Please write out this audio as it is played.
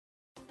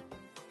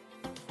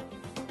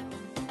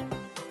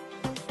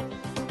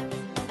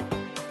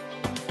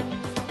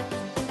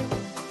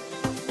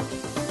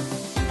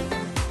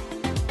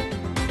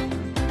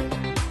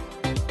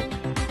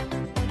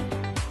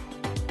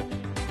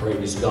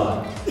Praise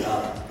God.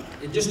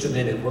 In just a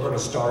minute, we're going to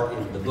start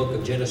in the book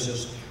of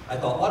Genesis. I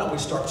thought, why don't we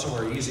start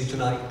somewhere easy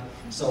tonight?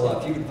 So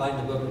if you can find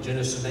the book of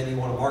Genesis, maybe you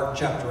want to mark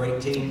chapter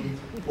 18.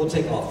 We'll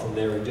take off from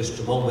there in just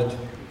a moment.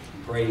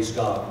 Praise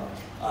God.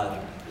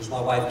 There's my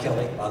wife,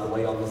 Kelly, by the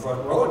way, on the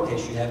front row, in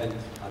case you haven't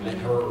met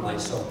her or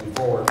myself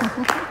before.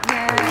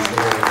 Praise the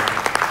Lord.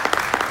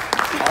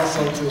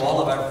 Also, to all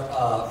of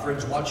our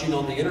friends watching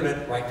on the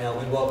internet right now,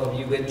 we welcome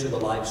you into the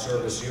live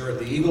service here at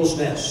the Eagle's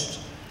Nest.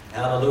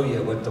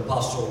 Hallelujah, with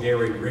Apostle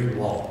Gary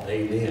Greenwald.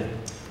 Amen.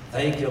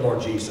 Thank you,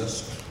 Lord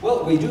Jesus.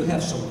 Well, we do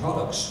have some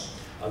products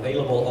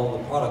available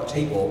on the product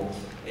table,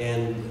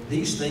 and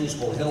these things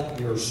will help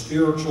your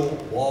spiritual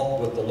walk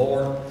with the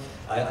Lord.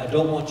 I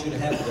don't want you to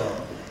have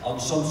to, on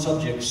some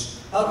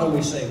subjects, how can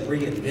we say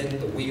reinvent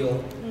the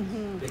wheel?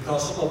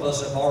 Because some of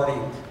us have already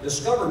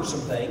discovered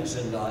some things,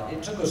 and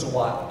it took us a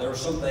while. There are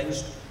some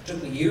things that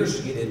took me years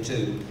to get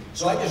into.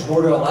 So I just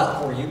wrote it all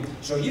out for you.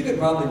 So you could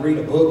probably read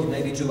a book in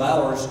maybe 2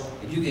 hours,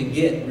 and you can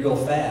get real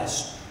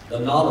fast the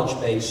knowledge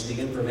base, the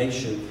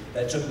information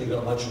that took me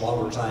a much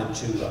longer time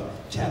to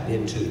tap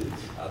into.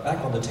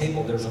 Back on the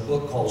table, there's a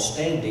book called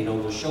Standing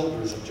on the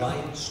Shoulders of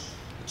Giants.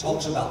 It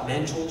talks about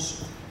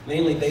mantles,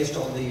 mainly based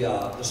on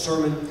the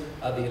sermon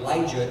of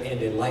Elijah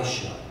and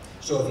Elisha.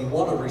 So if you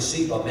want to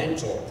receive a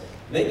mantle,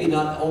 maybe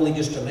not only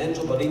just a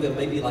mantle, but even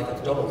maybe like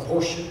a double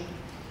portion,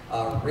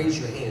 raise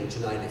your hand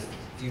tonight if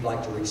you'd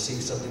like to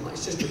receive something. My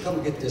sister,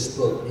 come get this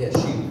book. Yes,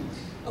 you.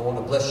 I want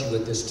to bless you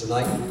with this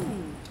tonight.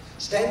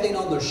 Standing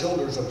on the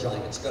Shoulders of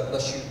Giants. God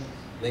bless you.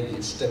 Maybe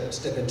you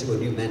step into a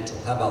new mantle.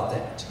 How about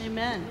that?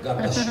 Amen. God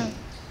bless you.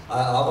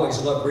 I've always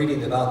loved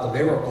reading about the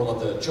miracle of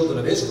the children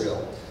of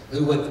Israel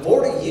who went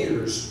 40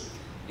 years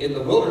in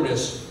the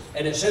wilderness,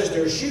 and it says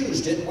their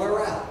shoes didn't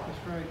wear out.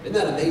 That's right. Isn't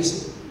that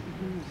amazing?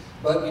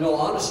 But, you know,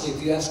 honestly,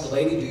 if you ask a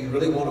lady, do you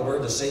really want to wear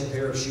the same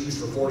pair of shoes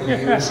for 40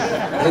 years?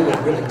 They would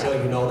really tell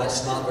you, no,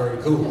 that's not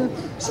very cool.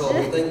 So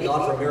we thank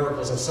God for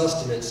miracles of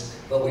sustenance,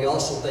 but we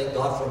also thank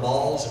God for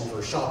malls and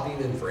for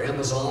shopping and for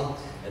Amazon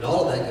and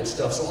all of that good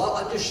stuff. So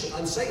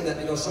I'm saying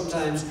that because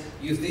sometimes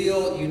you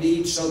feel you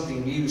need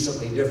something new,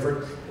 something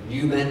different, a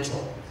new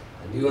mantle,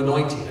 a new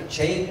anointing, a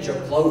change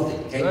of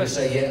clothing. Can you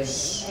say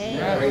yes?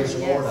 Amen. Praise the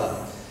Yes.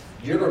 Lord.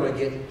 You're going to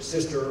get,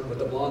 sister with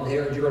the blonde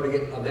hair, you're going to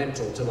get a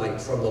mantle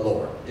tonight from the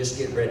Lord. Just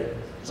get ready.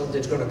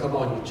 Something's going to come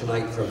on you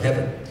tonight from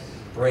heaven.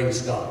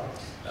 Praise God.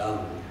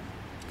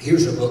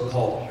 Here's a book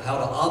called How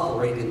to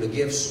Operate in the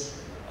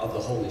Gifts of the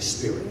Holy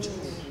Spirit.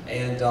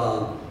 And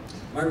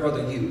my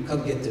brother, you,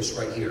 come get this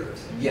right here.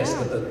 Yes,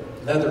 with the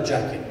leather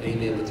jacket.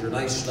 Amen. With your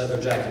nice leather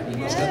jacket. You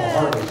must have a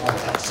Harley on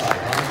that side,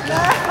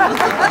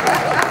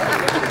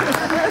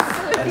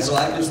 huh? And so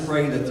I just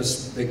pray that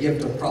the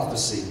gift of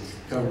prophecy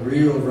come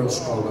real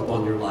strong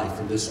upon your life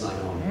from this night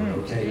onward,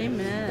 okay?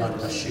 Amen. God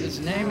bless you. His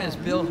name is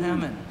Bill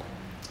Hammond.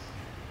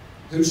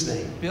 Whose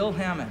name? Bill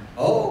Hammond.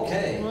 Oh,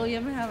 okay.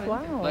 William Hammond.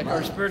 Wow. Like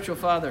our spiritual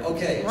father.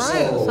 Okay,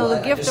 Right. So the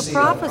I gift just of see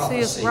prophecy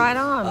is right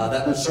on.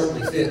 That would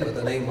certainly fit with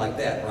a name like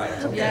that, right?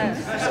 Okay. Yes.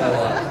 So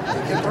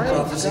the gift of Praise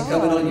prophecy God.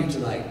 coming on you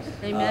tonight.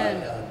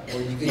 Amen.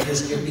 Where you can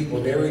just give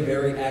people very,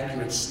 very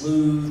accurate,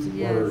 smooth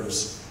Yes.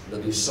 words.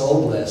 They'll be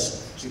so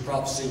blessed. See,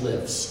 prophecy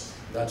lives.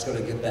 God's going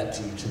to give that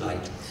to you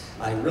tonight.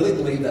 I really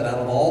believe that out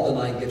of all the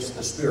 9 gifts of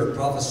the Spirit,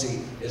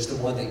 prophecy is the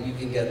one that you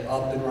can get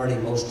up and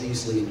running most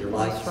easily in your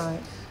life. That's right.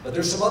 But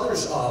there's some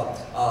others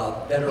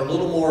that are a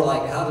little more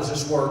like, how does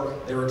this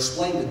work? They're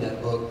explained in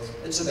that book.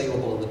 It's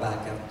available in the back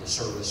after the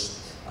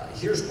service.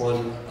 Here's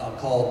one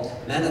called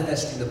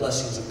Manifesting the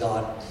Blessings of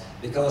God,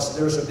 because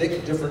there's a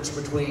big difference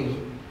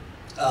between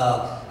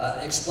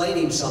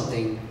explaining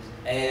something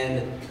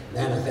and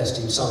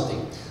manifesting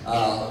something.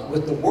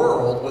 With the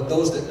world, with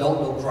those that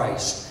don't know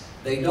Christ,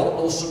 they don't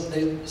know,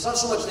 it's not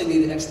so much they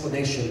need an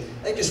explanation,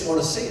 they just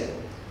want to see it.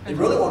 They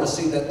really want to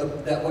see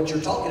that what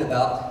you're talking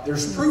about,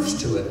 there's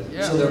proofs to it.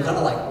 Yeah. So they're kind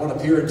of like want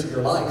to peer into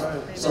your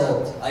life.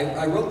 So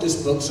I wrote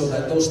this book so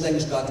that those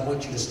things God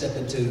wants you to step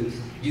into,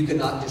 you can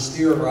not just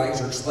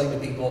theorize or explain to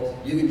people.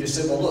 You can just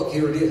say, well, look,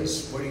 here it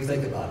is. What do you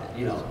think about it?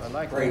 You know, I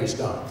like praise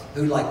God.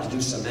 Who'd like to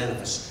do some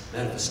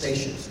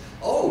manifestations?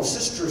 Oh,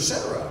 Sister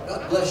Sarah,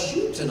 God bless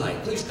you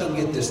tonight. Please come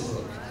get this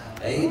book.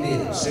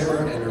 Amen.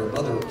 Sarah and her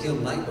mother,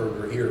 Kim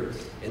Nightberg, are here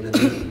in the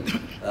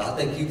meeting. I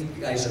think you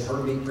guys have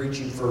heard me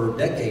preaching for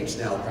decades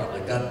now,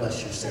 probably. God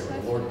bless you, Sarah.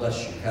 The Lord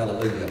bless you.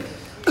 Hallelujah.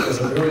 It was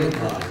a brilliant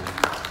time.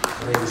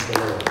 Praise the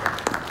Lord.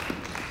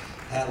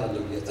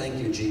 Hallelujah. Thank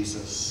you,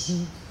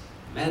 Jesus.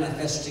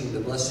 Manifesting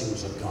the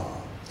blessings of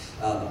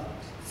God.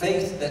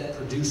 Faith that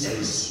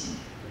produces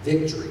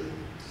victory.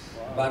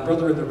 My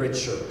brother in the red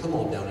shirt, come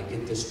on down and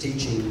get this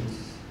teaching.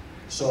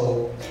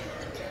 So,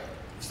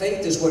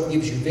 faith is what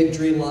gives you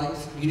victory in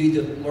life. You need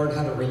to learn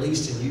how to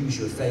release and use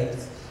your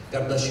faith.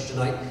 God bless you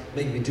tonight.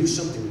 May you do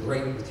something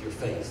great with your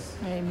faith.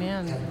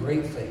 Amen. Have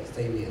great faith.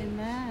 Amen.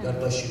 Amen. God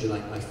bless you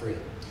tonight, my friend.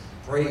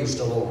 Praise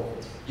the Lord.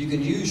 You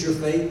can use your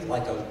faith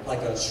like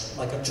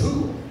a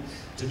tool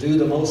to do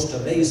the most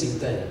amazing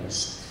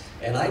things.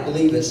 And I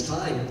believe it's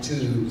time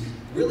to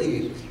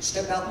really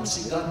step out and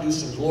see God do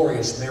some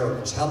glorious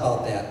miracles. How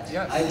about that?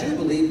 Yes. I do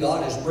believe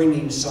God is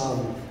bringing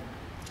some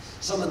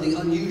of the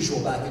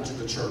unusual back into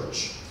the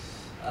church.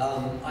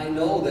 I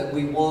know that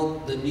we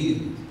want the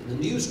new. The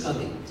new's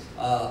coming,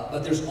 but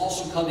there's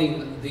also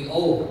coming the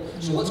old.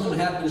 So what's going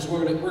to happen is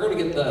we're going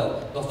to get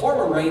the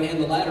former rain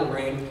and the latter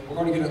rain. We're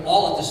going to get it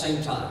all at the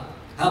same time.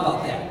 How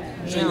about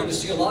that? So you're going to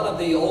see a lot of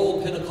the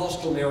old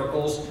Pentecostal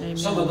miracles. Amen.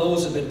 Some of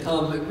those have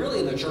become, really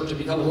in the church, have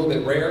become a little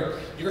bit rare.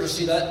 You're going to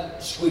see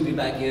that sweeping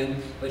back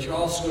in, but you're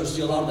also going to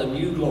see a lot of the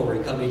new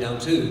glory coming down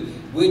too,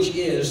 which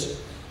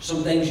is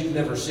some things you've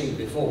never seen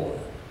before.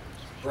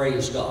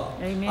 Praise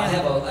God. Amen. I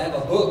have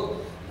a book.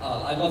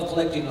 I love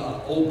collecting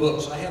old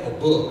books. I have a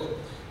book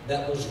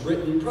that was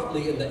written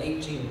probably in the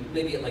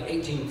maybe like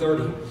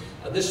 1830.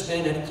 This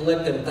man had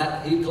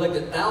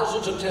collected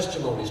thousands of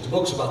testimonies. The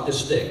book's about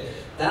this thick.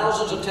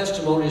 Thousands of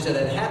testimonies that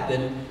had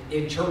happened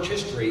in church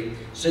history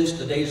since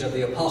the days of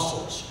the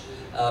apostles.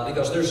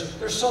 Because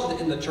there's some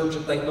in the church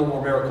that think no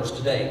more miracles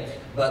today.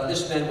 But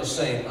this man was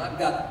saying, I've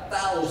got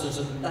thousands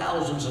and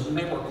thousands of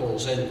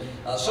miracles. And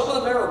some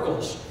of the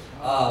miracles,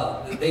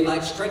 they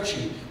might stretch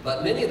you,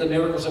 but many of the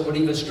miracles that would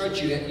even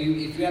stretch you,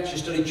 if you actually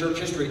study church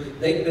history,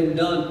 they've been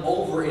done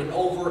over and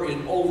over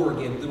and over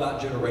again throughout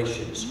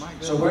generations.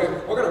 So we're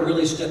going to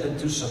really step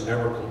into some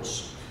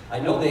miracles. I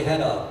know they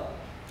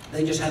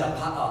just had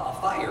a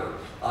fire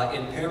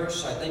in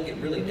Paris. I think it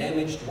really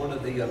damaged one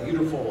of the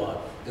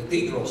beautiful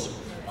cathedrals.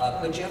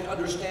 But you have to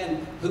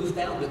understand who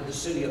founded the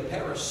city of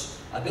Paris.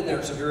 I've been there.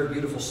 It's a very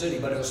beautiful city,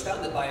 but it was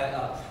founded by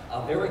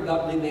a very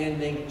godly man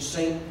named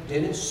Saint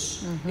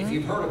Denis. If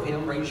you've heard of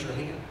him, raise your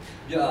hand.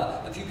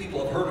 A few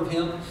people have heard of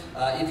him.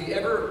 If you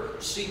ever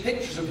see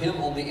pictures of him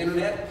on the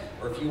internet,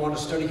 or if you want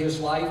to study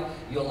his life,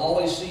 you'll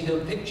always see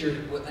him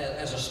pictured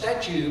as a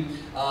statue,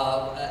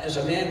 as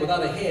a man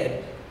without a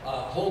head,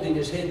 holding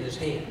his head in his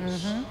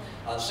hands.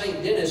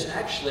 Saint Denis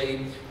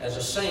actually, as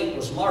a saint,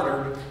 was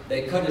martyred.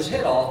 They cut his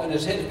head off, and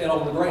his head fell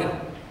on the ground.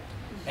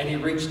 And he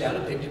reached down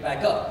and picked it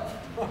back up.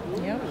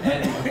 Yep.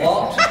 And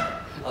walked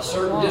a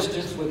certain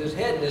distance with his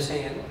head in his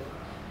hand,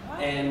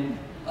 and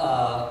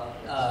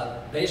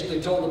basically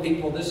told the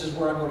people, this is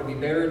where I'm going to be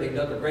buried. They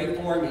dug a grave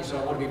for him. He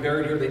said, I want to be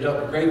buried here. They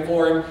dug a grave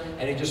for him,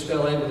 and he just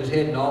fell in with his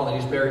head and all, and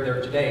he's buried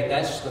there today.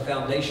 That's the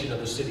foundation of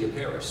the city of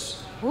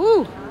Paris.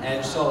 Woo.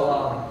 And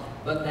so,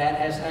 but that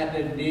has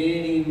happened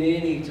many,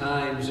 many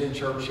times in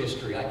church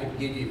history. I could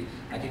give you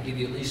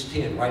at least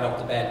 10 right off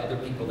the bat. Other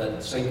people that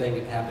the same thing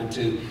had happened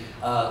to.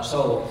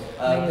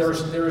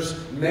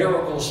 There's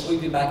miracles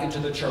sweeping back into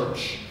the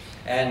church,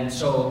 and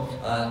so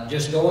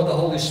just go with the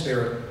Holy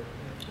Spirit.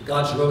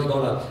 God's really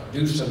going to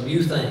do some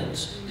new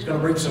things. He's going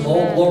to bring some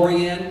old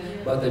glory in,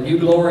 but the new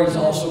glory is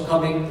also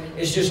coming.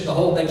 It's just the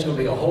whole thing's going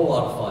to be a whole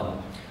lot of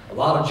fun, a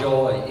lot of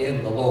joy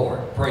in the Lord.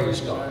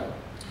 Praise God.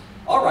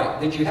 All right,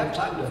 did you have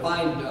time to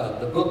find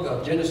the book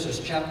of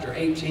Genesis chapter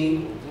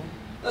 18?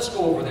 Let's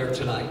go over there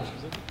tonight.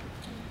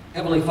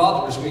 Heavenly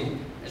Father,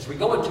 as we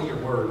go into your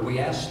word, we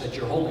ask that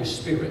your Holy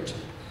Spirit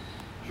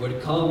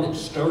would come and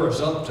stir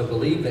us up to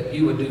believe that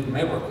you would do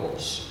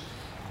miracles,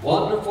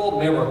 wonderful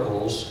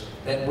miracles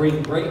that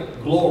bring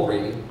great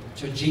glory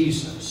to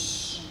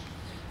Jesus.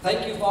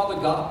 Thank you, Father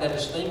God, that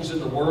as things in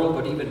the world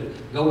would even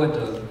go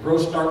into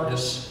gross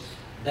darkness,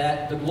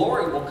 that the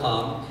glory will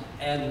come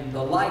and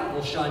the light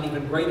will shine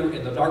even greater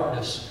in the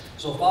darkness.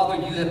 So, Father,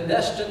 you have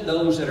destined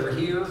those that are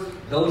here,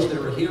 those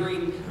that are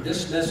hearing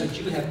this message,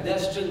 you have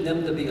destined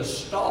them to be a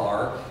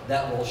star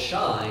that will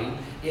shine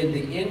in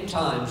the end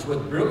times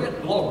with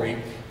brilliant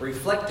glory,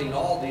 reflecting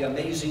all the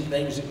amazing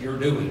things that you're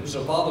doing.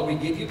 So, Father, we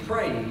give you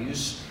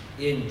praise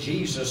in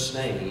Jesus'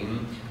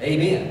 name.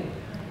 Amen.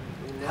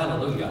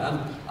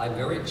 Hallelujah. I'm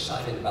very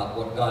excited about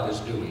what God is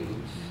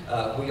doing.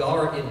 We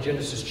are in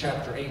Genesis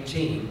chapter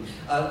 18.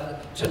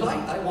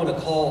 Tonight, I want to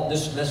call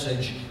this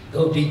message,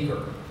 Go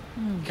Deeper.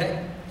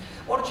 Okay?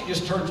 Why don't you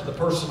just turn to the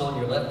person on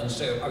your left and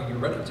say, are you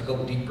ready to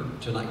go deeper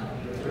tonight?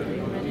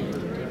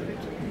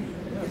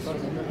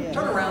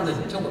 Turn around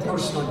and tell the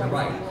person on your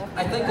right,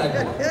 I think I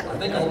will.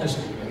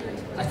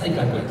 I think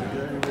I will.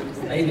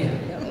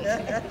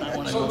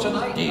 Amen. So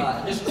tonight,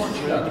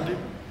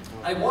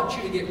 I want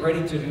you to get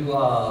ready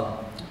to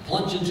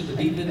plunge into the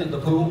deep end of the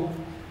pool.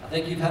 I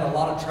think you've had a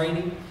lot of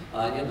training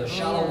in the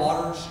shallow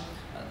waters.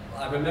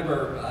 I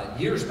remember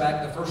years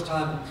back, the first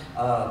time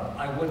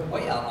I went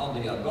way out on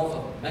the Gulf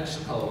of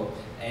Mexico,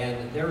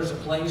 and there's a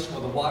place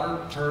where the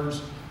water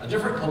turns a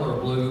different color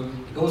of blue.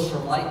 It goes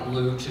from light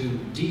blue to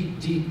deep,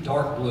 deep,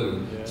 dark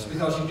blue. Yeah. It's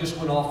because you just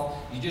went off,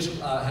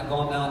 have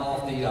gone down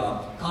off the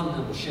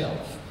continental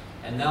shelf.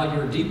 And now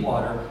you're in deep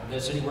water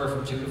that's anywhere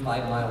from 2 to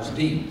 5 miles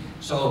deep.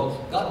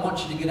 So God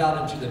wants you to get out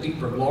into the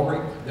deeper glory.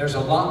 There's a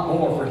lot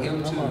more for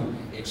Him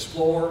to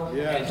explore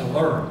and to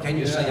learn. Can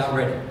you say, I'm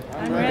ready?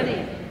 I'm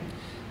ready.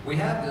 We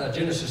have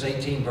Genesis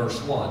 18,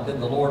 verse 1. Then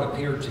the Lord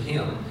appeared to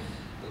him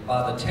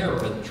by the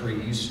terebinth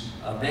trees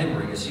of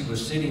Mamre as he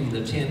was sitting in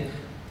the tent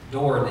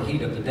door in the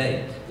heat of the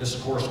day. This,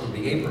 of course, would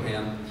be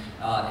Abraham.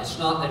 It's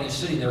not that he's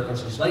sitting there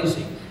because he's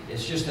lazy.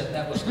 It's just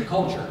that was the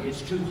culture.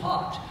 It's too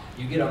hot.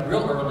 You get up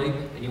real early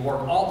and you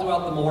work all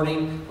throughout the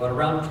morning, but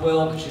around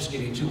 12 it's just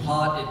getting too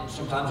hot, it's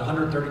sometimes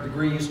 130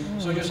 degrees.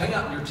 So you just hang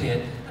out in your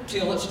tent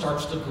until it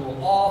starts to cool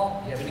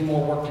off. If you have any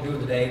more work to do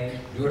in the day,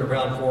 do it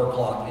around 4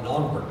 o'clock and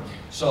onward.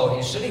 So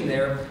he's sitting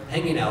there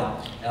hanging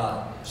out.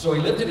 So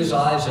he lifted his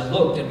eyes and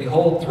looked, and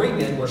behold, 3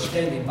 men were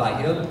standing by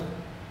him.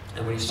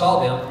 And when he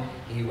saw them,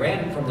 he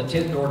ran from the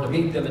tent door to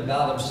meet them and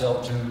bowed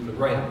himself to the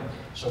ground.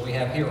 So we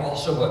have here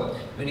also what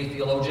many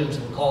theologians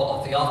would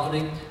call a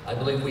theophany. I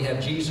believe we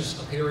have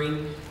Jesus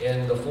appearing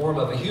in the form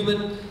of a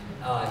human.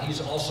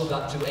 He's also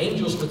got 2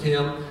 angels with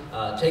him,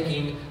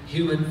 taking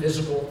human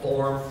physical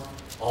form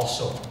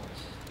also.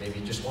 Maybe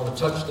you just want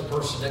to touch the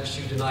person next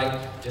to you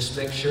tonight. Just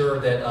make sure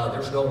that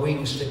there's no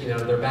wings sticking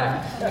out of their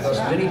back. Because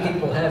many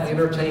people have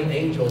entertained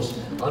angels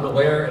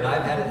unaware, and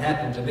I've had it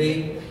happen to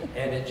me.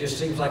 And it just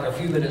seems like a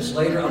few minutes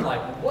later, I'm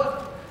like,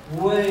 what?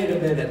 Wait a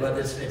minute, but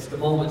it's the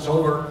moment's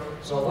over.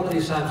 So one of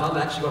these times, I'm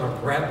actually going to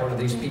grab one of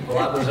these people.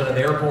 I was at an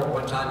airport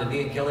one time, and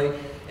me and Kelly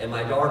and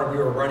my daughter, we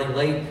were running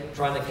late,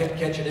 trying to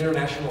catch an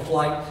international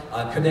flight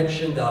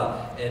connection,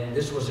 and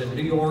this was in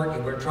New York,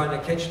 and we were trying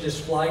to catch this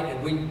flight,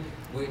 and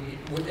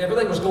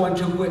everything was going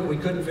too quick. We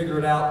couldn't figure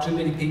it out. Too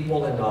many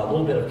people, and a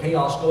little bit of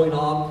chaos going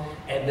on.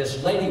 And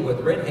this lady with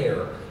red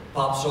hair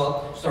pops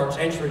up, starts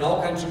answering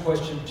all kinds of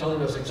questions,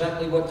 telling us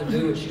exactly what to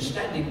do, and she's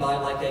standing by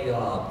like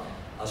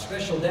a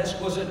special desk,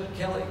 was it,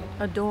 Kelly?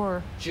 A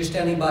door. She's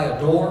standing by a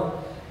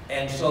door,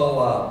 and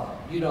so,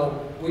 you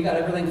know, we got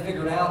everything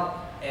figured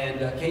out, and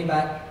came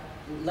back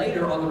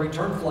later on the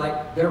return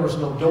flight. There was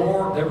no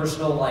door, there was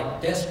no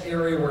like desk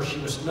area where she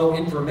was, no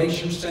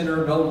information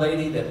center, no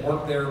lady that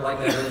worked there like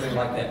that, anything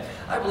like that.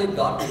 I believe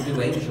God can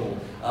do angel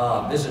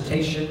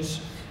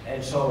visitations,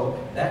 and so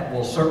that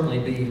will certainly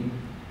be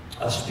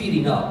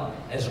speeding up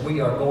as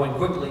we are going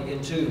quickly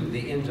into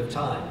the end of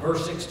time.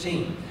 Verse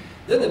 16.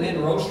 Then the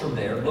men rose from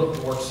there,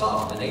 looked toward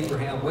Sodom, and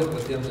Abraham went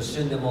with them to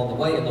send them on the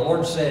way. And the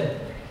Lord said,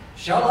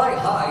 shall I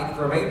hide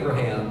from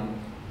Abraham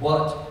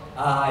what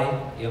I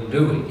am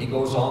doing? He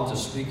goes on to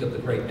speak of the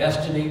great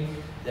destiny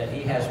that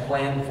he has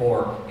planned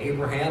for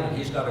Abraham, and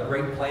he's got a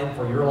great plan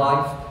for your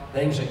life,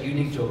 things that you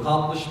need to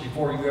accomplish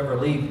before you ever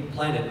leave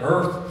planet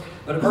Earth.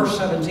 But in verse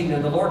 17,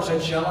 and the Lord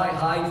said, shall I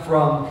hide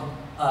from,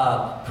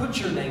 put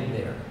your name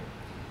there,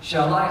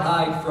 shall I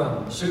hide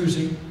from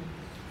Susie,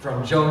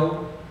 from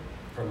Joe,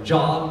 from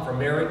John, from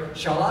Mary?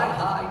 Shall I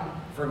hide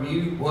from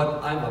you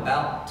what I'm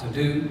about to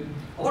do?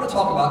 I want to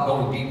talk about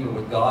going deeper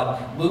with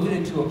God, moving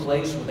into a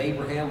place with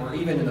Abraham, or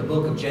even in the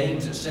book of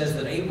James, it says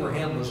that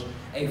Abraham was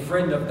a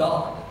friend of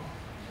God.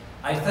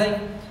 I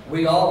think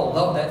we all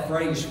love that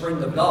phrase,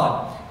 friend of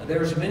God.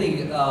 There's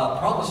many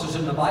promises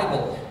in the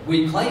Bible.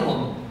 We claim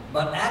them,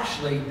 but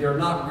actually they're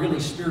not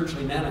really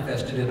spiritually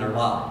manifested in our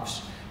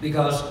lives,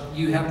 because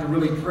you have to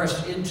really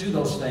press into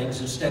those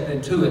things and step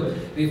into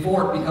it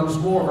before it becomes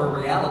more of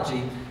a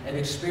reality and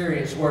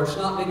experience, where it's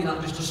not, maybe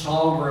not just a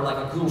song or like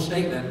a cool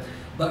statement,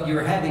 but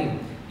you're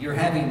having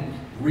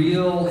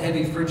real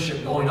heavy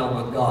friendship going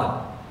on with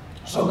God.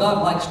 So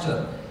God likes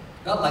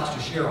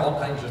to share all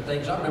kinds of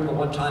things. I remember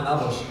one time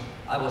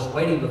I was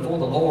waiting before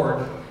the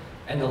Lord,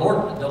 and the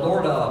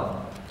Lord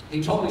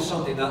he told me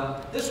something. Now,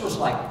 this was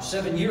like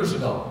 7 years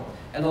ago.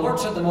 And the Lord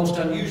said the most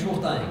unusual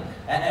thing,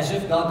 as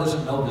if God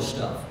doesn't know this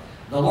stuff.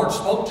 The Lord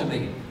spoke to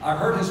me. I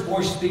heard his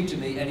voice speak to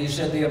me, and he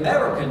said, the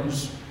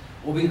Americans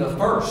will be the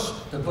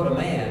first to put a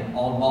man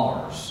on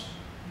Mars.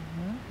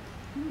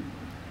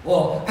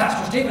 Well,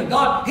 Pastor Stephen,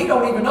 God, he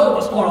don't even know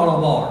what's going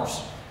on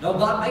Mars. No,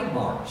 God made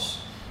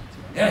Mars.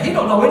 Yeah, he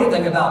don't know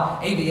anything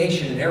about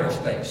aviation and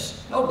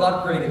aerospace. No,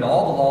 God created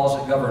all the laws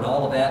that govern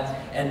all of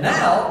that. And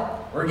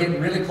now, we're getting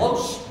really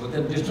close.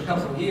 Within just a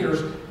couple of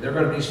years, they're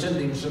going to be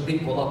sending some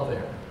people up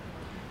there.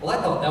 Well,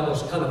 I thought that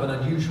was kind of an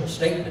unusual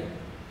statement.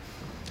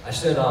 I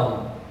said,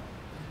 Lord,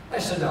 I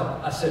said,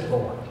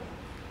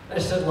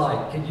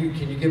 like, can you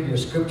give me a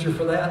scripture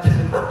for that?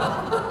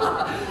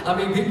 I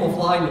mean, people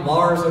flying to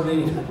Mars, I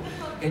mean,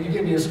 can you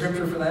give me a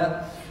scripture for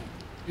that?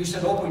 He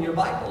said, open your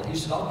Bible. He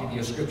said, I'll give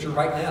you a scripture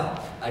right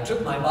now. I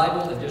took my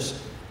Bible and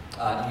just,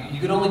 you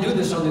can only do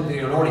this under the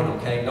anointing,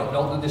 okay?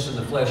 Don't do this in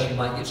the flesh. You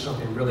might get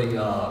something really,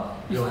 out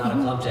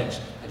of context.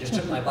 I just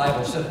took my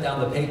Bible, set it down,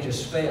 the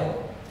pages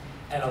fell.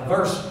 And a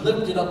verse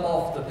lifted up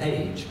off the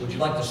page. Would you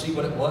like to see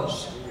what it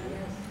was?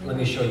 Let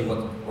me show you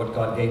what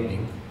God gave me.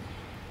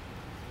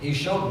 He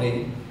showed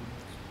me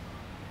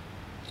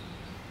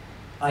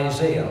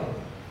Isaiah.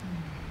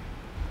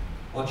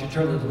 Why don't you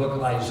turn to the book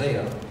of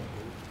Isaiah,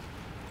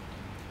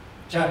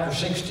 chapter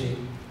 60.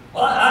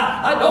 Well,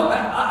 I know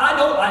that. I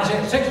know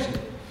Isaiah 60.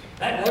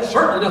 There's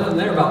certainly nothing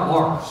there about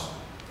Mars.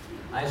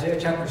 Isaiah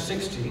chapter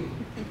 60.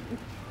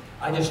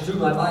 I just threw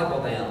my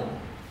Bible down,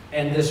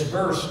 and this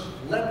verse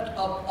leapt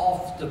up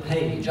off the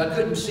page. I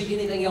couldn't see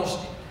anything else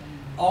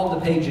on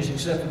the pages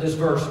except for this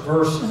verse,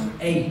 verse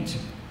 8.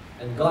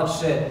 And God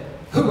said,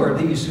 who are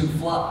these who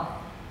fly?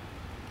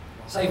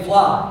 Say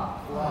fly.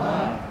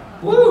 Fly.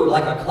 Woo,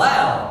 like a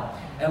cloud,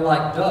 and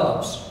like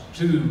doves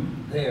to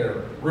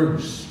their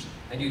roost.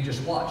 And you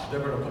just watch, they're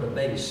going to put a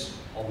base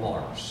on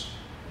Mars.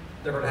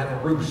 They're going to have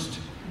a roost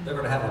They're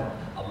going to have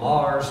a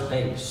Mars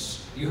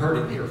base. You heard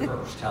it here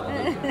first,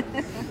 hallelujah.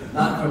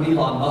 Not from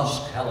Elon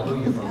Musk,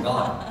 hallelujah, from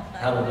God,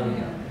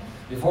 hallelujah.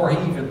 Before he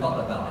even thought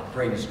about it,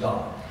 praise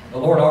God. The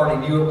Lord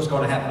already knew it was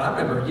going to happen. I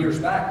remember years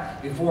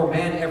back, before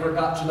man ever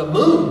got to the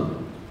moon,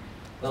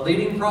 the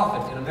leading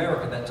prophet in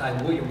America at that time,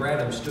 William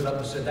Branham, stood up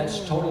and said,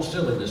 that's total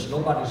silliness.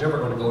 Nobody's ever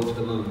going to go to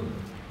the moon.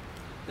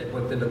 That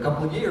within a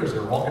couple of years,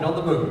 they're walking on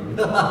the moon.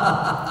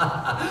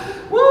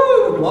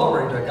 Woo!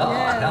 Glory to God.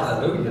 Yes.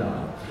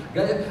 Hallelujah.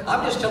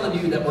 I'm just telling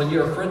you that when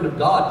you're a friend of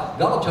God,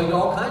 God will tell you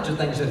all kinds of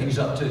things that He's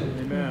up to.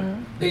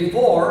 Amen.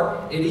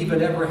 Before it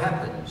even ever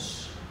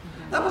happens.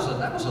 That was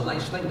a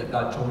nice thing that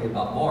God told me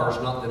about Mars.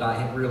 Not that I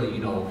had really,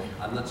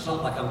 it's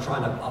not like I'm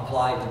trying to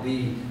apply to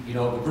be,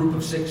 the group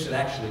of 6 that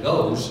actually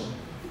goes.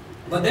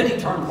 But then He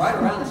turned right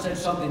around and said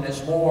something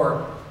that's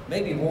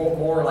maybe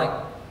more like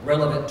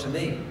relevant to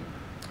me.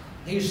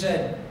 He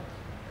said,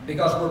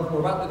 because we're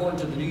about to go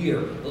into the new year,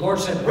 the Lord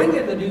said, bring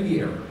in the new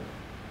year.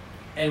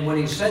 And when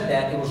He said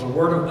that, it was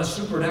a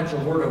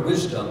supernatural word of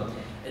wisdom.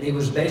 And He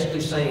was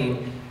basically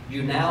saying,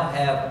 you now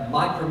have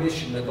my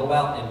permission to go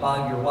out and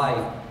buy your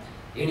wife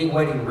any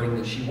wedding ring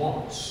that she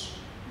wants.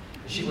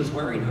 She was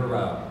wearing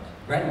her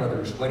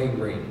grandmother's wedding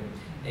ring.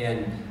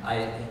 And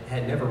I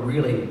had never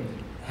really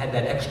had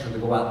that extra to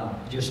go out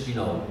and just,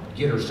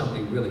 get her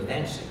something really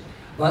fancy.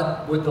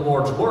 But with the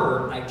Lord's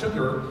word, I took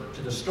her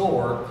to the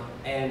store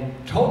and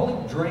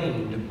totally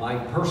drained my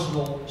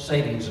personal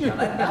savings account.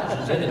 I had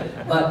thousands in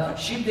it, but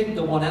she picked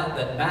the one out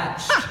that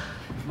matched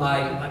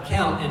my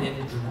account, and it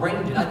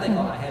drained it. I think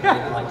I had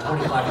maybe like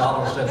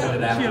 $25 to put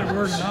it after. She had a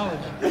word of knowledge.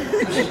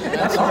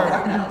 That's all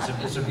right now.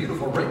 It's a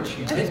beautiful ring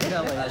she picked.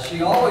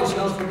 She always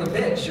knows from the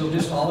pick. She'll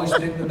just always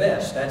pick the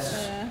best.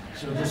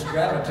 She'll just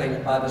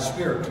gravitate by the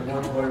Spirit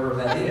towards whatever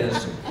that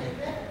is.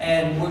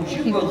 And would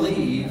you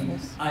believe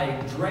I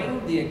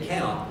drained the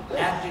account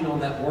acting on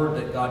that word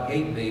that God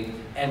gave me,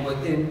 and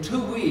within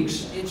 2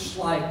 weeks, it's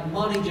like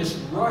money just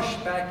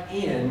rushed back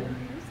in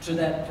to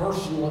that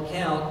personal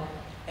account,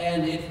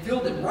 and it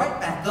filled it right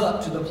back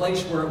up to the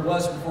place where it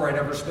was before I'd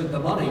ever spent the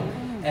money.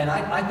 And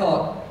I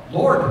thought,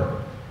 Lord,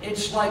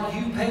 it's like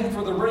you paid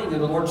for the ring.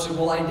 And the Lord said,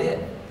 well, I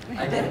did.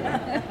 I did.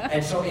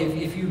 And so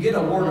if you get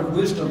a word of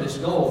wisdom that's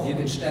gold, you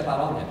can step out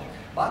on it.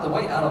 By the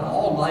way, out of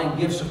all 9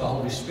 gifts of the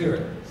Holy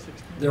Spirit,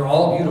 they're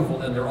all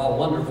beautiful and they're all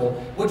wonderful.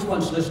 Which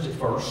one's listed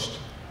first?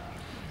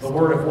 The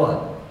word of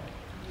what?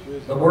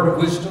 The word of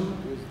wisdom?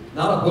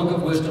 Not a book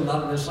of wisdom,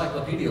 not an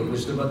encyclopedia of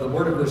wisdom, but the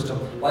word of wisdom.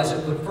 Why is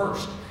it put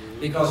first?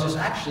 Because it's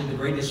actually the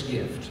greatest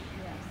gift.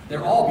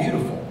 They're all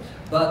beautiful.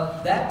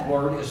 But that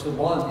word is the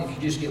one, if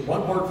you just get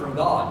one word from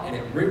God, and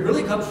it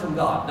really comes from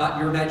God, not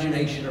your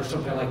imagination or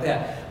something like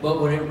that, but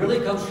when it really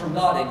comes from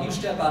God and you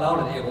step out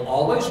on it, it will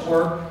always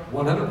work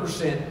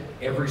 100%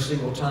 every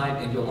single time,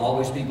 and you'll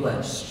always be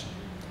blessed.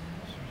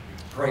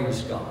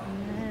 Praise God.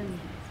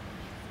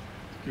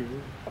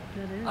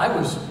 I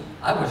was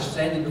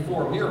standing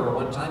before a mirror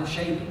one time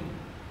shaving,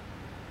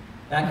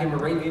 back in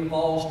Moravian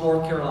Falls,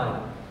 North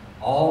Carolina,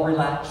 all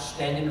relaxed,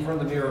 standing in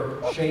front of the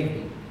mirror,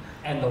 shaving.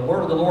 And the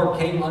word of the Lord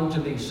came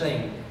unto me,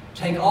 saying,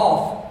 take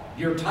off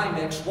your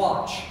Timex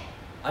watch.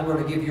 I'm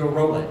going to give you a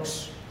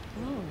Rolex.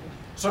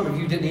 Some of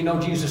you didn't even know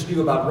Jesus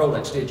knew about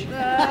Rolex, did you?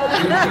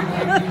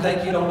 You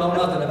think you don't know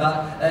nothing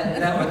about that.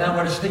 Now,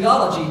 when it's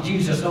theology,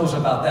 Jesus knows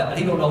about that, but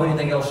He don't know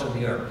anything else in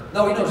the earth.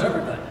 No, He knows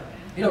everything.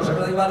 He knows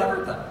everything about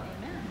everything.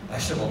 I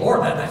said, well,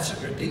 Lord, that's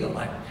a good deal.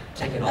 I'm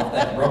taking off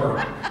that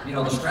rubber.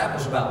 The strap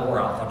was about wore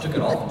off. I took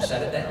it off and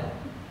set it down.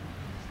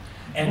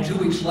 And 2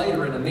 weeks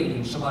later in a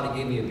meeting, somebody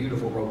gave me a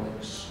beautiful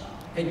Rolex.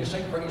 Can you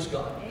say praise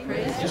God?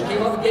 Praise Just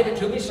came up and gave it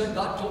to me, said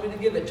God told me to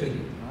give it to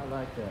you. I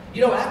like that.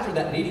 After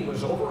that meeting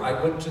was over, I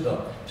went to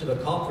the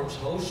conference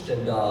host,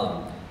 and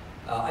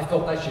I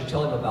felt I should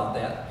tell him about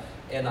that.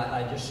 And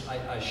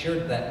I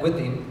shared that with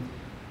him,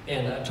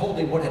 and I told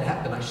him what had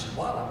happened. I said,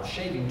 wow, I was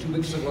shaving 2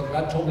 weeks ago.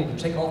 God told me to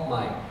take off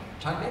my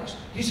Timex.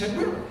 He said,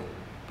 really?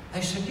 I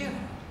said, yeah.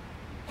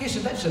 He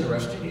said, that's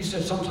interesting. He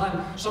said,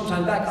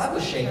 sometime back I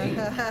was shaving,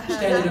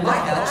 standing in my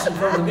house in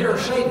front of the mirror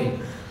shaving.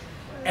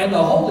 And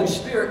the Holy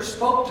Spirit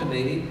spoke to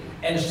me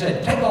and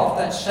said, take off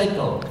that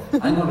Seiko.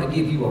 I'm going to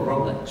give you a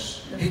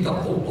Rolex. He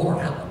thought, oh, Lord,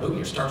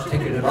 hallelujah, starts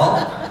taking it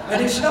off.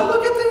 And he said, now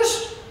look at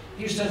this.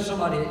 He said,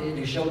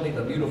 he showed me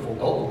the beautiful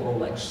gold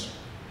Rolex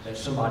that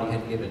somebody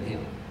had given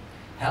him.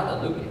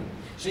 Hallelujah.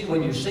 See,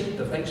 when you seek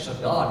the face of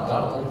God,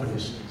 God will open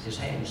his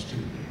hands to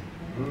you.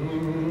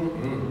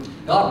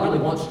 God really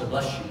wants to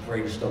bless you,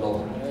 praise the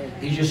Lord.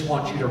 He just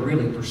wants you to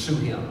really pursue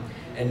Him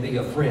and be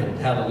a friend.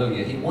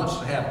 Hallelujah. He wants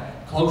to have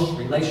close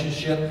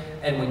relationship,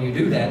 and when you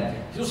do that,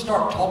 He'll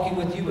start talking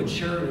with you and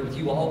sharing with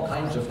you all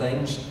kinds of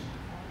things.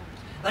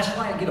 That's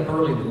why I get up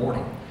early in the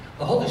morning.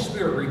 The Holy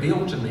Spirit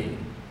revealed to me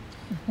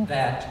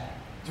that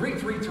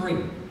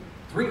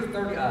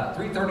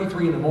 3:33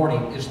 in the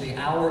morning is the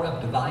hour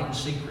of divine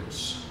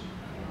secrets.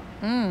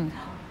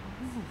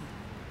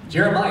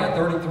 Jeremiah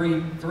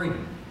 33:3.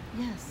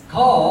 Yes.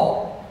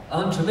 Call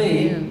unto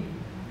me,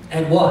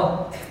 and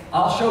what?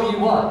 I'll show you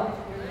what?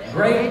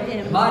 Great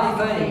and mighty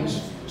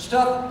things.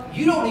 Stuff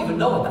you don't even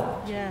know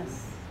about.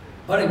 Yes.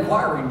 But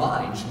inquiring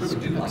minds really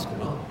do like to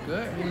know.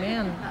 Good.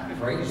 Amen.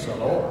 Praise the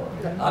Lord.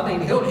 I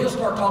mean, he'll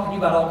start talking to you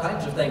about all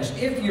kinds of things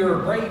if you're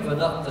brave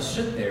enough to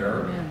sit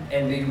there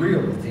and be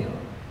real with him.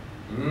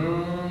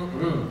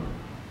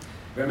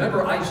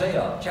 Remember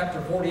Isaiah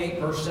chapter 48,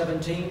 verse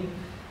 17?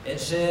 It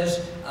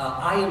says,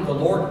 I am the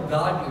Lord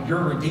God,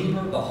 your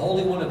Redeemer, the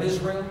Holy One of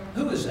Israel.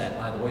 Who is that,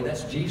 by the way?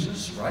 That's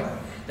Jesus, right?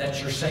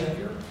 That's your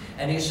Savior.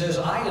 And he says,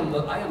 I am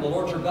the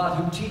Lord your God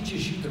who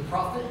teaches you to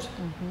profit.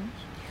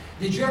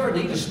 Did you ever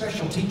need a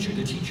special teacher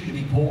to teach you to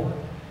be poor?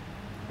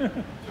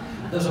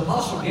 Does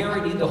Apostle Gary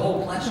need to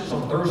hold classes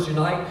on Thursday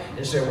night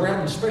and say, we're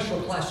having special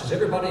classes.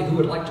 Everybody who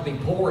would like to be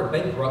poor and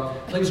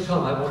bankrupt, please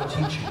come. I want to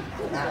teach you.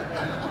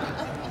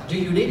 Do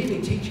you need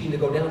any teaching to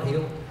go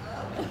downhill?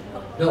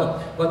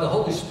 No, but the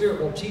Holy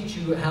Spirit will teach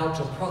you how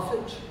to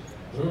profit.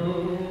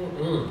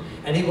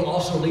 And he will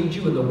also lead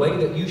you in the way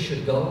that you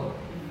should go.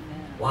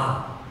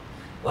 Wow.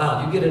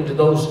 Wow, you get into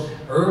those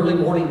early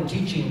morning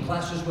teaching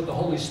classes with the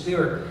Holy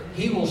Spirit,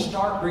 he will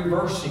start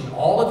reversing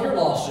all of your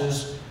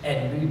losses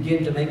and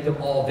begin to make them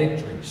all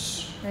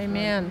victories.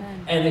 Amen.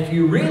 And if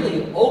you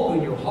really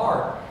open your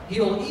heart,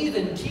 he'll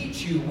even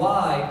teach you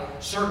why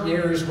certain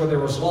areas where there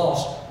was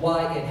loss,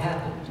 why it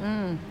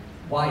happened.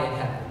 Why it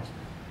happened.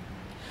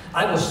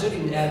 I was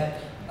sitting at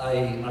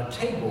a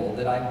table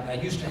that I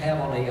used to have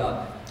on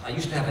I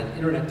used to have an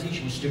internet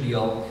teaching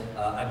studio.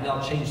 I've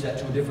now changed that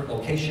to a different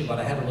location, but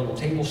I had a little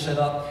table set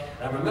up.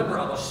 And I remember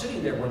I was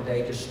sitting there one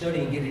day just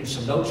studying, getting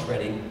some notes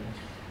ready.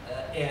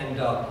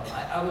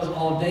 I was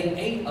on day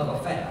 8 of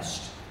a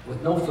fast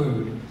with no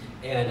food.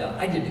 And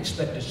I didn't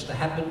expect this to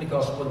happen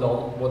because when the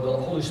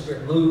Holy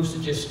Spirit moves,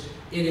 it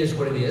is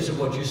what it is, and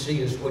what you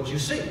see is what you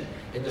see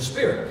in the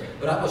Spirit.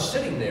 But I was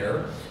sitting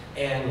there,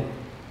 and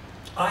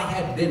I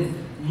had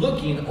been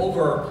looking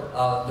over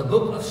the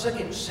book of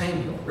 2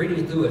 Samuel,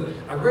 reading through it.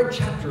 I read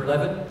chapter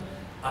 11.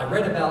 I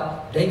read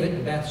about David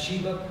and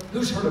Bathsheba.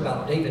 Who's heard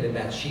about David and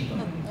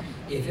Bathsheba?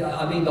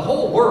 I mean, the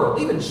whole world,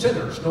 even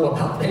sinners, know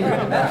about David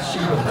and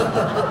Bathsheba.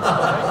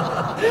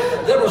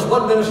 There was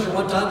one minister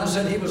one time that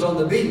said he was on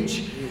the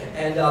beach.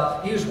 And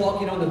he was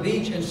walking on the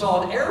beach and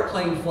saw an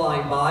airplane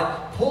flying by,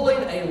 pulling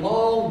a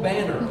long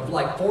banner of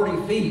like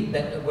 40 feet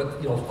that,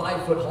 with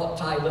 5 foot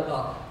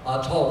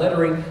tall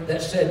lettering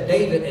that said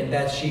David and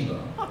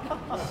Bathsheba.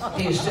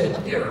 He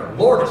said, "Dear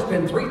Lord, it's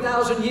been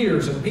 3,000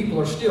 years and people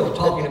are still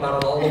talking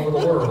about it all over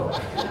the world."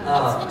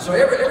 So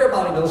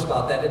everybody knows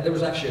about that. There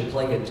was actually a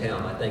play in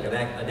town, I think, an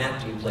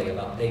acting play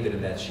about David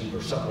and Bathsheba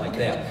or something like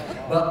that.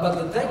 But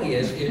the thing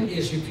is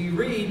if you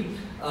read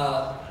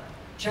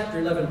chapter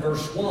 11,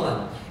 verse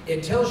 1,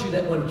 it tells you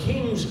that when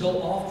kings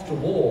go off to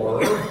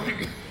war,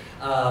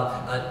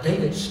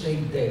 David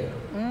stayed there.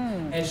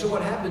 And so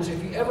what happens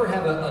if you ever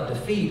have a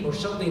defeat or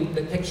something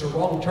that takes a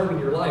wrong turn in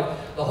your life,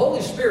 the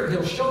Holy Spirit,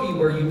 he'll show you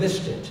where you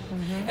missed it.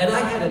 And I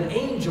had an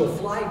angel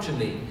fly to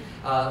me.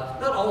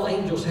 Not all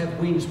angels have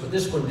wings, but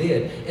this one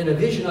did. In a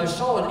vision, I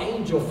saw an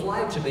angel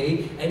fly to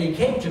me, and he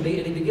came to me,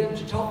 and he began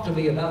to talk to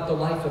me about the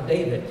life of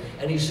David.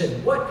 And he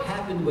said, what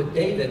happened with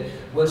David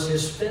was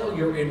his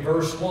failure in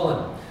verse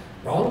 1.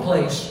 Wrong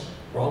place,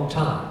 wrong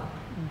time.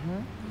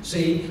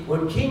 See,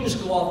 when kings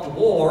go off to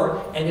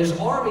war, and his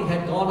army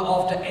had gone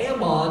off to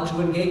Ammon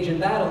to engage in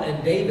battle,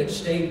 and David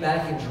stayed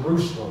back in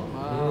Jerusalem.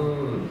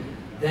 Wow.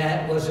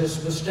 That was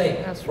his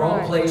mistake. That's wrong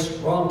right. place,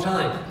 wrong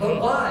time. But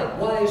why?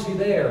 Why is he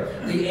there?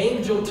 The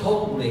angel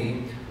told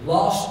me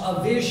loss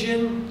of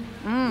vision,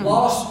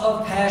 loss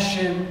of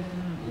passion,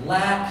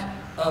 lack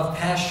of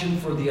passion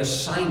for the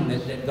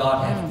assignment that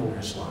God had for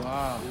his life.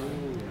 Wow.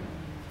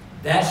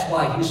 That's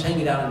why he's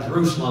hanging out in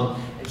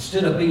Jerusalem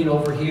instead of being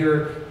over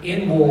here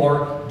in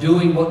war,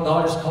 doing what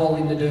God has called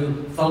him to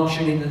do,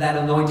 functioning in that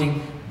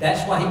anointing.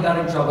 That's why he got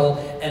in trouble.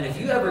 And if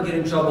you ever get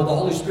in trouble, the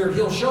Holy Spirit,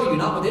 he'll show you,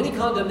 not with any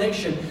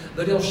condemnation,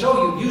 but he'll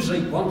show you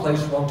usually wrong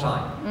place, wrong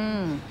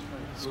time.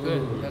 That's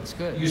good. That's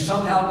good. You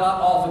somehow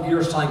got off of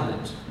your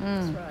assignment.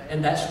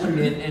 And that's when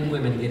men and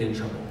women get in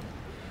trouble.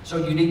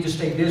 So you need to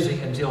stay busy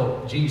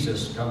until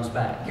Jesus comes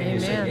back. Can you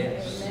say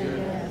yes?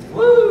 Amen.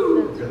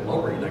 Woo!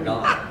 Glory to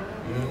God.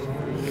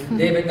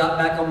 David got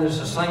back on this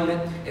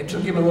assignment. It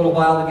took him a little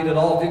while to get it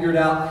all figured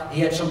out. He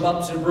had some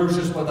bumps and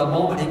bruises, but the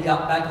moment he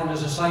got back on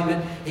his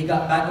assignment, he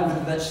got back over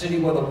to that city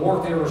where the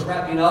warfare was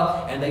wrapping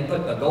up, and they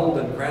put the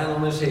golden crown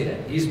on his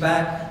head. He's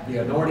back,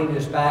 the anointing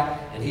is back,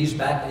 and he's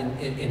back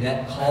in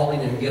that calling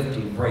and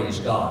gifting, praise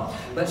God.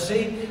 But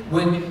see,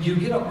 when you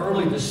get up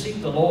early to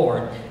seek the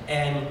Lord,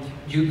 and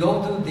you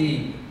go through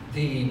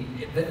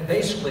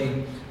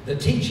basically the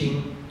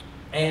teaching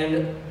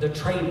and the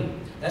training,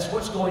 that's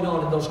what's going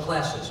on in those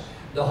classes.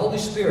 The Holy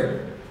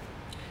Spirit,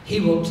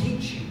 he will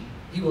teach you.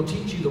 He will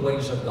teach you the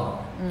ways of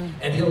God.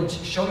 And he'll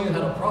show you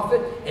how to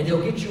profit, and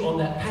he'll get you on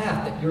that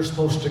path that you're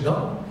supposed to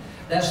go.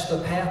 That's the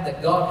path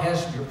that God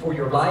has for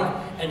your life,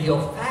 and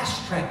he'll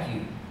fast track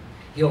you.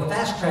 He'll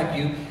fast track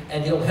you,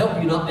 and he'll help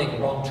you not make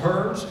wrong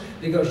turns,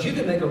 because you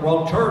can make a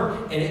wrong turn,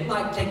 and it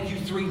might take you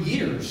 3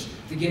 years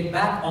to get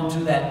back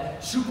onto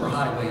that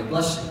superhighway of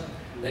blessing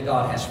that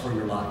God has for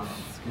your life.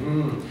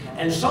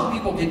 And some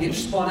people can get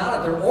spun out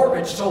of their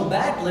orbit so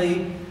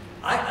badly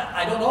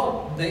I don't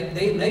know.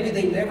 Maybe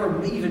they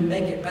never even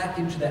make it back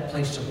into that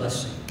place of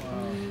blessing.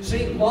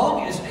 See,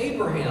 long as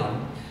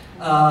Abraham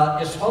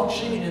is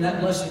functioning in that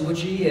blessing,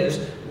 which he is,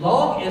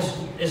 long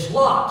as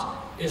Lot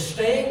is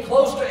staying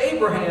close to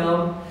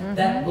Abraham,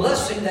 that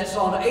blessing that's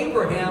on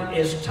Abraham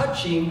is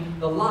touching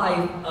the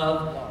life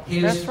of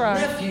his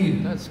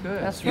nephew. That's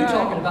good. That's You're right.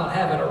 talking about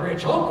having a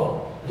rich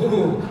uncle.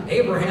 Ooh,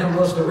 Abraham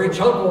was the rich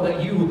uncle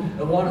that you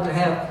wanted to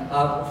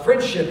have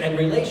friendship and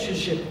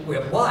relationship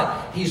with.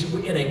 Why? He's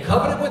in a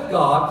covenant with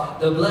God.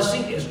 The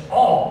blessing is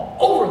all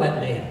over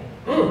that man.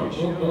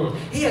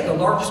 He had the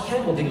largest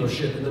camel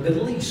dealership in the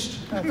Middle East.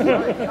 I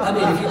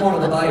mean, if you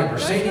wanted to buy a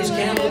Mercedes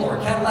camel or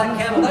a Cadillac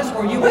camel, that's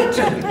where you went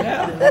to.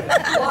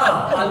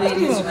 Wow. I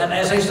mean, and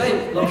as they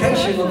say,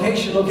 location,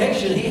 location,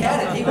 location. He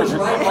had it. He was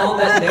right on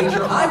that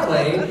major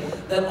highway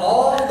that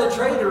all the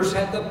traders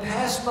had to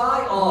pass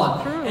by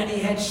on. And he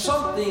had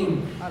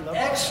something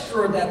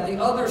extra that the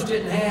others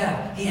didn't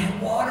have. He had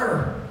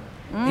water.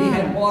 He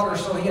had water,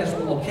 so he has a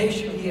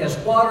location, he has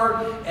water,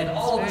 and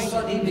all of a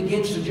sudden he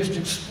begins to just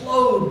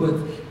explode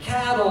with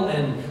cattle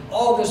and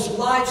all this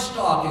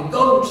livestock and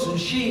goats and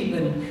sheep,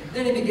 and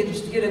then he begins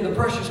to get into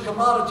precious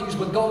commodities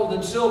with gold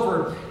and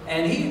silver,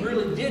 and he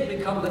really did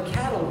become the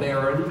cattle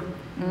baron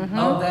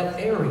of that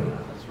area.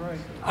 That's right.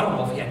 I don't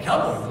know if he had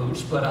cowboy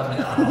boots, but I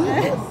mean,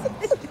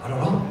 I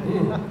don't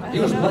know. He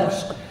was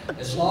blessed.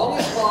 As long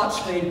as Lot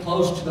stayed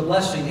close to the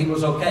blessing, he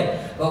was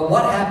okay. But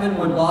what happened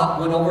when Lot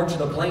went over to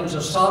the plains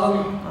of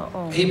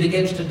Sodom? He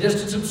begins to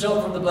distance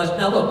himself from the blessing.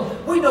 Now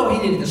look, we know he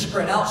needed to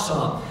spread out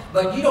some,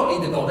 but you don't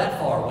need to go that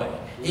far away.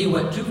 He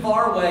went too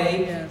far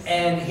away,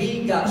 and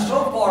he got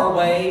so far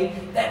away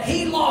that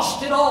he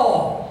lost it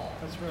all.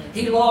 That's right.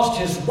 He lost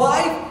his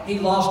wife, he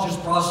lost his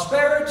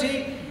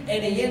prosperity,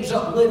 and he ends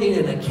up living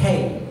in a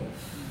cave.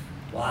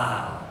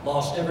 Wow,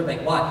 lost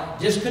everything. Why?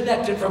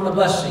 Disconnected from the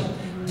blessing.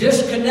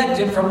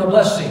 Disconnected from the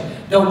blessing.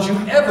 Don't you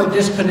ever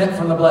disconnect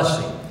from the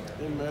blessing.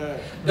 Amen.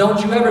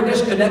 Don't you ever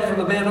disconnect from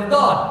the man of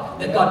God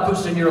that God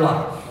puts in your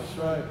life. That's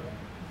right.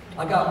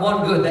 I got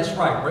one good, that's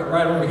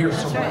right over here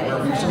somewhere,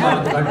 where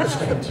somebody would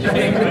understand.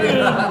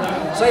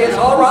 Say it's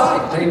all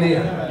right.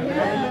 Amen.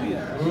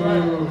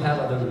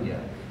 Hallelujah.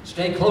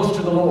 Stay close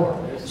to the Lord.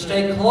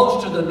 Stay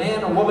close to the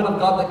man or woman of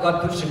God that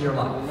God puts in your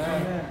life.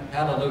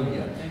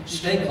 Hallelujah.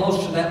 Stay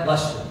close to that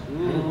blessing.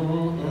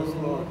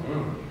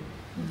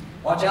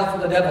 Watch out for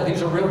the devil.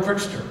 He's a real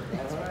trickster.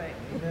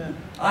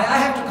 I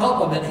have to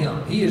compliment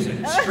him. He is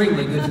an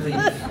extremely good thief.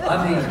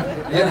 I mean,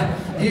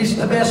 yeah, he's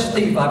the best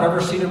thief I've ever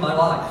seen in my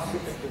life.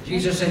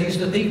 Jesus said he's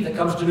the thief that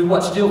comes to do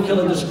what? Steal, kill,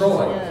 and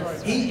destroy.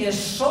 He is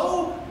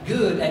so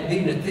good at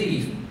being a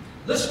thief.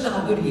 Listen to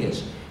how good he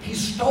is. He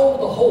stole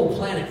the whole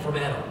planet from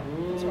Adam.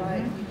 That's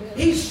right.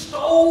 He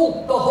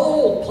stole the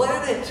whole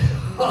planet.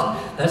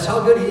 That's how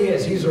good he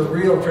is. He's a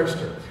real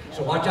trickster.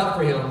 So watch out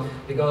for him,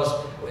 because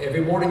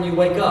every morning you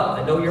wake up,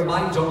 I know your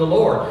mind's on the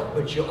Lord,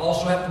 but you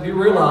also have to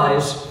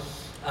realize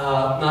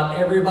not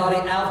everybody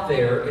out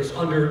there is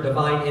under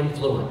divine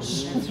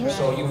influence.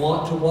 So you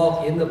want to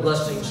walk in the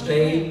blessing.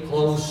 Stay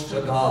close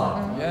to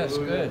God. Yes,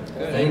 good.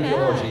 Thank you,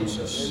 Lord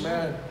Jesus.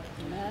 Amen.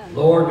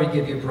 Lord, we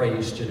give you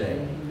praise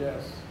today.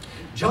 Yes.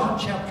 John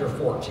chapter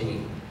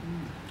 14.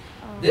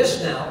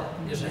 This now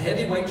is a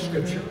heavyweight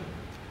scripture.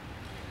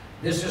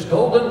 This is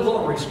golden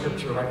glory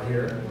scripture right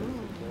here.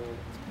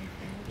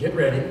 Get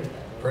ready.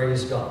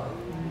 Praise God.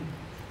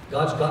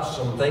 God's got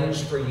some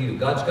things for you.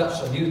 God's got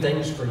some new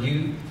things for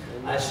you.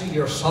 I see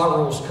your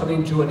sorrows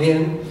coming to an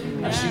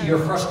end. I see your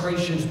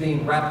frustrations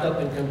being wrapped up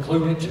and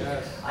concluded.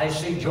 I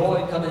see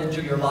joy coming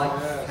into your life.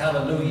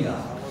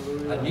 Hallelujah.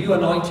 A new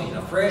anointing,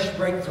 a fresh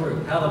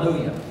breakthrough.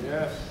 Hallelujah.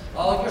 Yes.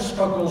 All your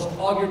struggles,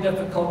 all your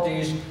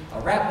difficulties,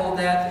 a wrap on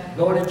that,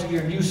 going into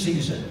your new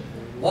season.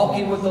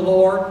 Walking with the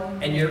Lord,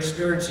 and you're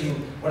experiencing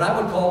what I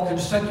would call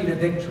consecutive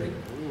victory.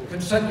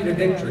 Consecutive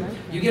victory.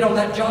 You get on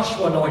that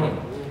Joshua anointing.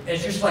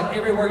 It's just like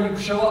everywhere you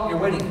show up, you're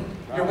winning.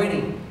 You're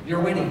winning. You're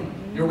winning.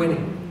 You're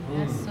winning.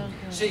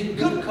 See,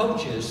 good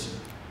coaches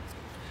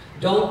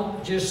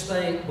don't just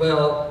think,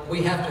 well,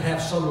 we have to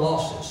have some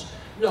losses.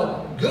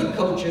 No, good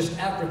coaches,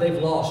 after they've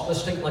lost,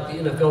 let's take like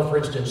the NFL, for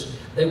instance,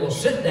 they will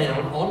sit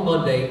down on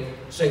Monday,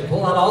 say,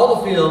 pull out all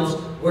the films,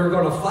 we're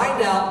going to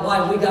find out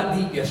why we got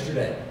beat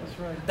yesterday. That's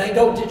right. They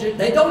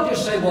don't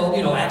just say, well,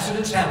 you know,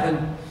 accidents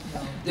happen.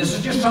 This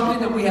is just something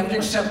that we have to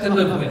accept and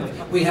live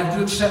with. We have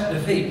to accept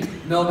defeat.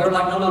 No, they're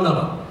like,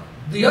 no.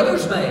 The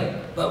others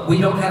may, but we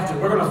don't have to.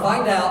 We're going to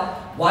find out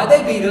why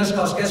they beat us,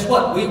 because guess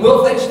what? We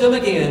will face them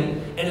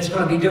again, and it's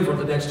going to be different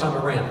the next time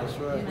around. That's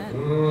right.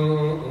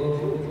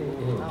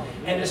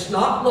 And it's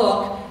not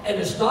luck, and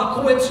it's not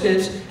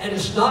coincidence, and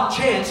it's not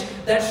chance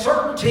that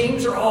certain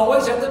teams are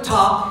always at the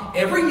top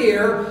every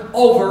year,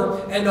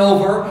 over and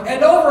over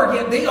and over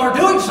again. They are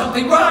doing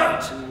something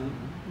right.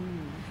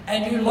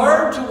 And you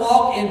learn to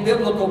walk in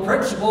biblical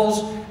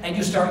principles, and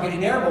you start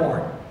getting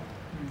airborne.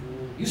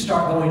 You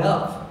start going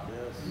up.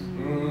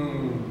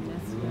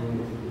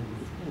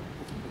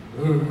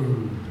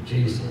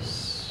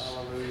 Jesus.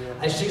 Hallelujah.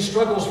 I see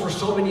struggles for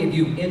so many of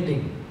you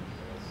ending.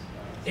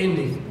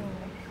 Hallelujah.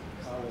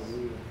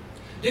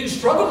 Do you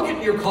struggle to get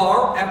in your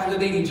car after the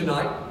meeting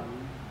tonight?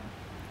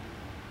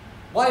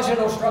 Why is there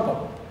no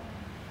struggle?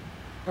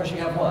 Because you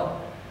have what?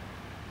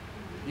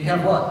 You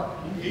have what?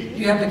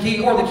 You have the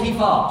key or the key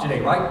fob today,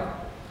 right?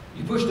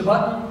 You push the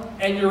button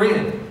and you're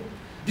in.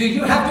 Do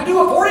you have to do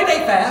a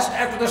 40-day fast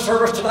after the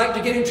service tonight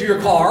to get into your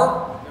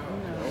car?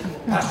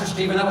 Pastor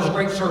Stephen, that was a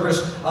great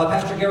service.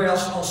 Pastor Gary,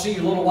 I'll see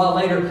you a little while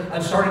later.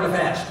 I'm starting to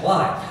fast.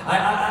 Why?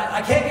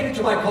 I can't get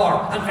into my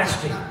car. I'm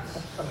fasting.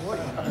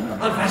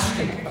 I'm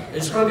fasting.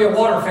 It's going to be a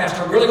water fast.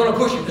 I'm really going to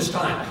push it this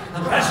time.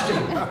 I'm fasting.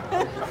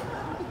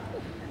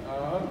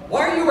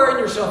 Why are you wearing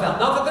yourself out?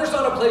 Not that there's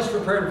not a place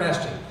for prayer and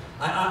fasting.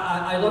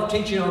 I love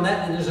teaching on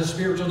that, and it is a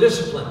spiritual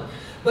discipline.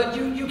 But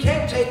you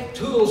can't take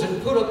tools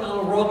and put them on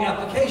a wrong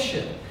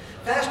application.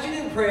 Fasting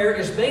and prayer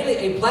is mainly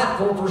a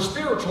platform for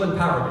spiritual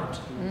empowerment.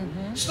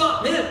 It's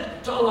not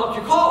meant to unlock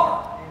your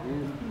car.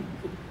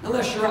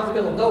 Unless you're out in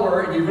the middle of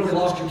nowhere and you really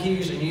lost your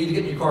keys and you need to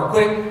get in your car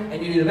quick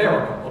and you need a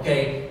miracle.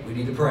 Okay, we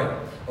need to pray.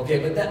 Okay,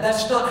 but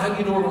that's not how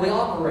you normally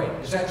operate.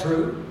 Is that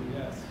true?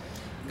 Yes.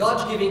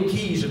 God's giving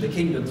keys of the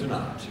kingdom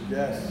tonight.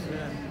 Yes.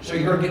 So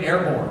you're going to get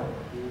airborne.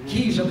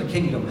 Keys of the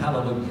kingdom.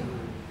 Hallelujah.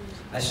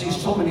 I see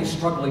so many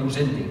strugglings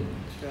ending.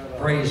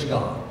 Praise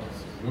God.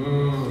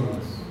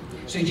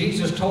 See,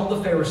 Jesus told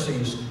the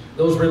Pharisees,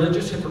 those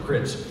religious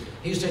hypocrites,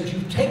 He said,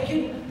 you've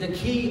taken the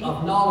key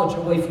of knowledge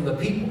away from the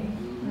people.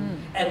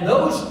 And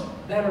those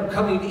that are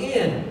coming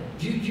in,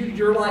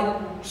 you're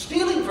like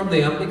stealing from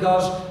them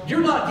because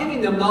you're not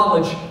giving them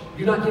knowledge.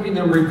 You're not giving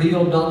them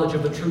revealed knowledge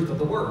of the truth of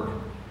the Word.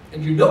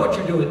 And you know what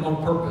you're doing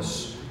on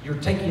purpose.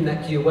 You're taking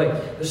that key away.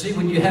 But see,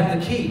 when you have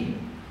the key,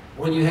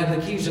 when you have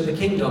the keys of the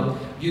kingdom,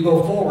 you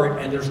go forward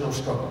and there's no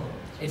struggle.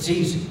 It's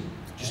easy.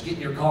 Just get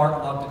in your car,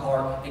 lock the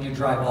car, and you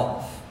drive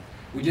off.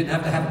 We didn't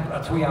have to have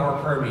a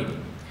 3-hour prayer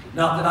meeting.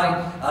 Not that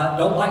I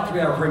don't like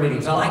 3-hour prayer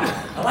meetings. I like it.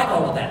 I like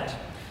all of that.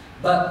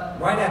 But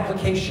right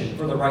application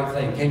for the right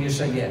thing. Can you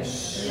say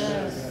yes?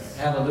 Yes.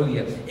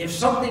 Hallelujah. If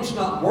something's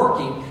not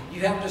working,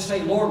 you have to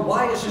say, Lord,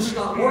 why is this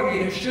not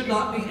working? It should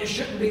not be. It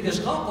shouldn't be this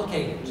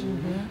complicated.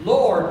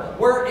 Lord,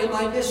 where am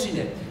I missing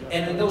it?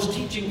 And in those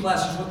teaching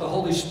classes with the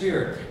Holy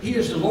Spirit, He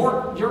is the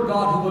Lord, your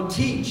God, who will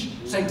teach.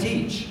 Say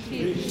teach.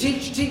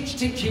 Teach, teach,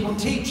 teach. He will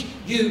teach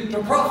you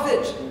to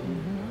profit.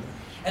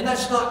 And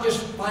that's not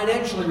just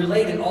financially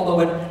related,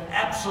 although it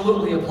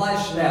absolutely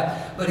applies to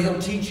that. But He'll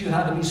teach you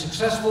how to be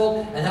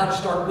successful and how to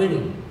start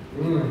winning.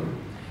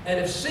 And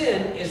if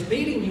sin is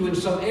beating you in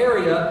some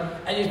area,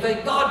 and you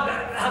think, God,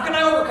 how can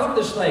I overcome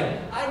this thing?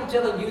 I'm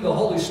telling you, the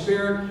Holy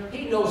Spirit,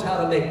 He knows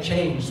how to make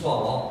chains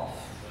fall off.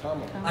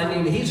 I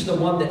mean, He's the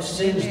one that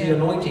sends the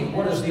anointing.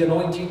 What does the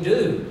anointing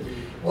do?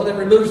 Well, it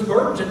removes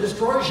burdens and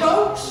destroys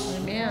yokes.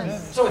 Amen.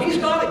 So He's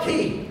got a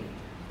key.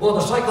 Well,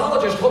 the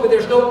psychologist told me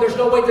there's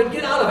no way to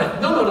get out of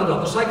it. No.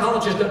 The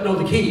psychologist doesn't know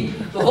the key.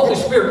 The Holy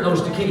Spirit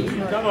knows the key.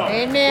 Come on.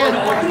 Amen. And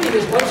all you need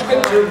is one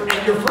scripture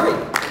and you're free.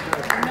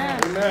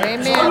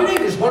 Amen. So all you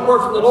need is one word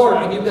from the Lord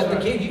and you've got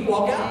the key. You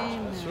walk out.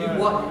 You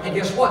walk, and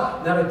guess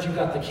what? Now that you've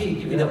got the key,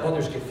 you can help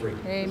others get free.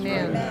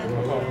 Amen.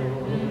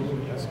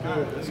 That's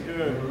good. That's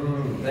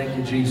good. Thank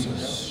you,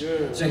 Jesus.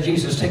 Good. Say,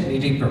 Jesus, take me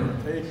deeper.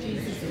 Take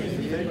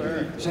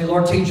me. Say,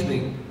 Lord, teach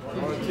me.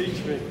 Lord,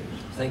 teach me.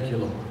 Thank you,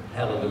 Lord.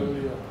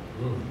 Hallelujah.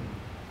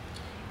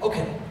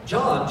 Okay,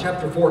 John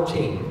chapter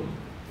 14.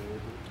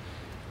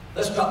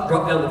 Let's drop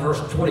down to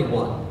verse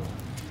 21.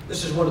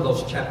 This is one of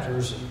those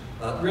chapters,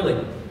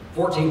 really,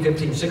 14,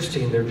 15,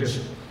 16, they're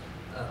just,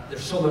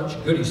 there's so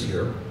much goodies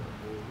here.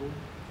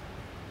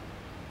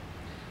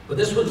 But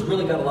this one's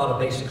really got a lot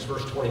of basics,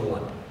 verse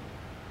 21.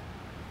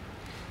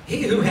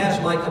 He who has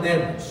my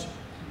commandments.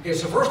 Okay,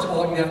 so first of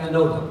all, you have to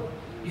know them.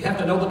 You have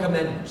to know the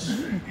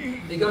commandments.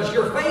 Because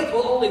your faith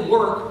will only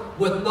work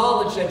with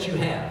knowledge that you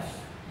have.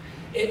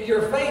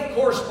 Your faith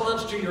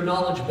corresponds to your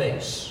knowledge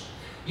base.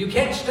 You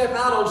can't step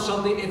out on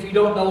something if you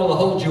don't know it'll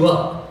hold you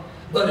up.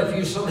 But if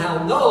you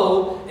somehow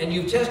know and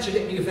you've tested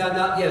it and you found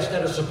out, yes,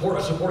 that a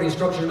supporting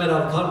structure is made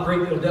out of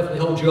concrete, it'll definitely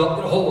hold you up,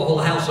 it'll hold the whole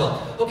house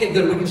up. Okay,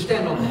 good, we can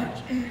stand on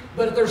that.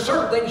 But if there's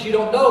certain things you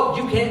don't know,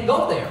 you can't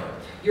go there.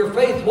 Your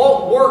faith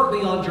won't work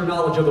beyond your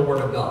knowledge of the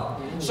Word of God.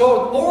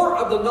 So the more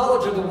of the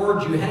knowledge of the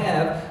Word you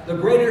have, the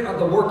greater of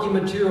the working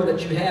material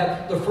that you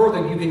have, the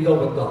further you can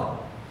go with God.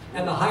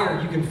 And the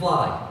higher you can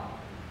fly.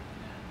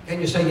 Can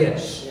you say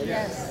yes?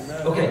 Yes.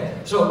 Okay,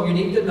 so you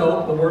need to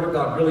know the Word of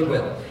God really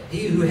well.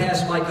 He who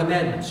has my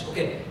commandments.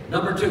 Okay,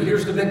 number 2,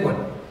 here's the big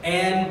one.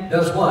 And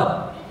does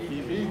what?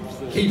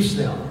 Keeps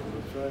them.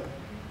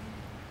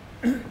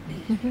 That's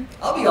right.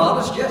 I'll be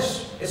honest,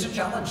 yes, it's a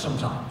challenge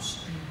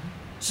sometimes.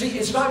 See,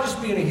 it's not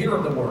just being a hearer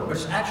of the Word, but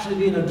it's actually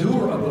being a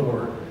doer of the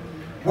Word.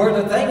 Where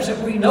the things that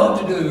we know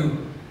to do,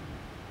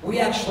 we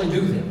actually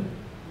do them.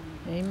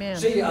 Amen.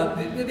 See,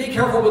 be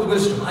careful with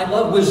wisdom. I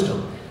love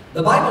wisdom.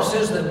 The Bible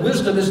says that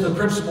wisdom is the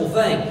principal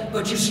thing,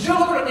 but you still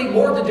are going to need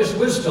more than just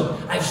wisdom.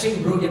 I've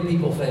seen brilliant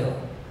people fail.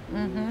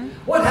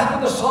 What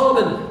happened to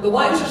Solomon, the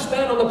wisest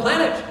man on the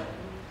planet?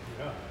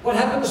 What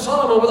happened to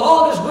Solomon with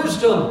all of his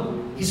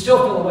wisdom? He still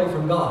fell away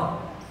from God.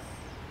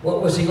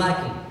 What was he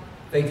lacking?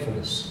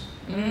 Faithfulness.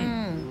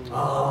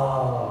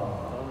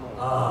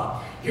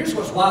 Here's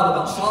what's wild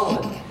about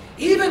Solomon.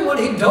 Even when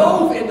he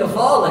dove into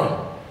folly,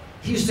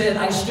 he said,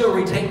 I still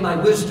retain my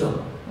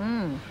wisdom.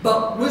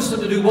 But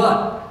wisdom to do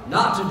what?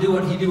 Not to do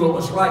what he knew what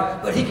was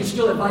right, but he could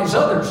still advise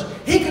others.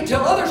 He could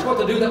tell others what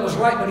to do that was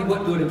right, but he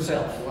wouldn't do it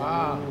himself.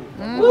 Wow.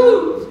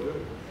 Woo!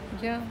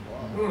 Yeah.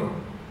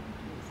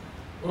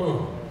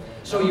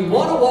 So you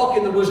want to walk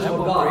in the wisdom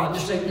of God. I'm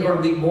just saying you're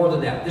going to need more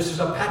than that. This is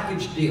a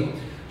package deal.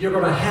 You're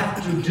going to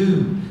have to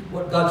do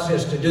what God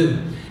says to do.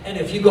 And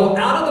if you go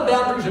out of the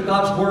boundaries of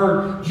God's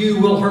word, you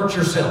will hurt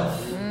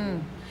yourself.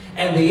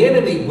 And the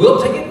enemy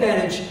will take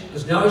advantage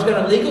because now he's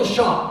got a legal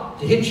shot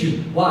to hit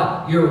you.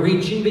 Why? You're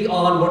reaching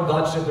beyond what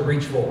God said to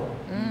reach for.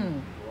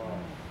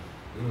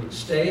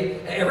 Stay.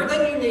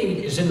 Everything you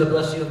need is in the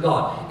blessing of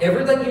God.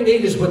 Everything you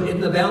need is within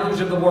the boundaries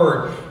of the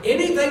Word.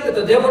 Anything that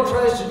the devil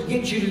tries to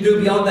get you to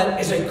do beyond that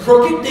is a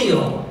crooked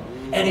deal.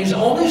 And he's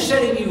only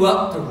setting you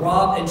up to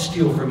rob and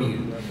steal from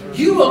you.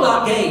 You will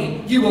not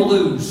gain. You will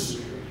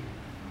lose.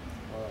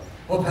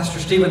 Well, Pastor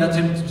Stephen, that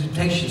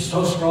temptation is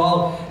so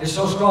strong. It's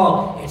so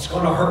strong. It's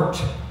going to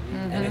hurt.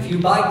 And if you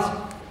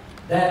bite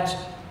that,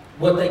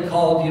 what they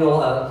called,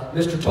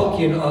 Mr.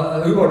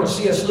 Tolkien, who wrote it,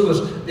 C.S. Lewis,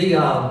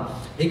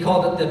 he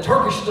called it the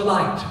Turkish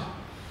delight.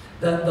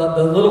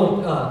 The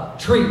little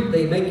treat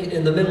they make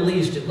in the Middle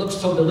East. It looks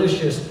so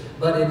delicious,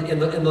 but in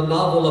the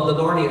novel of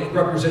the Narnia, it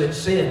represented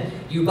sin.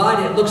 You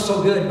bite it, it looks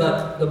so good,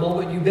 but the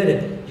moment you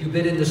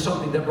bit into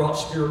something that brought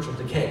spiritual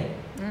decay.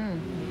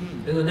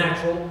 In the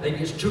natural, maybe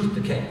it's tooth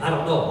decay. I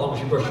don't know. As long as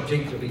you brush your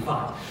teeth, you'll be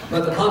fine.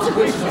 But the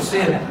consequences of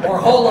sin are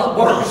a whole lot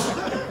worse.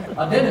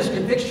 A dentist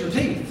can fix your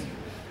teeth.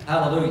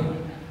 Hallelujah.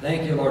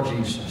 Thank you, Lord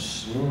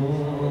Jesus.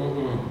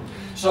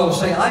 So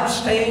say, I'm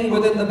staying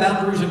within the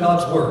boundaries of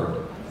God's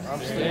Word.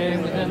 I'm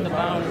staying within the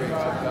boundaries of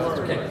God's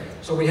Word. Okay,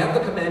 so we have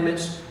the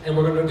commandments, and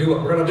we're going to do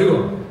it. We're going to do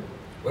them.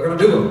 We're going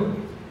to do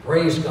them.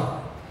 Praise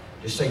God.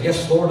 Just say,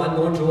 yes, Lord, I'm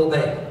going to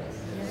obey.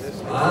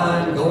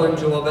 I'm going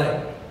to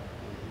obey.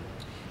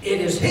 It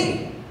is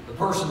He, the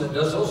person that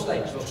does those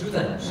things, those two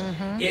things.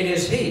 It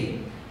is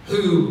He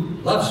who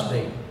loves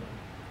me.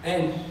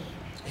 And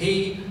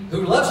he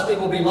who loves me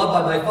will be loved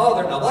by my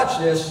Father. Now watch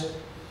this.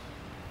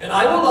 And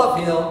I will love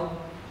him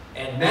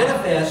and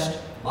manifest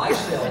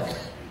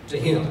myself to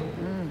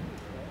him.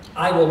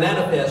 I will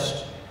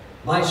manifest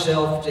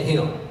myself to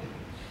him.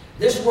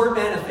 This word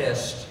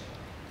manifest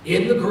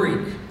in the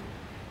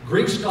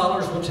Greek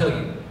scholars will tell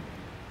you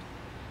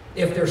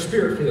if they're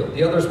spirit-filled.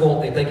 The others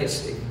won't. They think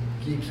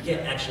you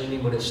can't actually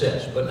mean what it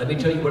says. But let me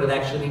tell you what it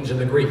actually means in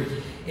the Greek.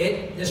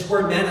 This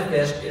word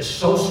manifest is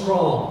so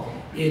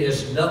strong, it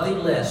is nothing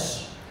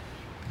less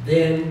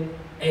than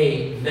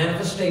a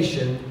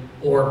manifestation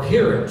or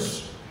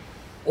appearance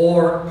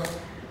or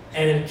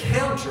an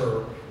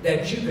encounter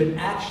that you can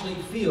actually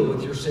feel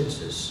with your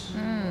senses.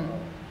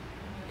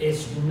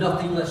 It's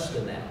nothing less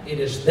than that.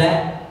 It is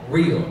that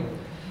real.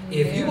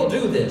 If you will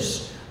do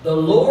this, the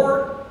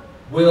Lord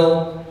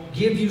will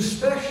give you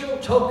special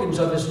tokens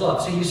of His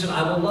love. See, He said,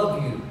 I will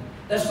love you.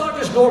 That's not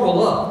just normal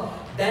love.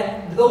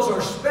 Those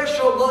are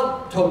special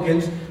love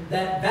tokens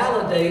that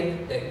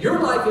validate that your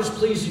life is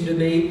pleasing to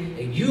me,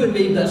 and you and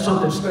me got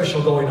something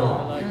special going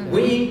on.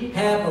 We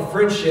have a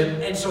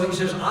friendship, and so He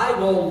says, I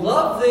will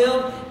love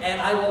them,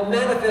 and I will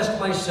manifest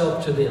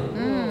myself to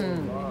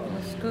them.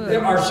 That's good.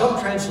 There are some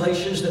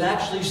translations that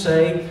actually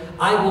say,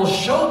 I will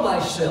show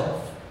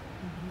myself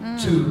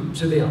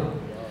to them.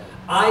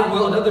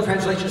 Another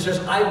translation says,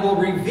 I will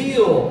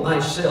reveal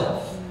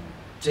myself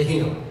to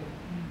him.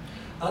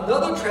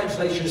 Another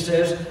translation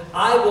says,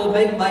 I will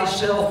make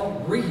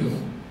myself real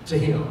to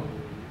him.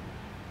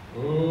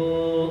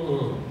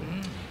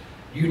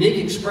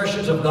 Unique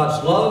expressions of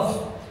God's love.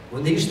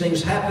 When these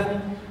things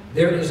happen,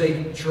 there is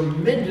a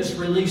tremendous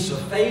release of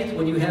faith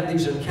when you have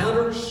these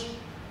encounters.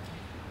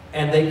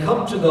 And they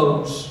come to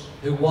those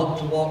who want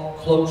to walk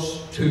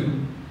close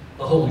to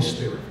the Holy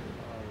Spirit.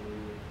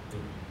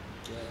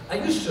 I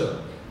used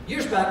to,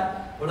 years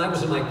back when I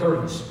was in my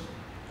 30s,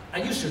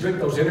 I used to drink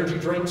those energy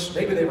drinks.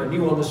 Maybe they were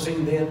new on the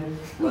scene then,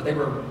 but they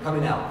were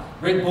coming out.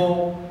 Red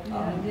Bull,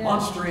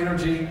 Monster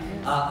Energy.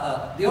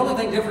 The only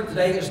thing different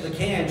today is the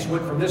cans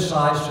went from this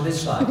size to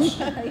this size.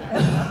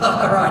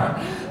 All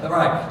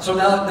right. So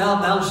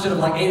now instead of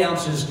like 8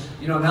 ounces,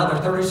 now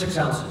they're 36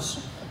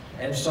 ounces.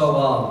 And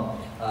so,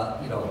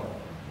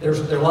 they're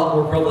a lot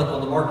more prevalent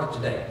on the market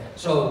today.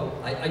 So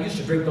I used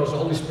to drink those. The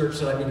Holy Spirit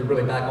said I need to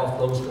really back off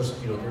those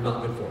because they're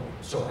not good for me.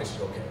 So I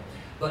said okay.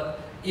 But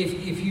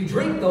if you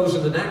drink those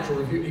in the natural,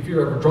 if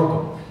you're ever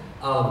drunk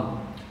them,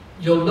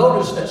 you'll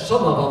notice that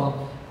some of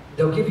them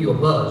they'll give you a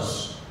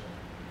buzz.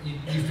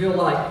 You feel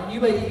like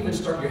your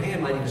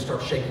hand might even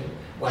start shaking.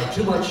 Like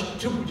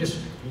just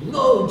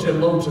loads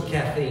and loads of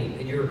caffeine,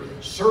 and you're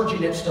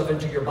surging that stuff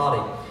into your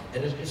body.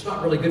 And it's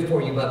not really good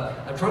for you, but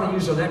I'm trying to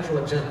use a natural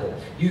example.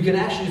 You can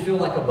actually feel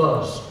like a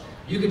buzz.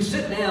 You can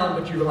sit down,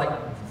 but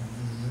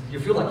you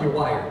feel like you're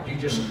wired. You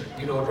just,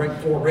 drink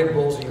 4 Red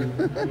Bulls and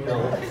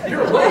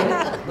you're awake,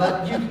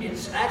 but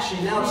it's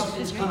actually now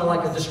it's kind of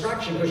like a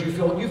distraction because you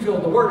feel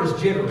the word is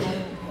jittery.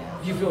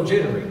 You feel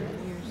jittery.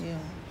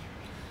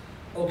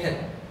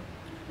 Okay.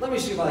 Let me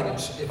see if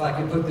I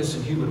can put this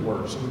in human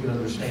words so we can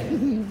understand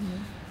it.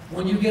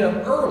 When you get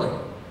up early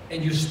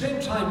and you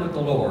spend time with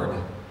the Lord,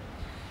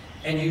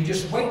 and you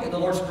just wait in the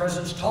Lord's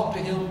presence, talk to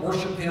Him,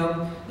 worship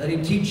Him, let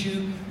Him teach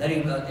you, let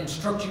Him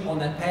instruct you on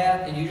that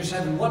path, and you just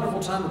have a wonderful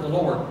time with the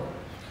Lord,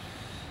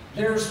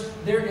 there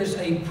is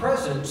a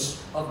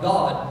presence of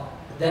God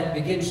that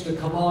begins to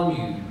come on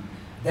you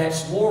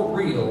that's more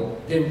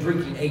real than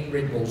drinking 8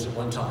 Red Bulls at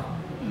one time.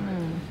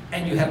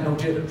 And you have no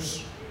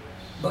jitters.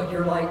 But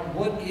you're like,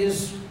 what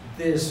is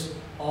this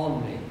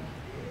on me?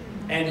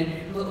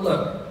 And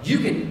look, you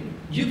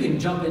can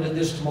jump into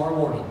this tomorrow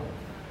morning.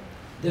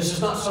 This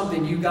is not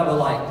something you've got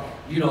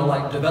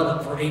to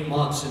develop for 8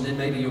 months and then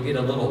maybe you'll get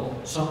a little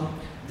something.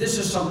 This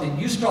is something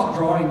you start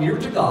drawing near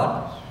to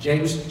God.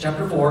 James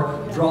chapter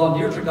 4, draw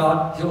near to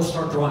God, He'll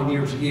start drawing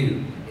near to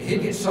you. If He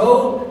gets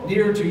so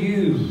near to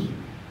you,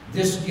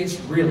 this gets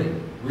really,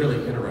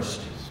 really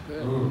interesting.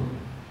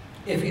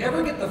 If you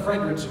ever get the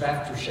fragrance of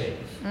aftershave,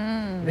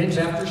 men's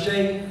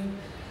aftershave,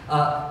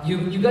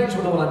 you guys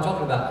will know what I'm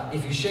talking about.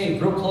 If you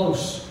shave real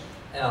close,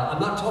 I'm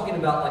not talking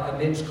about like a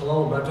men's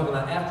cologne, but I'm talking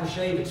about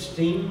aftershave. It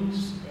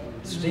stings.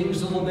 It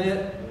stings a little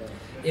bit.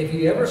 If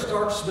you ever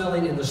start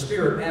smelling in the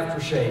spirit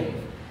aftershave,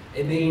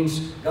 it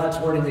means God's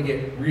wanting to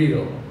get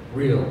real,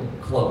 real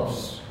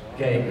close.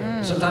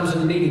 Okay? Sometimes in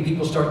the meeting,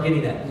 people start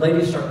getting that.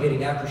 Ladies start getting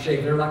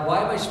aftershave. They're like,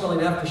 why am I smelling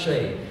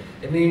aftershave?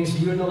 It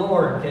means you and the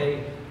Lord,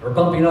 okay, are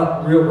bumping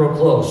up real, real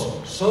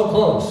close. So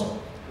close.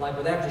 Like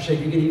with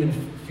aftershave, you can even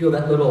feel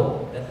that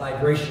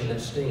vibration,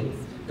 that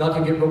sting. God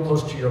can get real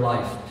close to your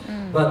life.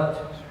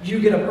 But you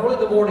get up early in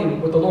the morning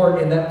with the Lord,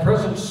 and that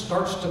presence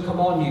starts to come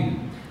on you,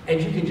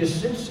 and you can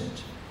just sense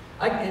it.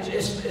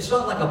 It's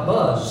not like a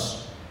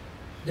buzz.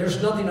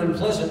 There's nothing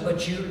unpleasant,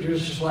 but you're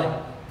just like,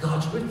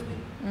 God's with me.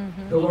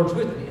 The Lord's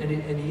with me,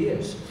 and He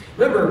is.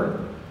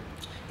 Remember,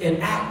 in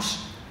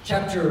Acts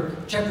chapter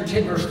 10,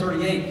 verse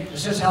 38, it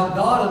says how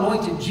God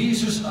anointed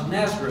Jesus of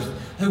Nazareth,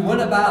 who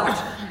went about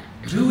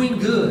doing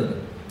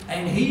good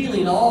and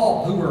healing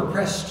all who were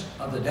oppressed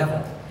of the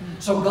devil.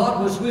 So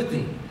God was with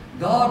him.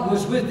 God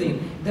was with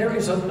him. There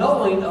is a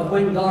knowing of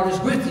when God is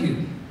with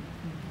you.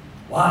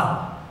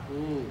 Wow.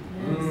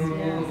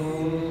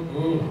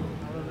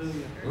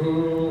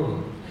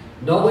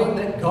 Knowing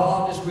that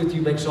God is with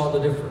you makes all the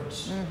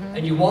difference.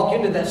 And you walk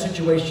into that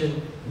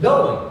situation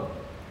knowing,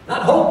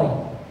 not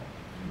hoping,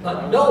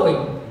 but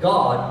knowing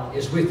God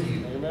is with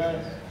you.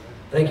 Amen.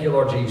 Thank you,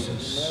 Lord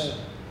Jesus. Amen.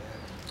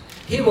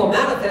 He will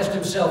manifest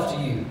Himself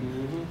to you.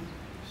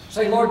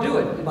 Say, Lord, do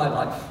it in my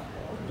life.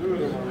 Do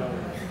it in my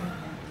life.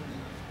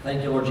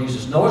 Thank you, Lord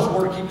Jesus. Know His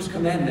Word, keep His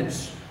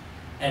commandments,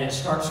 and it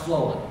starts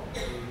flowing.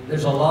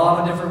 There's a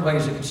lot of different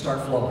ways it can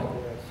start flowing.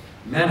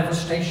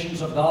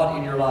 Manifestations of God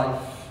in your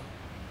life.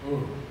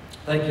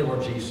 Thank you,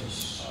 Lord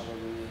Jesus.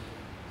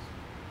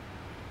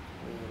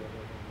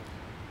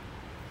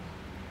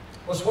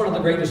 What's one of the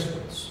greatest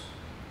ones?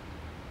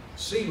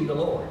 Seeing the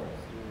Lord.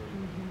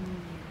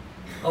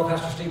 Oh,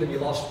 Pastor Stephen, you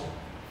lost me.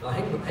 No,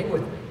 hang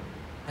with me.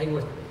 Hang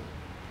with me.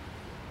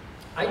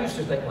 I used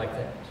to think like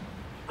that.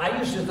 I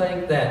used to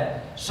think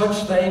that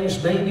such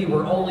things maybe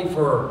were only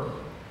for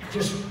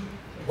just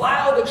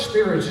wild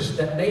experiences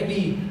that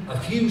maybe a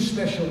few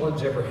special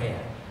ones ever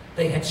had.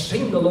 They had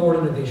seen the Lord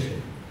in a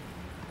vision.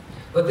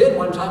 But then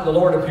one time the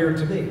Lord appeared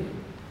to me.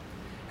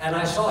 And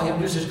I saw Him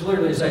just as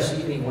clearly as I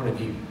see any one of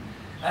you.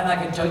 And I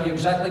can tell you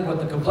exactly what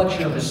the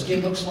complexion of His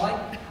skin looks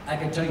like. I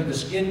can tell you the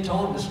skin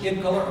tone, the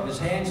skin color of His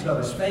hands and of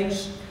His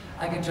face.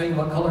 I can tell you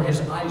what color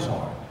His eyes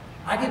are.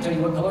 I can tell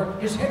you what color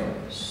His hair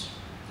is.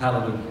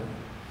 Hallelujah.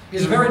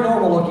 He's a very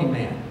normal looking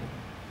man.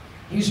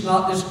 He's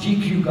not this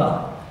GQ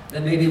guy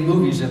that maybe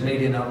movies have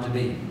made him out to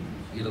be.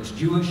 He looks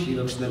Jewish, he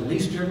looks Middle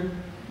Eastern,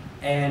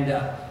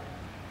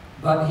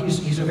 but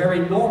he's a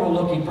very normal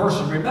looking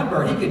person.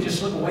 Remember, he could just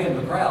slip away in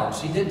the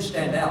crowds. He didn't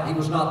stand out. He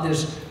was not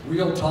this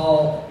real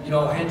tall,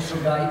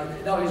 handsome guy.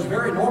 No, he was a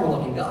very normal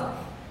looking guy.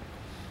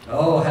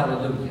 Oh,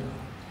 hallelujah.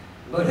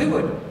 But who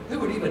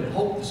would even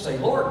hope to say,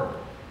 Lord,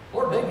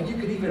 maybe you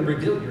could even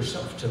reveal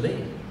yourself to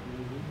me?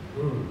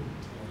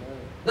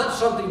 Not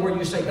something where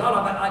you say, God,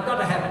 I've got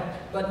to have it.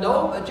 But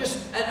no,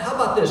 how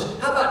about this?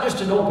 How about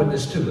just an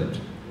openness to it?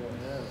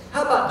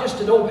 How about just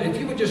if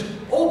you would just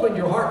open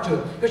your heart to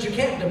it, because you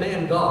can't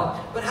demand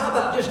God, but how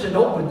about just an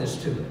openness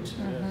to it?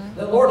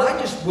 That, Lord, I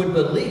just would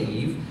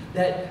believe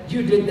that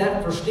you did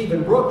that for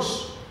Stephen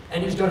Brooks,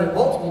 and He's done it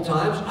multiple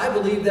times. I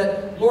believe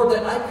that, Lord,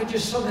 that I could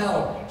just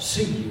somehow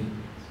see you.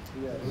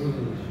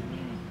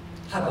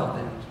 How about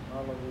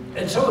that?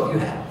 And some of you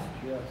have.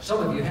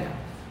 Some of you have.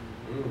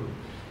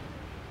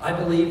 I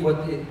believe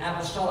with the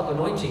apostolic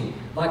anointing,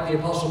 like the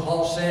Apostle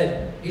Paul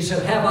said, he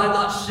said, have I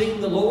not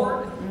seen the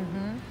Lord?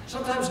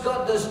 Sometimes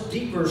God does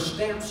deeper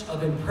stamps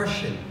of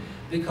impression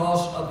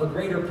because of the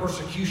greater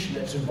persecution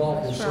that's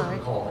involved in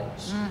certain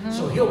callings.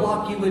 So He'll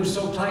lock you in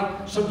so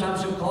tight,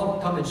 sometimes He'll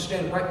come and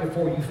stand right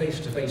before you face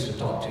to face and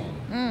talk to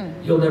you.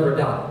 You'll never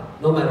doubt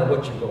it, no matter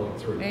what you're going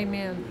through.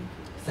 Amen.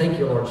 Thank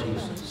you, Lord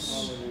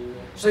Jesus.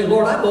 Say,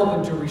 Lord, I'm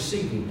open to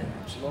receiving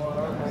that. Lord,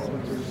 I'm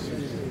open to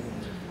receiving.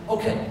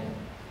 Okay.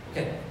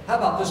 How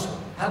about this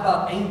one? How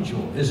about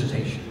angel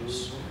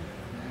visitations?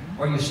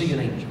 Where you see an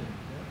angel.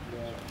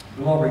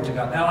 Glory to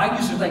God. Now, I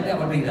used to think that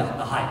would be the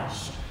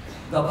highest.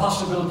 The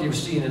possibility of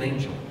seeing an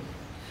angel.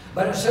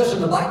 But it says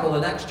in the Bible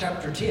in Acts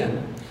chapter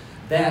 10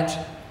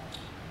 that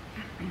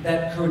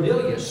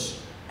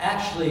Cornelius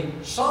actually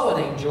saw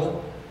an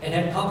angel and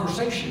had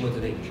conversation with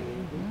an angel.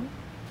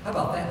 How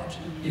about that?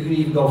 You can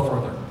even go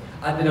further.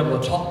 I've been able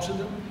to talk to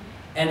them.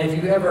 And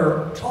if you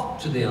ever talk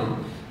to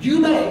them,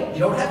 you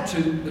don't have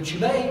to, but you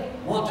may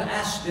want to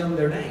ask them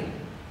their name.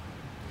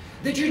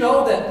 Did you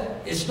know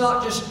that it's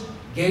not just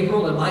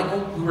Gabriel and Michael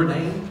who were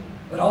named,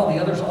 but all the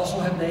others also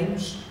have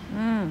names?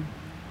 Oh,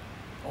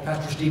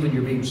 Pastor Stephen,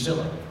 you're being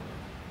silly.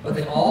 But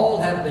they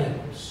all have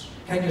names.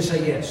 Can you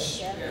say yes?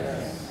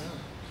 Yes.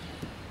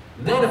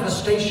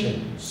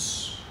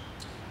 Manifestations.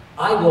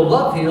 I will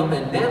love him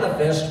and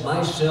manifest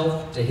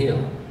myself to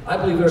him. I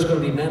believe there's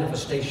going to be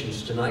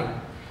manifestations tonight.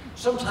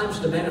 Sometimes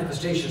the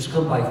manifestations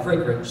come by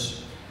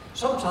fragrance.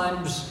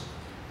 Sometimes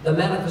the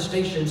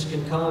manifestations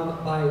can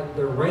come by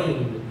the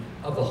reign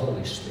of the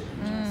Holy Spirit.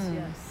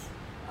 Yes.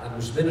 I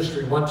was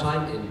ministering one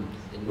time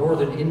in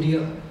northern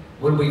India.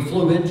 When we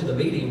flew into the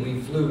meeting,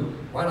 we flew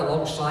right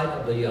alongside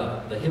of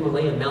the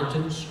Himalayan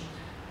mountains.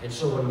 And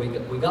so when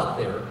we got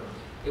there,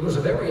 it was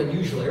a very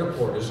unusual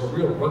airport. It was a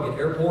real rugged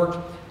airport.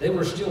 They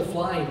were still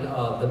flying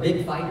the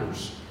big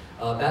fighters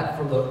back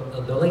from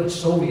the late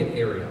Soviet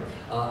era.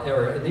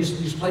 And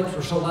these planes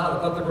were so loud,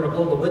 I thought they were going to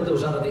blow the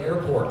windows out of the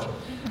airport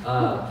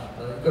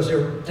because they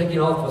were taking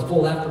off with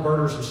full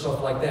afterburners and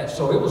stuff like that.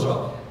 So it was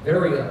a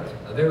very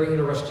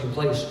interesting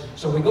place.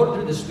 So we go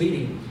to do this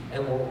meeting,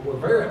 and we're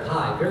very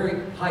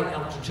high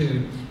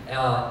altitude.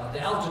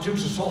 The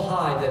altitudes are so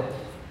high that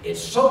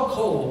it's so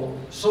cold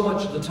so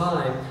much of the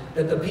time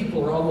that the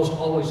people are almost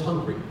always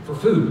hungry for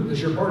food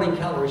because you're burning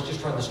calories just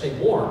trying to stay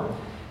warm.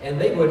 And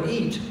they would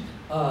eat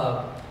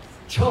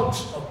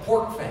chunks of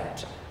pork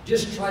fat,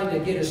 just trying to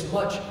get as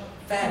much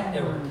fat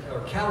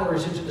or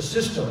calories into the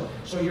system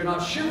so you're not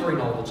shivering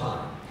all the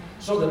time.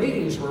 So the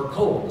meetings were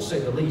cold, to say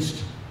the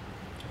least.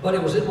 But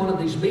it was in one of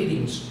these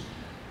meetings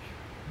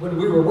when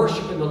we were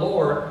worshiping the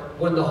Lord,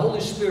 when the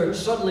Holy Spirit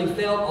suddenly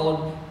fell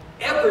on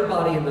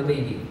everybody in the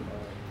meeting.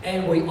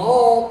 And we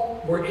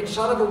all were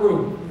inside of a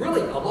room,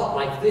 really a lot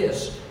like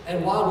this.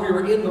 And while we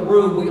were in the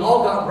room, we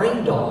all got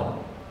rained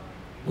on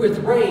with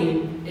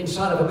rain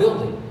inside of a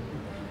building.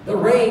 The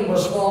rain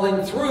was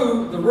falling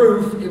through the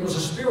roof. It was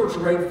a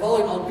spiritual rain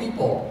falling on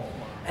people.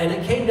 And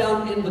it came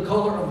down in the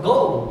color of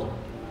gold.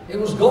 It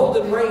was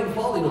golden rain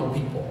falling on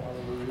people.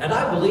 And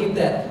I believe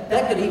that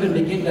could even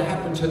begin to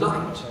happen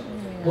tonight,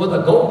 when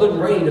the golden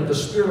rain of the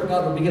Spirit of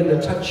God will begin to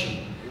touch you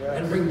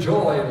and bring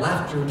joy and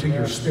laughter into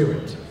your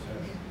spirit.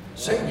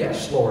 Say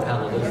yes, Lord,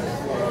 hallelujah.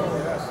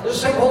 There's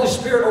the same Holy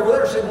Spirit over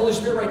there, same Holy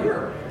Spirit right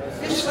here.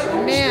 It's the same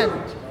Holy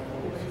Spirit.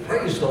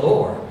 Praise the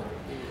Lord.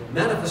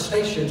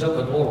 Manifestations of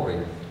the glory.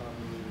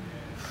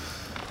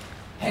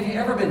 Have you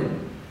ever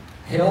been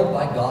held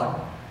by God?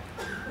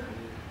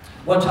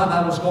 One time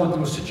I was going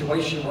through a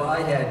situation where I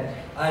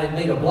had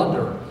made a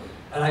blunder,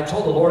 and I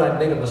told the Lord I'd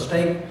made a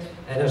mistake,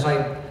 and as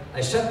I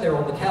sat there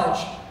on the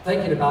couch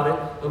thinking about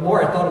it, the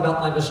more I thought about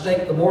my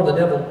mistake, the more the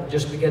devil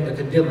just began to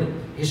condemn me.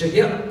 He said,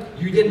 yeah,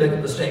 you did make a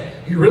mistake.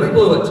 You really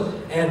blew it.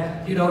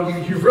 And, you know,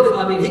 you've really,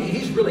 I mean,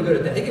 he's really good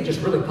at that. He can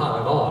just really pile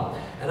it on.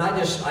 And I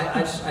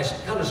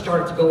kind of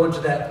started to go into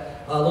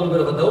that a little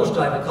bit of a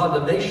nosedive of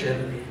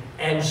condemnation.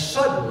 And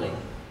suddenly,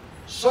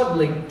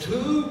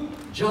 two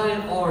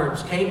giant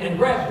arms came and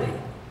grabbed me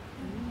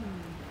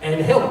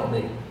and held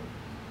me.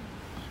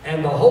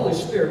 And the Holy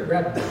Spirit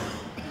grabbed me.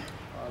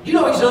 You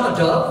know, he's not a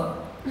dove.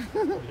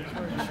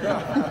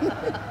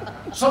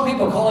 Some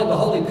people call him the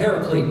Holy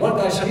Paraclete. One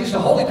guy said he's the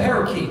Holy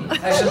Parakeet.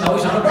 I said, no,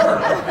 he's not a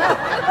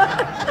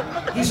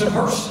bird. He's a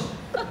person.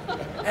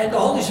 And the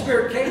Holy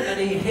Spirit came and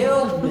he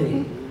held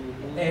me.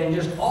 And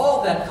just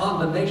all that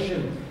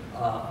condemnation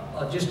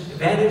just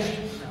vanished.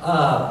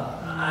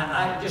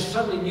 I just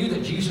suddenly knew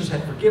that Jesus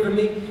had forgiven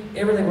me.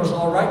 Everything was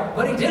all right.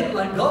 But he didn't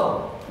let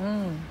go.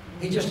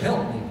 He just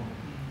held me.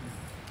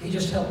 He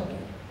just held me.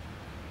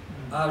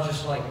 I was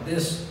just like,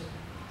 this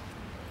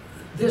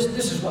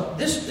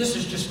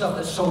is just stuff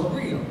that's so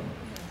real.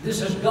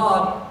 This is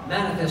God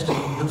manifesting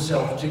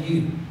himself to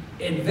you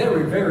in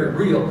very, very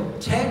real,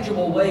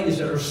 tangible ways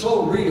that are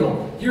so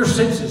real, your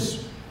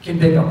senses can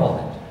pick up on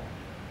it.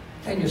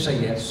 Can you say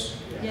yes?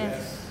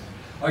 Yes.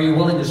 Are you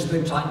willing to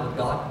spend time with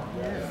God?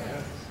 Yes.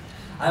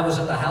 I was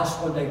at the house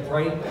one day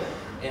praying,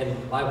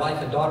 and my wife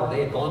and daughter,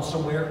 they had gone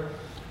somewhere,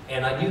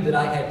 and I knew that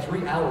I had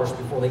 3 hours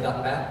before they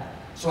got back.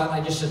 So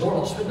I just said, Lord,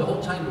 I'll spend the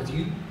whole time with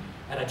you.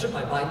 And I took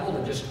my Bible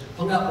and just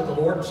hung out with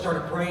the Lord and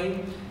started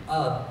praying.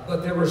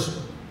 But it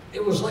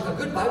was like a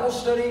good Bible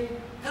study,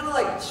 kind of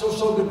like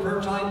so good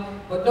prayer time,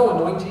 but no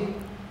anointing.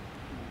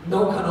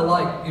 No kind of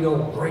like, you know,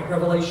 great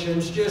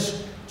revelations,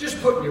 just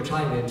putting your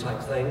time in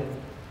type thing.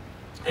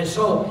 And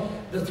so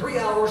the 3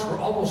 hours were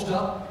almost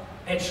up.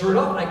 And sure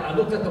enough, I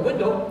looked at the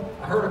window.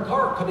 I heard a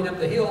car coming up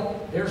the hill.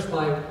 There's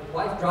my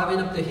wife driving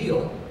up the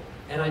hill.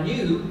 And I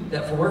knew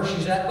that from where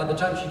she's at, by the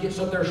time she gets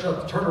up there, she'll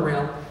have to turn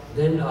around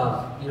then,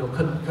 you know,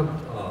 come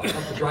up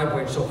the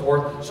driveway and so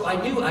forth. So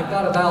I knew I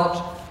got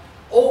about,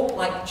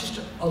 like just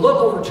a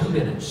little over 2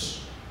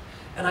 minutes.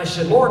 And I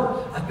said, Lord,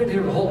 I've been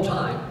here the whole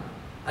time.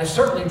 I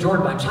certainly enjoyed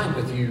my time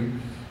with you.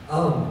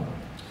 But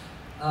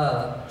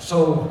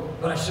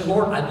I said,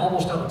 Lord, I'm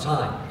almost out of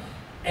time.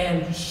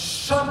 And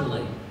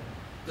suddenly,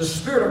 the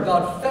Spirit of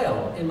God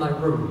fell in my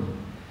room.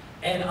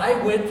 And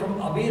I went from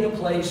being in a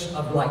place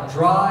of like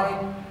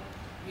dry,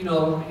 you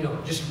know,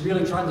 just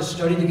really trying to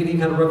study to get any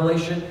kind of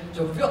revelation.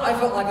 So I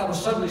felt like I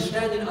was suddenly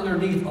standing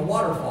underneath a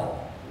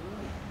waterfall,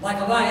 like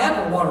a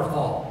Niagara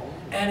waterfall.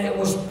 And it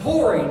was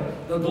pouring,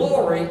 the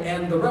glory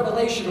and the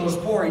revelation was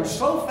pouring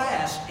so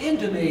fast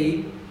into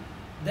me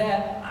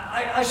that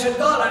I said,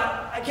 God,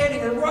 I can't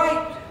even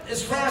write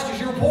as fast as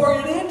you're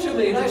pouring it into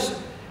me. And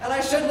I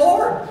said,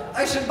 Lord,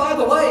 I said, by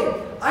the way,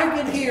 I've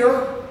been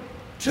here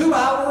 2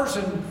 hours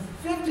and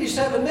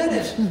 57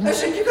 minutes. I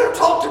said, you're going to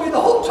talk to me the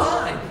whole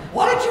time.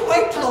 Why don't you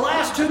wait till the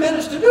last 2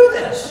 minutes to do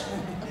this?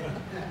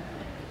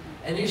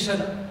 And he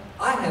said,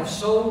 I have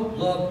so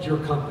loved your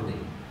company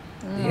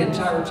the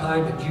entire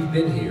time that you've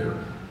been here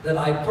that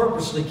I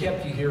purposely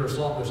kept you here as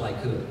long as I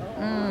could.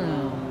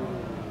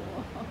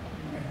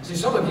 See,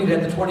 some of you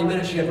had the 20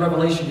 minutes, you had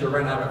revelation, you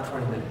ran out of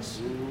 20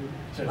 minutes.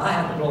 Said, I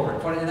have the glory.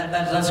 20,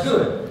 that's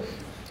good.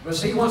 But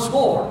see, he wants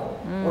more.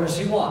 What does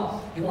he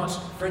want? He wants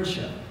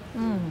friendship.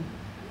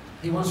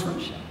 He wants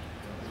friendship.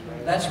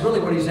 That's really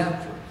what he's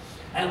after.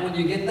 And when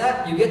you get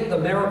that, you get the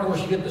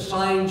miracles, you get the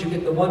signs, you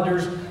get the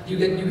wonders, you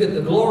get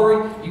the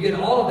glory, you get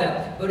all of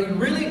that. But he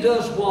really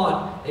does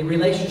want a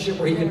relationship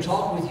where he can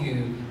talk with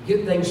you,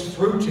 get things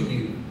through to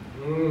you.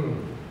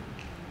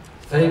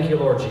 Thank you,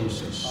 Lord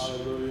Jesus.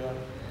 Hallelujah.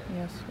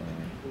 Yes,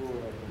 Lord.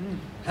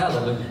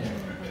 Hallelujah.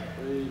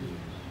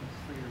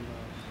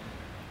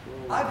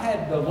 I've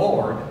had the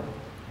Lord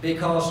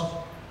because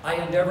I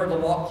endeavor to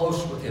walk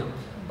close with him.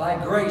 By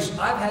grace,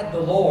 I've had the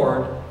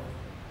Lord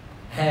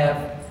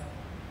have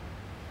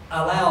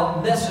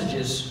allowed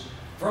messages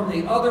from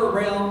the other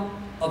realm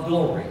of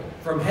glory,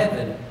 from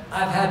heaven.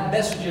 I've had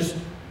messages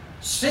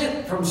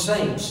sent from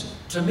saints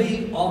to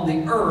me on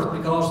the earth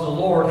because the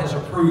Lord has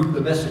approved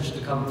the message to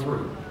come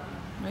through.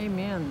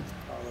 Amen.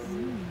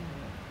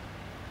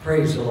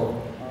 Praise the Lord.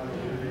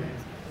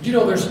 You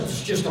know,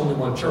 there's just only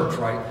one church,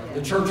 right?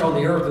 The church on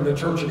the earth and the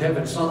church in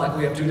heaven. It's not like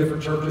we have two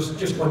different churches. It's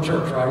just one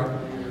church, right?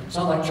 It's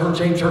not like church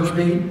A, church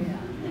B.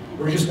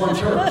 We're just one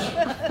church.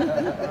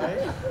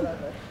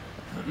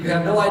 You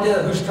have no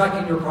idea who's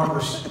tracking your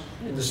progress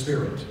in the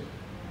Spirit.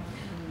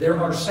 There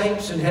are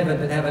saints in heaven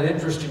that have an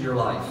interest in your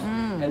life.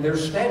 And they're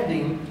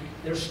standing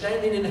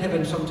in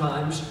heaven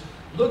sometimes,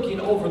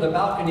 looking over the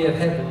balcony of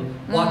heaven,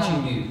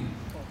 watching you.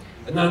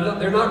 And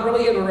they're not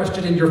really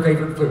interested in your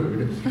favorite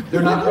food.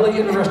 They're not really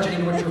interested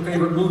in what your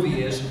favorite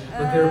movie is.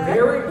 But they're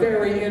very,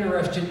 very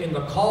interested in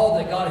the call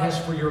that God has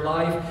for your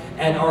life.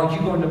 And are you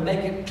going to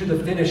make it to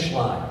the finish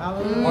line?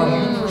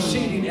 Are you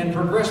proceeding and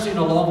progressing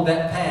along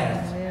that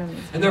path?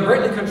 And they're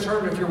greatly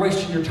concerned if you're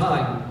wasting your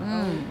time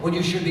when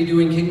you should be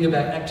doing kingdom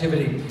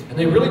activity. And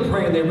they really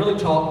pray and they really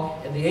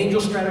talk. And the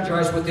angels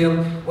strategize with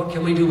them. What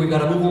can we do? We've got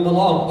to move them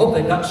along. Oh,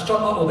 they got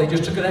stuck. Oh, they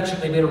just took an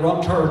exit. They made a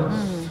wrong turn.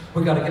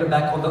 We've got to get them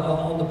back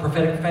on the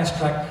prophetic fast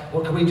track.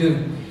 What can we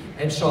do?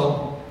 And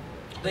so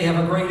they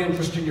have a great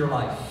interest in your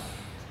life.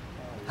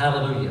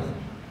 Hallelujah.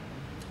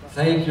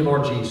 Thank you,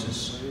 Lord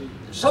Jesus.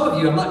 Some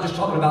of you, I'm not just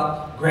talking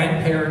about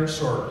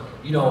grandparents or,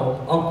 you know,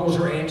 uncles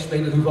or aunts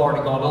maybe who've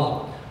already gone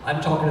on.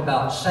 I'm talking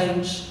about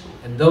saints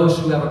and those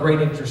who have a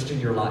great interest in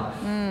your life.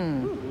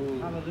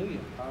 Hallelujah.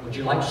 Would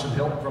you like some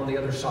help from the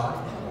other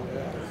side?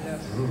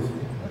 Yes.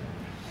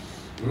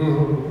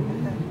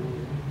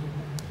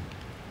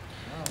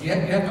 You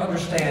have to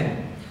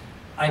understand,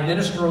 I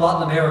minister a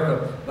lot in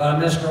America, but I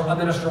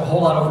minister a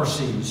whole lot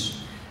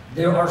overseas.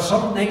 There are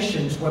some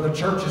nations where the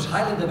church is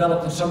highly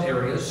developed in some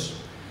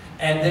areas,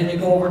 and then you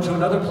go over to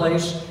another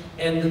place,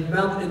 and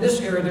in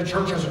this area, the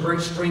church has a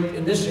great strength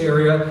in this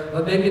area,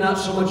 but maybe not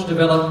so much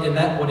developed in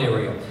that one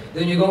area.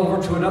 Then you go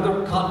over to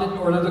another continent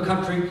or another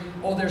country,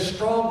 oh, they're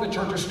strong, the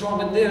church is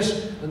strong in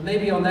this, but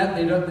maybe on that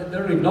they don't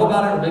even know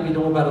about it, or maybe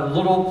know about it a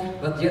little,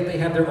 but yet they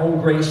have their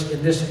own grace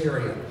in this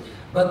area.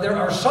 But there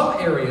are some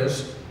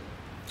areas,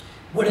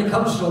 when it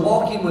comes to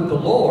walking with the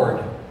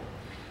Lord,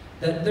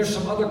 that there's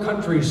some other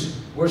countries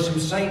where some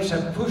saints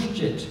have pushed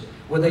it,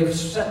 where they've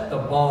set the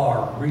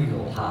bar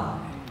real high.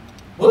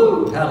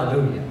 Woo!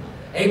 Hallelujah.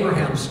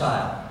 Abraham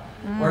style.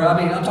 Where, I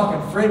mean, I'm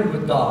talking friend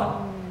with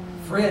God.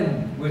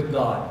 Friend with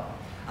God.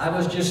 I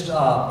was just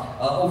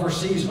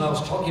overseas and I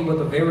was talking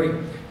with a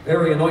very,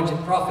 very anointed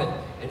prophet.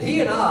 And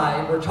he and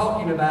I were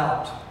talking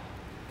about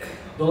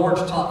the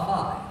Lord's top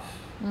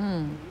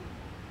 5.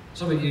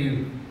 Some of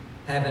you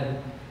haven't,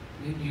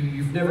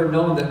 you've never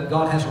known that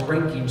God has a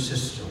ranking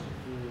system.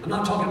 I'm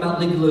not talking about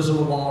legalism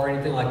of law or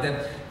anything like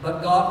that,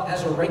 but God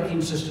has a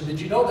ranking system.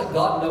 Did you know that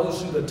God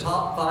knows who the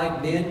top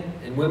 5 men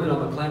and women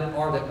on the planet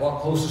are that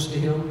walk closest to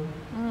Him?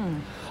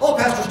 Oh,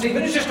 Pastor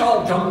Stephen, it's just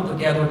all jumbled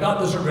together. God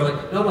doesn't really.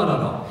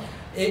 No.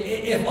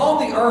 If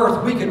on the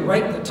earth we can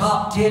rank the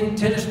top 10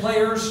 tennis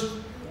players,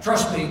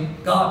 trust me,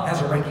 God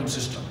has a ranking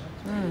system.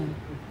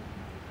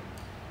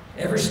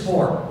 Every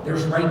sport,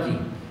 there's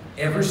ranking.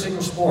 Every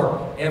single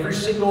sport, every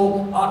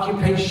single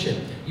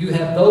occupation. You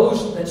have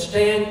those that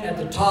stand at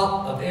the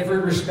top of every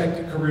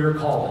respected career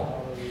calling.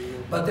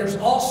 But there's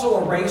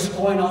also a race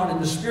going on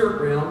in the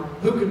spirit realm,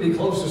 who can be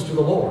closest to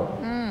the Lord.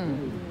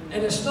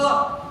 And it's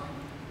not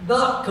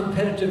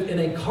competitive in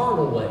a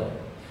carnal way,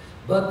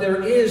 but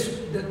there is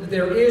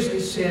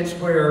a sense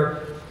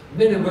where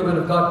men and women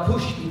of God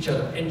push each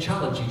other and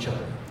challenge each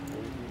other.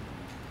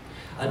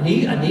 I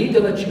need to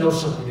let you know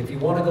something. If you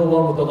want to go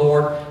on with the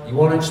Lord, you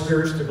want to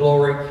experience the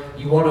glory,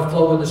 you want to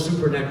flow in the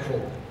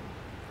supernatural.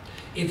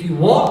 If you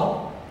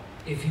want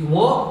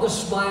the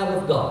smile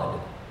of God,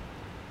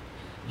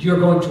 you're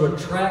going to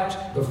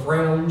attract the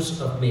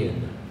frowns of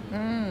men.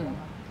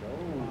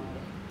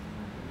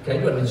 Okay,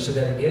 you want me to say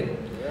that again?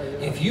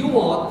 If you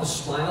want the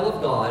smile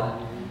of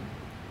God,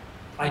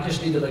 I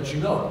just need to let you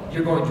know,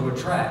 you're going to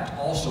attract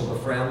also the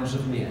frowns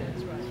of men.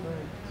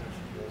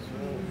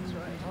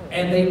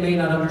 And they may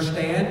not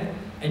understand.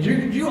 And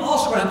you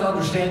also have to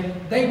understand,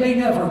 they may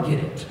never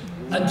get it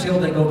until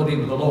they go to be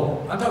with the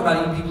Lord. I'm talking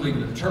about even people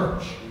even in the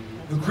church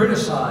who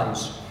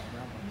criticize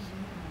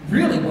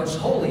really what's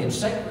holy and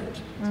sacred.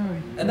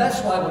 And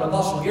that's why when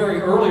Apostle Gary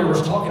earlier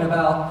was talking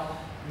about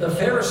the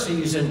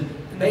Pharisees and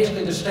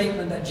basically the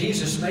statement that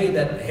Jesus made,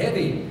 that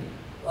heavy,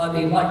 I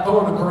mean, like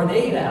throwing a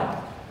grenade out.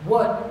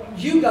 What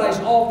you guys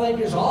all think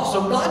is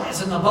awesome, God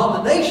is an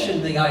abomination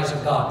in the eyes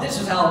of God.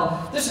 This is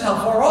how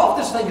far off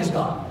this thing has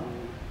gone.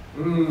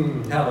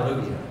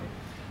 Hallelujah.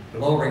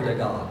 Glory to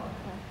God.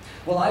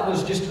 Well, I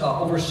was just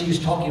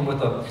overseas talking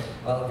with a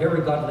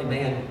very godly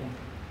man.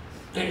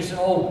 And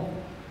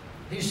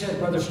he said,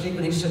 Brother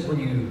Stephen, he said,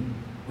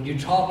 when you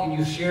talk and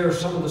you share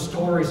some of the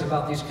stories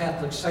about these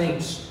Catholic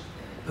saints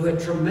who had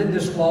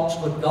tremendous walks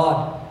with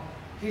God,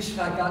 he said,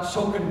 I got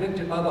so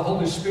convicted by the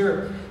Holy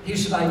Spirit. He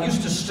said, I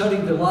used to study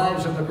the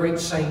lives of the great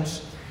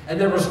saints. And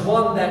there was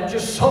one that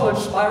just so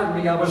inspired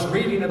me. I was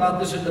reading about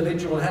this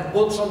individual and had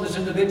books on this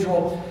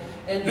individual.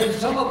 And then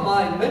some of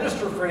my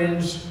minister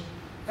friends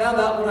found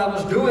out what I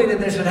was doing,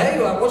 and they said, hey,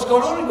 what's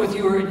going on with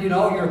you? Or,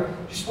 you're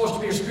supposed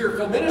to be a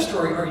spirit-filled minister.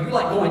 Are you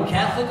like going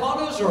Catholic on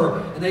us?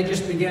 And they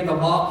just began to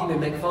mock him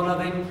and make fun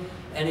of him.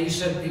 And he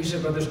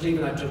said, Brother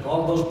Stephen, I took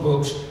all those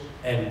books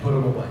and put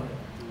them away.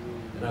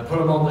 And I put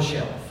them on the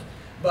shelf.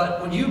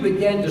 But when you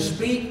began to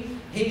speak,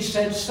 he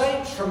said,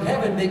 saints from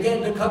heaven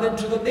began to come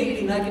into the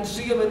meeting. I can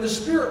see them in the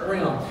spirit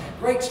realm.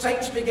 Great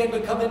saints began to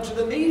come into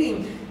the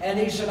meeting. And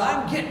he said,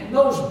 I'm getting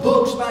those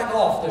books back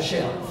off the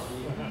shelf.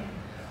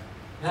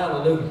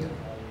 Hallelujah.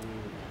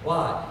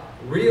 Why?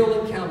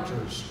 Real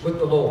encounters with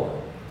the Lord.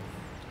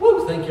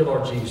 Woo, thank you,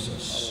 Lord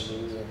Jesus.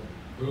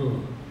 The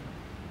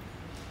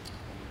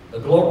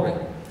glory.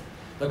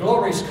 The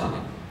glory's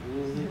coming.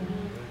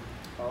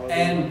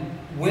 And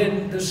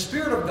when the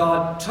Spirit of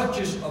God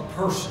touches a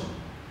person,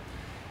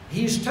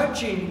 He's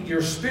touching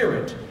your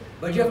spirit.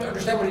 But you have to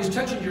understand, when He's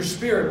touching your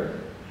spirit,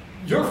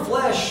 your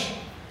flesh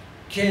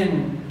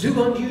can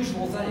do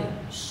unusual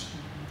things.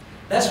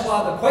 That's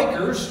why the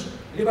Quakers,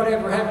 anybody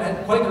ever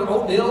had Quaker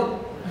oatmeal?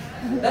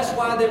 That's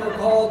why they were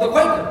called the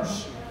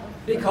Quakers.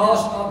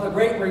 Because of the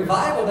great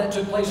revival that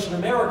took place in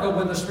America,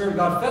 when the Spirit of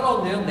God fell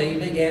on them, they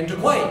began to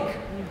quake.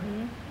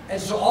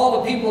 And so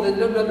all the people that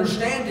didn't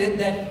understand it,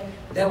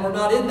 that were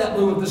not in that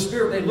move of the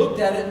Spirit, they looked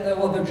at it and,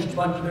 well, they're just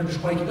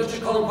Quakers. Let's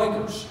just call them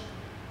Quakers.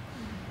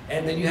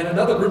 And then you had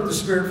another group the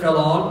Spirit fell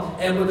on,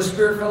 and when the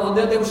Spirit fell on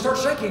them, they would start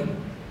shaking.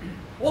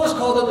 Well, let's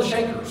call them the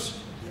Shakers.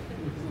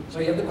 So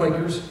you have the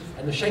Quakers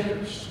and the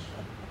Shakers.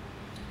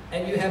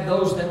 And you have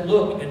those that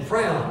look and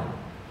frown,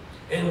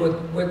 and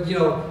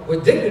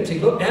with dignity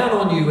look down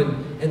on you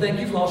and think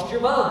you've lost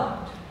your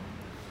mind.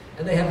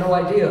 And they have no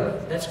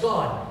idea. That's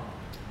God.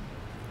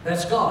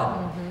 That's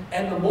God.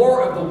 And the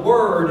more of the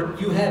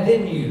Word you have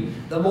in you,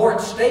 the more it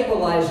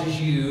stabilizes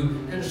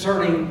you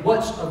concerning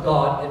what's of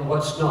God and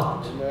what's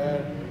not.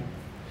 Amen.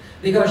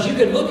 Because you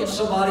can look at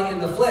somebody in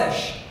the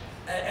flesh,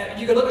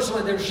 you can look at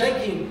somebody, they're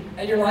shaking,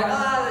 and you're like,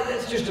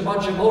 it's just a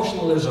bunch of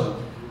emotionalism.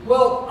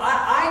 Well,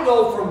 I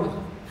know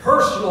from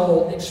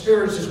personal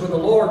experiences with the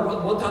Lord,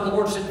 one time the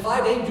Lord sent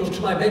 5 angels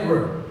to my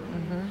bedroom.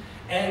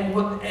 And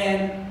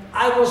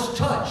I was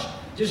touched,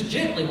 just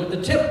gently, with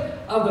the tip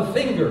of the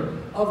finger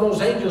of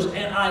those angels,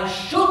 and I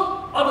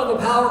shook under the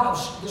power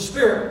of the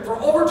Spirit for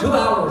over 2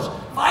 hours,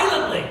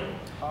 violently,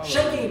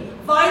 shaking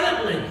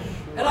violently,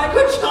 and I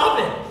couldn't stop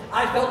it.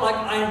 I felt like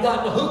I had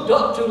gotten hooked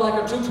up to like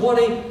a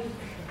 220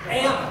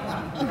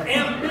 amp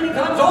many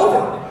times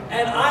over,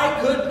 and I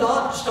could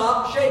not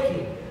stop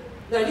shaking.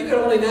 Now you can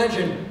only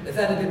imagine if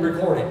that had been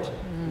recorded.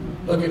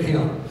 Look at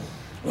him.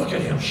 Look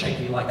at him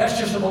shaking like that's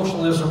just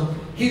emotionalism.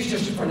 He's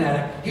just a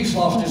fanatic. He's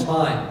lost his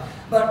mind.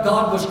 But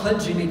God was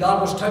cleansing me.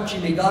 God was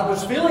touching me. God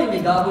was filling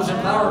me. God was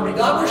empowering me.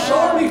 God was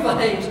showing me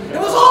things. It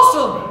was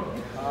awesome.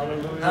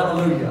 Hallelujah.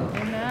 Hallelujah.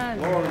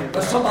 Amen.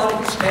 But somebody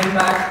can stand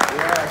back.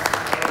 Yes.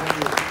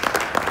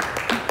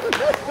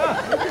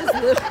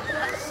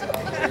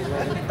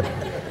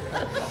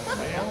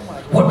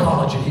 What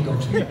college did he go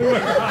to?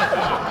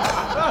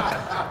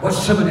 What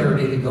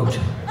seminary did he go to?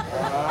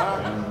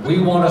 We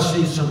want to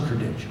see some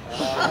credentials.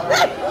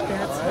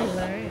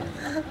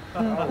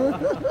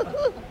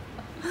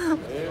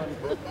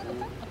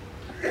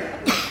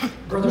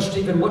 Brother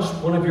Stephen, what's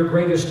one of your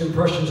greatest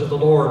impressions of the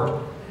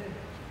Lord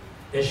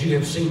as you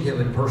have seen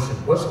Him in person?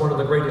 What's one of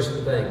the greatest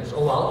things?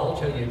 Oh, I'll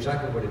tell you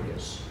exactly what it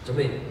is to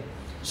me.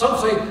 Some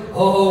say,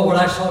 oh, when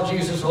I saw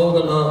Jesus, oh,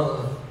 the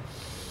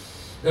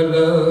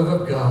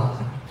love of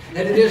God.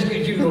 And it is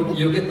good,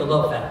 you get the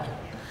love factor.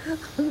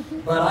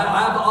 But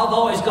I've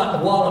always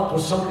gotten walloped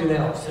with something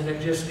else, and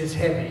it's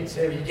heavy. It's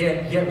heavy. You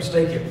can't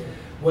mistake it.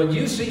 When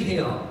you see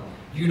Him,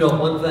 you know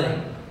one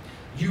thing.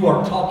 You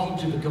are talking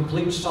to the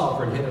complete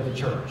sovereign head of the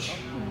church.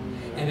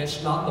 And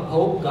it's not the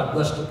Pope, God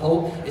bless the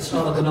Pope. It's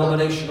not a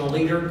denominational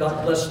leader,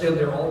 God bless them.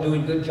 They're all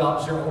doing good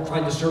jobs. They're all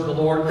trying to serve the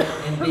Lord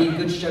and be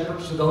good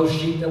shepherds to those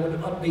sheep that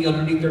would be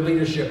underneath their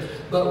leadership.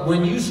 But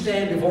when you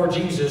stand before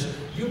Jesus,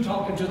 you're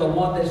talking to the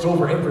one that's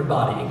over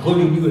everybody,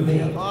 including you and me.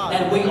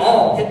 And we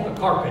all hit the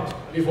carpet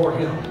before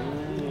Him.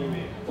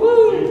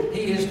 Woo!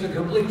 He is the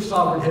complete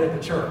sovereign head of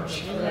the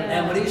church.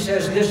 And when He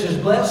says, this is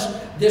blessed,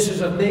 this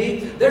is of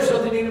me, there's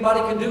nothing anybody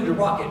can do to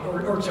rock it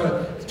or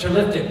to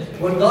lift it.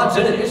 When God's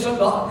in it, it's of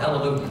God.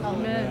 Hallelujah.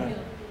 Amen.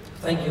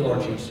 Thank you,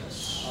 Lord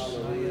Jesus.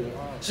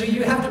 So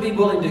you have to be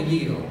willing to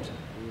yield.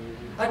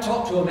 I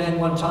talked to a man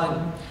one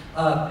time.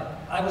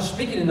 I was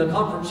speaking in the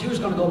conference. He was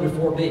going to go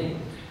before me.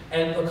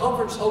 And the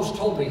conference host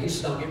told me, he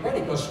said, now get ready,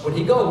 because when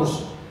he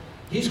goes,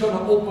 he's going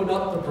to open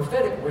up the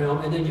prophetic realm,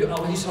 and then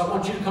he said, I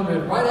want you to come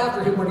in right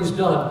after him when he's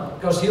done,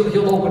 because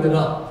he'll open it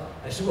up.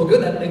 I said, well,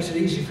 good, that makes it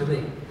easy for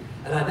me.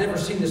 And I'd never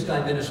seen this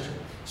guy minister.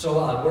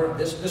 So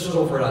this was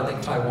over at, I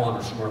think, Taiwan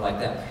or somewhere like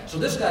that. So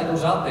this guy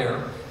goes out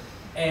there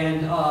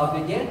and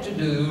began to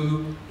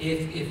do,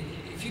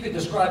 if you could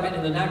describe it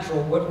in the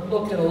natural, what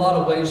looked in a lot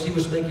of ways, he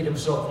was making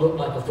himself look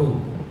like a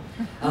fool.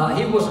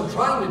 He wasn't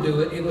trying to do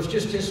it. It was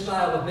just his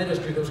style of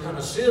ministry that was kind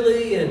of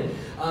silly, and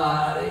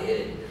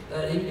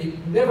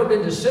he'd never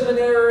been to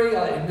seminary.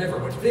 It never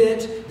would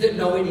fit. Didn't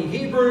know any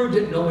Hebrew,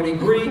 didn't know any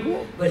Greek.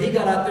 But he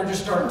got out there,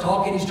 just started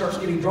talking. He starts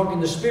getting drunk in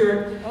the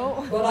Spirit.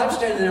 Oh. But I'm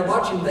standing there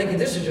watching, thinking,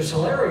 this is just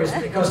hilarious,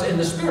 because in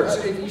the Spirit,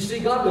 if you see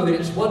God moving,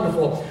 it's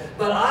wonderful.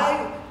 But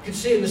I could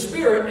see in the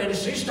Spirit, and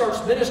as he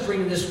starts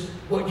ministering this,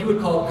 what you would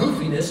call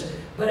goofiness,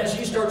 but as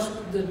he starts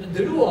to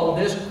do all of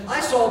this, I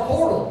saw a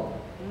portal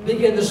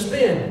begin to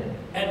spin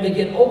and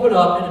begin to open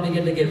up, and it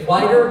began to get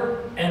wider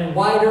and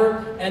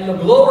wider, and the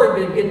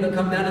glory began to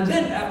come down. And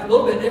then after a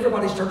little bit,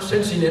 everybody starts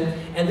sensing it,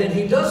 and then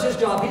he does his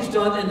job, he's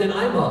done, and then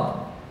I'm up.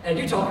 And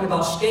you're talking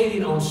about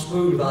skating on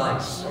smooth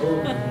ice.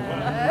 Oh.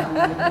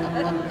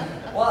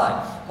 Why?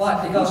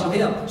 Why? Because of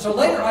him. So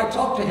later I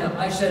talked to him.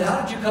 I said, how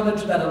did you come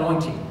into that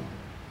anointing?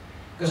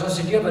 Because I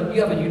said, you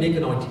have a unique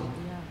anointing.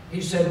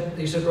 He said,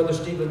 Brother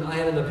Stephen, I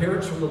had an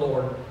appearance from the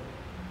Lord.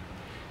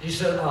 He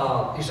said,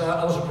 I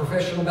was a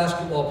professional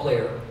basketball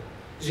player.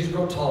 He's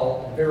real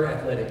tall, very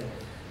athletic.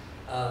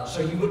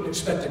 So you wouldn't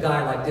expect a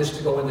guy like this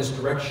to go in this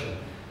direction.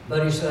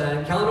 But he said, I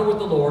encountered with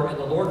the Lord, and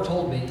the Lord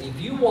told me, if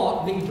you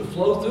want me to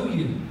flow through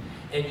you,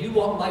 and you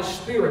want my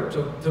Spirit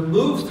to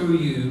move through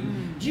you,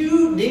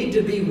 you need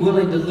to be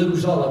willing to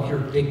lose all of your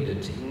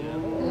dignity.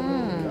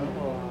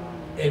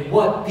 And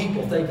what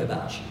people think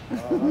about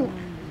you.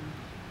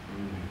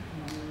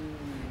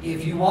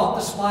 If you want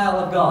the smile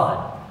of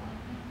God,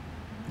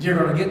 you're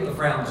going to get the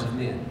frowns of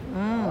men.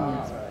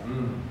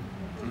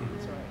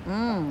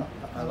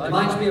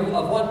 Reminds me of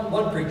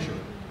one preacher,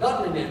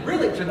 godly man.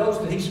 Really, to those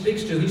that he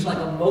speaks to, he's like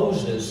a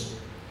Moses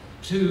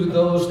to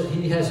those that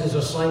he has his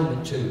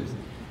assignment to.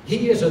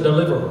 He is a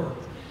deliverer,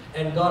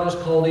 and God has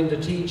called him to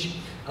teach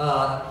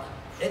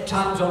at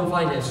times on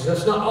finances.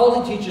 That's not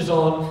all he teaches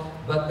on,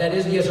 but that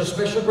is, he has a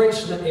special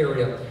grace in that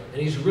area,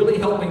 and he's really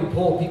helping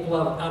pull people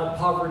out of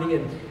poverty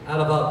and out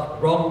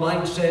of wrong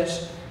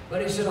mindsets.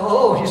 But he said,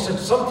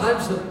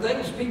 sometimes the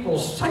things people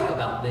say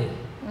about me.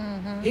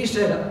 He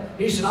said,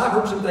 I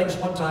heard some things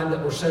one time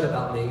that were said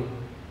about me.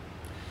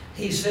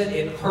 He said,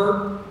 it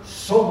hurt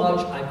so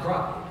much I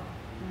cried.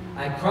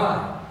 I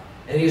cried.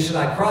 And he said,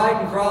 I cried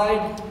and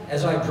cried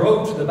as I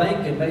drove to the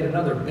bank and made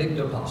another big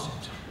deposit.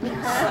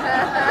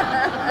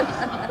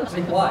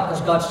 See, why?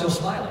 Because God's still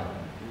smiling.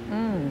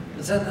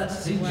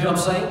 See what I'm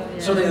saying?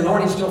 Yes. So the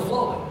anointing's still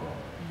flowing.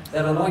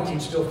 That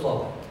anointing's still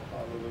flowing.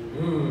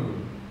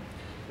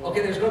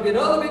 Okay, there's going to be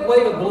another big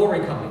wave of glory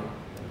coming.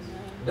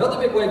 Another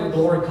big wave of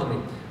glory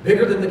coming.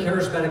 Bigger than the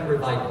charismatic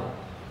revival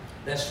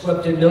that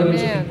swept in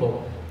millions of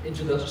people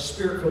into the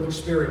Spirit-filled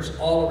experience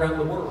all around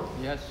the world.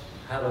 Yes.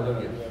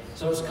 Hallelujah.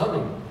 So it's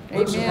coming. It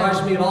wouldn't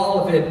surprise me at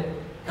all if it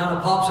kind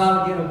of pops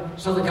out again of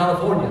Southern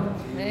California.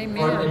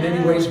 Amen. Or in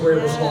many ways where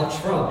it was launched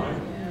from.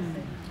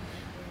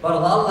 But a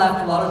lot of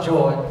laughter, a lot of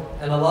joy,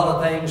 and a lot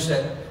of things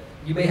that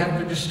you may have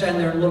to just stand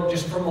there and look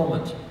just for a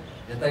moment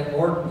and think,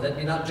 Lord, let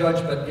me not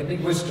judge, but give me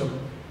wisdom.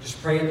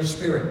 Just pray in the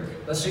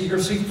Spirit. But see, you're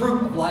going to see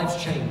fruit of lives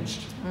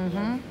changed.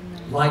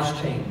 Lives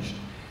changed.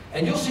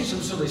 And you'll see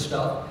some silly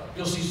stuff.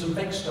 You'll see some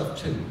fake stuff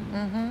too.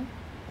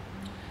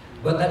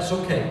 But that's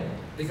okay,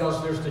 because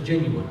there's the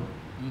genuine.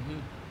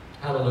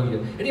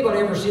 Hallelujah. Anybody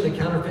ever seen a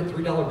counterfeit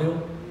 $3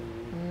 bill?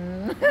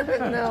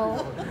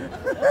 No.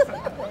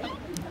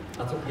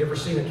 You ever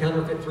seen a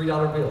counterfeit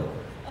 $3 bill?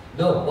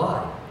 No,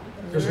 why?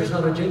 Because there's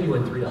not a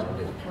genuine $3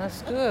 bill.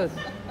 That's good.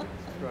 That's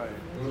right.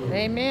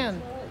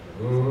 Amen.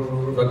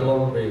 The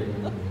glory.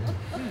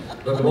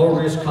 The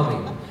glory is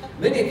coming.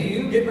 Many of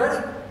you, get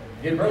ready.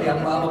 Get ready.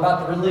 I'm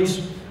about to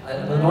release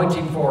an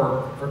anointing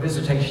for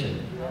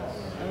visitation.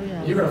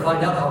 You're going to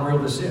find out how real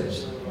this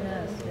is.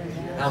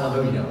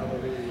 Hallelujah.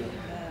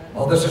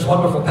 Oh, this is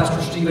wonderful,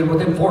 Pastor Stephen.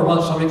 Within 4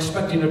 months, I'm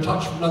expecting a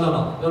touch. No.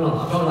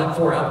 I'm talking like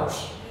 4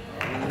 hours.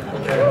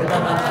 Okay.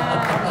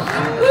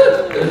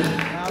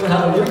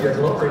 Hallelujah.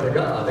 Glory to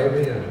God.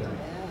 Amen.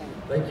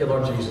 Thank you,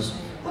 Lord Jesus.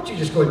 Why don't you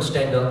just go ahead and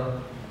stand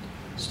up?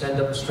 Stand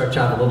up and stretch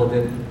out a little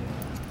bit.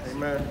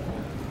 Amen.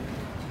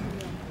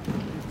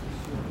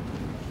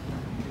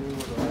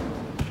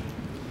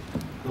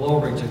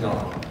 Glory to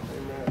God.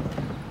 Amen.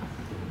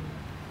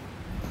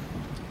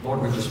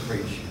 Lord, we just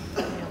praise you.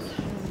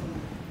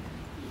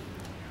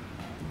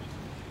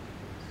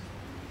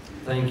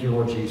 Thank you,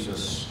 Lord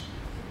Jesus.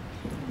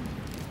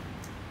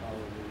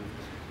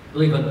 I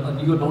believe a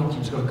new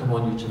anointing is going to come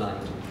on you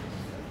tonight.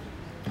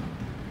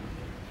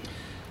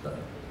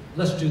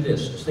 Let's do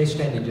this. Stay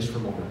standing just for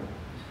a moment.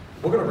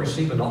 We're going to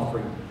receive an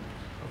offering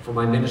for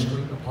my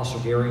ministry.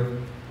 Apostle Gary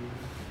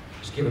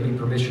has given me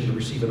permission to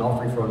receive an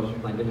offering from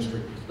my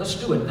ministry. Let's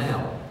do it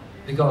now,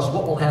 because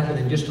what will happen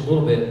in just a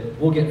little bit,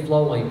 we'll get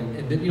flowing.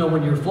 And you know,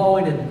 when you're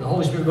flowing and the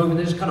Holy Spirit moving,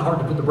 it's kind of hard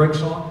to put the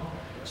brakes on.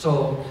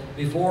 So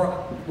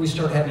before we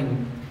start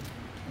having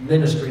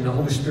ministry and the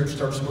Holy Spirit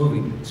starts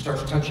moving, it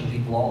starts touching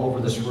people all over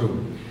this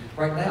room.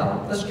 Right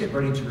now, let's get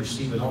ready to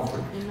receive an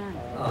offering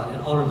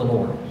and honor the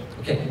Lord.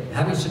 Okay,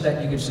 having said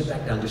that, you can sit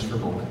back down just for a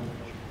moment.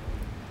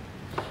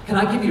 Can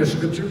I give you a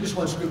scripture? Just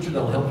one scripture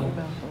that'll help you.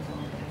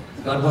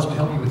 God wants to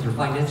help you with your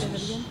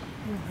finances.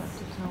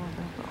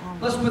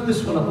 Let's put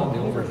this one up on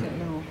the overhead.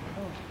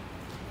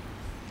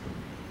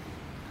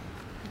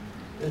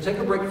 And take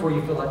a break before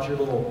you fill out your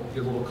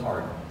little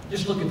card.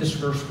 Just look at this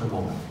verse for a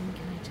moment.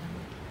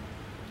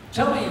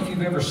 Tell me if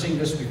you've ever seen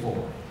this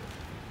before.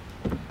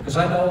 Because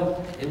I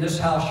know in this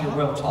house you're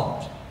well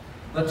taught.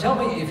 But tell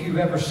me if you've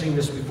ever seen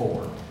this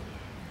before.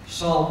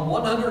 Psalm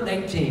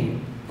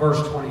 118,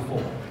 verse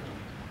 24.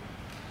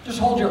 Just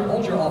hold your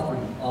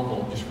offering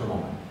envelope just for a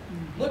moment.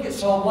 Look at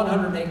Psalm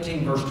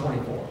 118, verse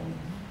 24.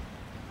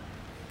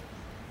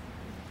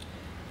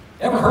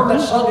 Ever heard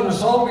that sung in a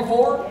song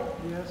before?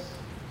 Yes.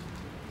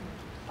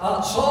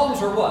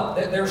 Psalms are what?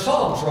 They're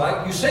songs,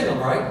 right? You sing them,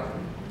 right?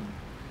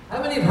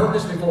 How many have heard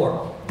this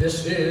before?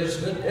 This is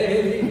the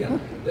day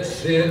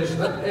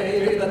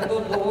that the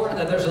Lord...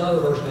 And there's another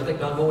version. I think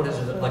Don Moen has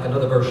like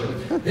another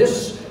version.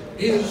 This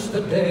is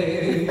the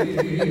day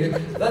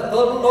that the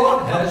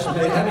Lord has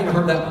made. Haven't you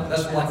heard that one?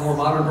 That's like a more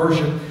modern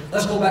version.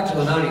 Let's go back to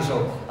the 90s.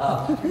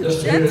 So,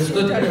 this is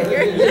the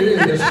day,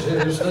 this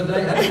is the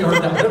day. Haven't you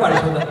heard that one? Everybody's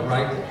heard that one,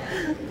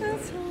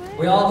 right?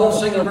 We all both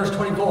sing in verse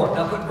 24.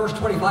 Now put verse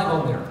 25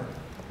 on there.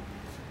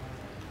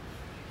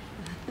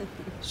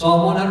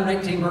 Psalm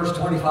 118, verse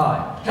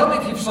 25. Tell me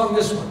if you've sung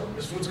this one.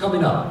 This one's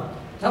coming up.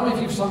 Tell me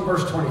if you've sung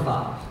verse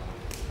 25.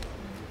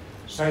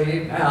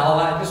 Say now,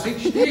 I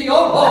beseech thee, O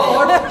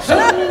Lord,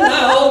 send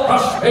now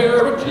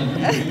prosperity.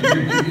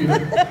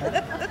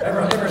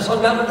 Ever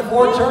sung that one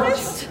before,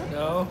 church?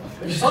 No.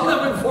 If you sung that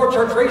one before,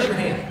 church, raise your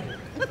hand.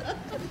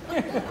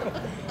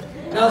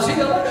 Now, see,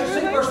 they'll let you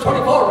sing verse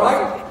 24,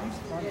 right?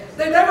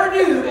 They never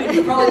knew, and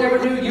you probably never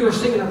knew you were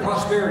singing a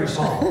prosperity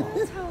song.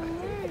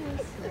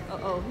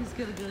 Uh-oh, he's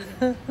gonna do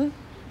it.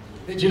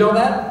 Did you know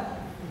that?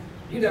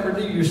 You never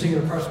knew you were singing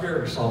a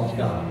prosperity song to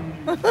God.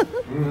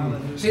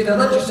 See, they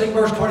let you sing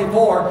verse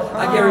 24.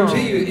 I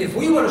guarantee you, if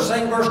we would have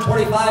sang verse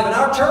 25 in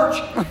our church,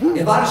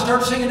 if I'd have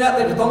started singing that,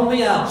 they'd have thrown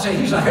me out. Say,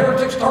 he's a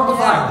heretic, start the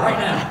fire right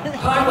now.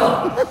 Time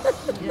up.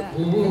 Yeah.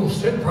 Ooh,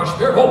 sing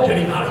prosperity. Oh, get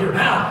him out of here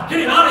now. Get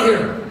him out of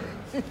here.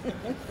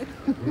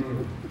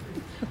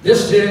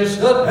 This is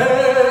the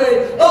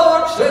day,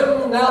 Lord,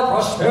 send now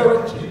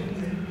prosperity.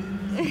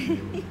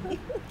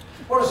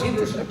 What does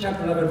Hebrews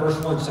chapter 11, verse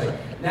 1 say?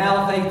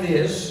 Now faith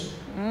is,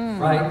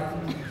 right?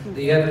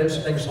 The evidence,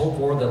 things hoped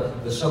for,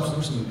 the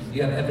substance, and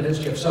you have evidence,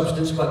 you have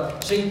substance,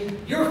 but see,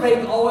 your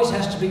faith always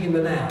has to be in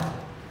the now.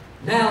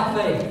 Now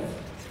faith.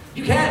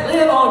 You can't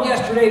live on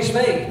yesterday's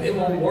faith. It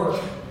won't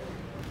work.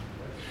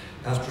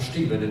 Pastor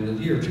Stephen, in the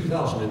year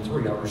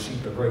 2003, I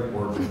received a great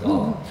word from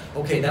God.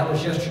 Okay, that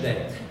was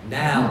yesterday.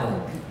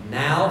 Now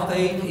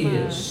faith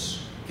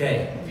is.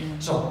 Okay,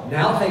 so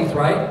now faith,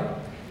 right?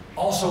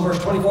 Also, verse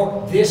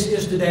 24, this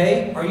is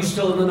today. Are you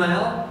still in the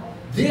now?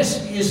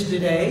 This is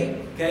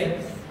today.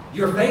 Okay,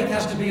 your faith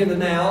has to be in the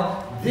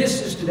now.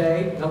 This is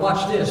today. Now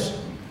watch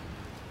this.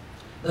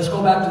 Let's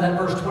go back to that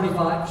verse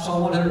 25,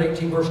 Psalm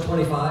 118, verse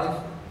 25.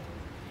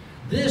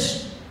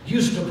 This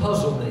used to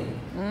puzzle me.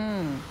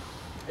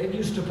 It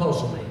used to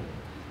puzzle me.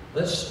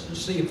 Let's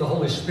see if the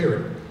Holy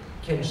Spirit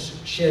can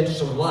shed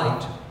some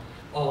light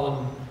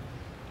on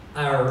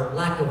our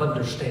lack of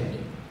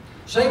understanding.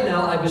 Say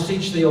now, I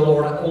beseech thee, O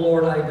Lord. O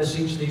Lord, I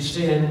beseech thee,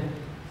 send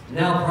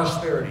now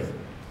prosperity.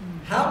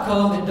 How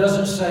come it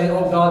doesn't say,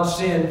 oh God,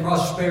 send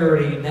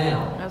prosperity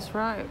now? That's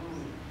right.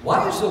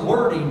 Why is the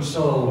wording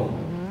so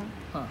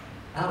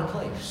out of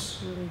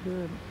place. Really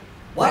good.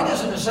 Why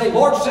doesn't it say,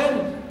 Lord,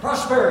 send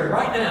prosperity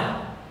right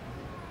now?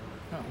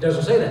 It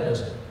doesn't say that,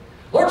 does it?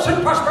 Lord,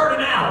 send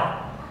prosperity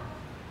now.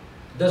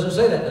 It doesn't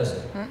say that, does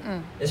it?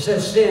 It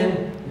says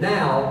send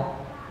now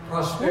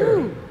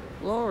prosperity. Woo,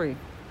 glory.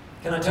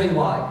 Can I tell you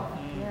why?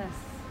 Yes.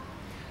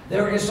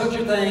 There is such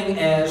a thing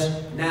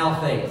as now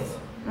faith.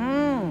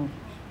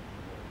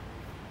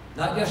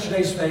 Not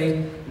yesterday's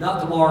faith,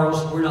 not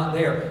tomorrow's, we're not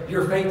there.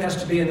 Your faith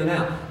has to be in the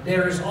now.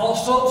 There is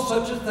also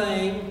such a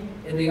thing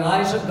in the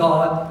eyes of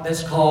God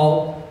that's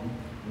called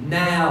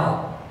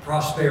now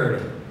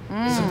prosperity.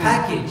 It's a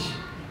package.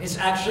 It's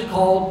actually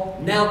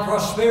called now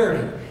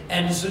prosperity.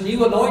 And it's a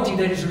new anointing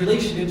that is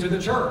released into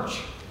the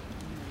church.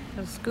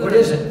 That's good. What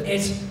is it?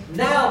 It's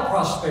now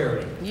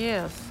prosperity.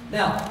 Yes.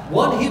 Now,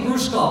 one Hebrew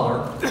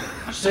scholar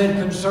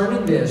said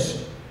concerning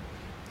this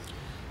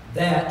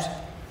that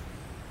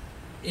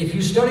if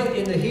you study it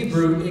in the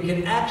Hebrew, it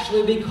can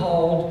actually be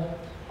called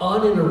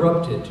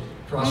uninterrupted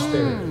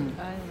prosperity.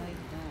 I like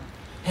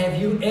that.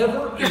 Have you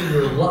ever in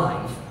your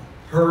life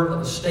heard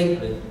of a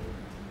statement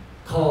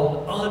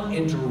called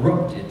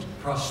uninterrupted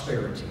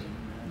prosperity?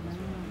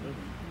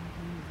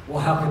 Well,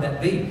 how can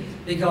that be?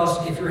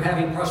 Because if you're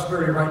having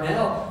prosperity right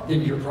now,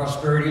 then your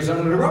prosperity is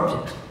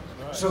uninterrupted.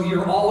 So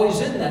you're always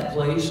in that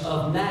place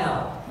of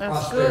now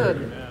That's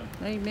prosperity. good.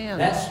 Amen.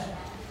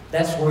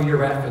 That's where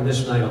you're at from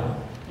this night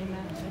on.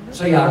 Amen.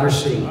 Say, I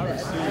receive.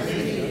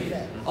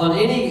 On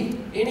any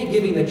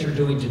giving that you're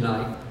doing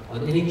tonight,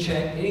 on any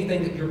check,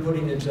 anything that you're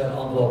putting into that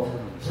envelope,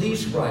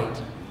 please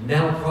write,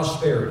 now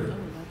prosperity.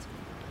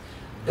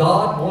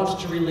 God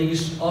wants to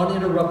release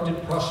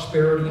uninterrupted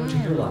prosperity into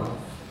your life.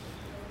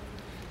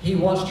 He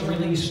wants to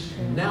release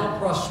now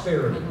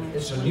prosperity.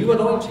 It's a new Can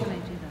I anointing. do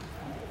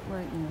that?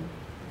 Right now.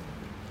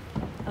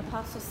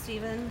 Apostle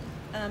Stephen,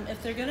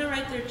 if they're going to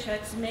write their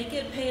checks, make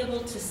it payable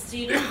to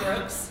Stephen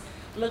Brooks.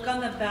 Look on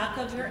the back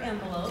of your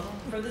envelope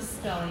for the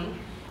spelling.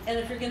 And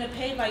if you're going to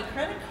pay by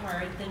credit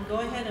card, then go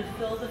ahead and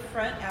fill the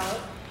front out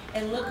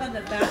and look on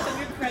the back of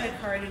your credit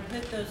card and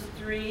put those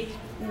 3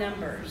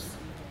 numbers.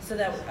 So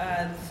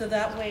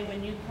that way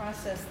when you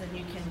process, then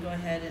you can go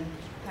ahead and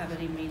have it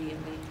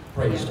immediately.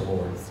 Praise the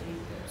Lord.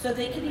 So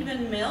they can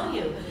even mail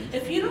you.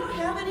 If you don't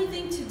have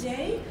anything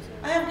today,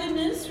 I have good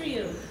news for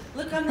you.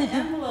 Look on the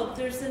envelope.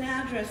 There's an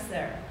address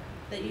there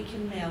that you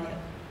can mail it.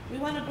 We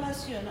want to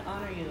bless you and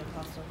honor you,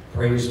 Apostle.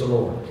 Praise the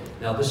Lord.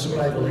 Now, this is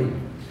what I believe.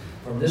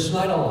 From this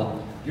night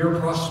on, your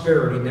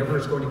prosperity never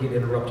is going to get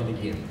interrupted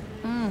again.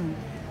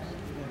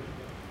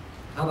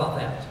 How about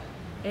that?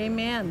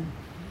 Amen.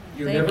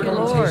 You're Thank never you,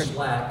 going to Lord. taste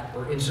lack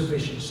or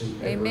insufficiency.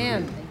 ever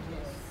Amen. again.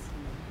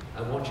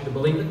 I want you to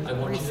believe it. I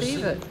want you to Receive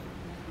sing it.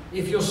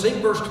 If you'll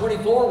sing verse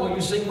 24, will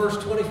you sing verse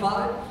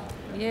 25?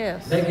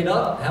 Yes. Make it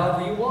up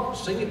however you want.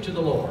 Sing it to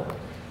the Lord.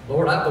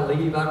 Lord, I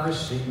believe I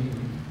receive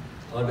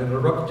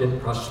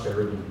uninterrupted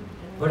prosperity.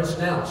 But it's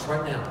now. It's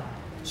right now.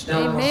 It's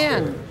now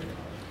Amen. prosperity.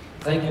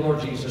 Thank you, Lord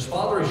Jesus.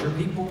 Father, as your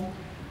people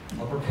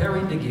are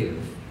preparing to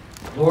give,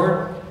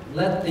 Lord,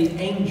 let the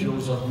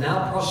angels of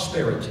now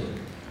prosperity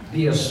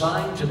be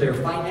assigned to their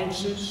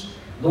finances.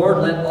 Lord,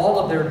 let all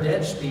of their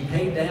debts be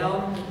paid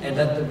down and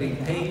let them be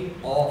paid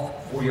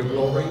off for your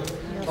glory.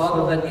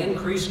 Father, let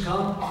increase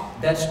come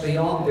that's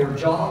beyond their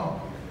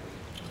job.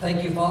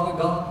 Thank you, Father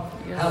God.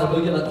 Yes.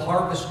 Hallelujah. Let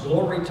harvest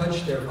glory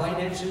touch their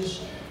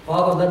finances.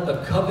 Father, let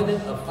the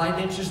covenant of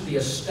finances be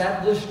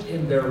established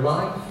in their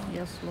life.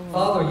 Yes, Lord.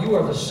 Father, you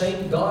are the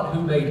same God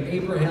who made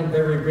Abraham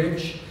very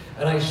rich.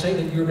 And I say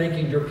that you're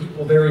making your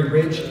people very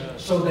rich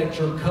so that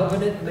your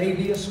covenant may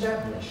be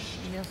established.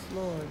 Yes,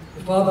 Lord.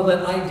 Father,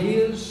 let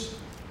ideas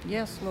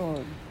Yes,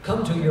 Lord.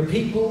 come to your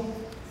people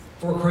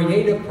for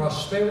creative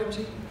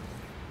prosperity.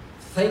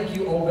 Thank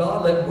you, oh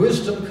God. Let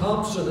wisdom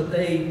come so that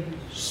they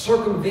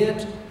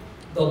circumvent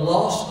the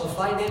loss of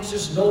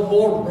finances. No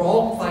more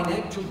wrong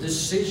financial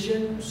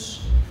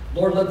decisions.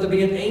 Lord, let there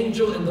be an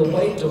angel in the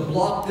way to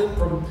block them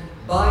from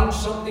buying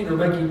something or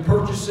making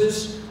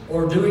purchases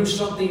or doing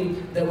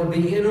something that would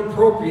be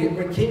inappropriate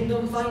for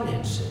kingdom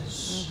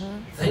finances.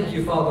 Thank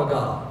you, Father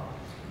God.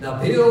 Now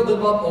build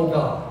them up, oh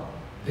God.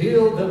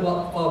 Build them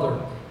up,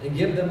 Father, and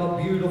give them a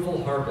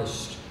beautiful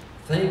harvest.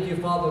 Thank you,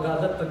 Father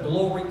God. Let the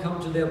glory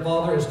come to them,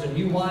 Father, as the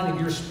new wine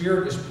of your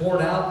Spirit is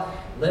poured out.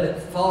 Let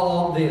it fall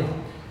on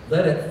them.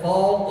 Let it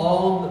fall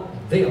on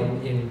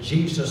them in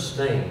Jesus'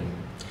 name.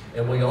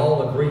 And we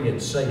all agree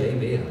and say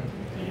amen.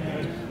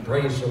 Amen.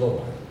 Praise the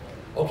Lord.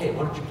 Okay,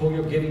 why don't you pull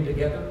your giving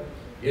together?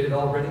 Get it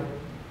all ready?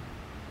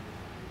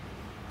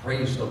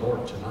 Praise the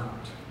Lord tonight.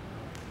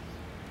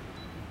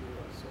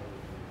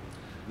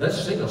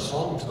 Let's sing a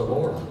song to the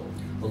Lord.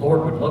 The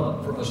Lord would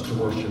love for us to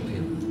worship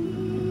Him.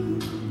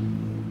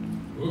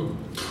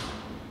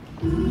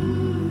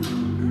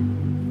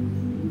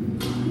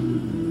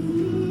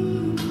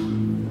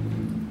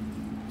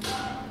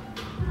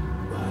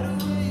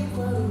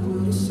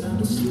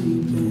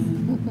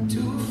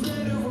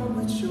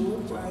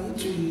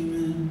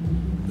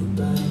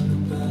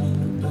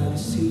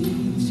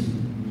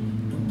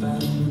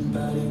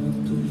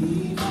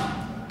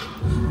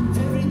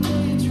 Every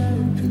day you try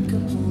to pick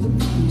up all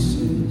the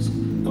pieces,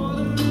 all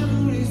the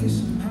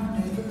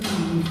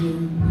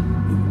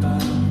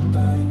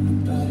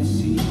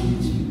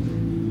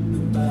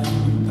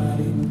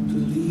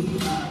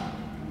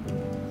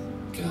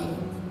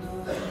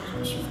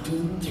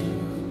been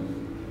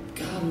through.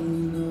 God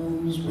only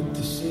knows what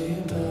to say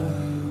about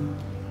you.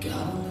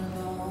 God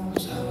only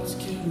knows how it's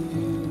killing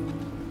you.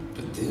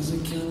 But there's a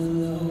kind of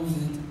love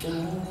that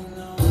God only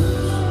knows.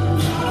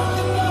 God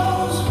only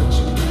knows what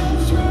you've been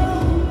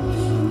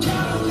through.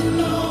 God only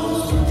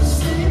knows what to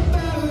say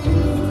about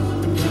you.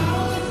 But God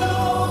only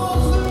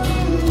knows the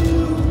real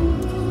you.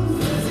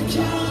 There's a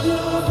kind of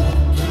love that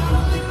God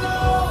only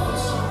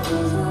knows.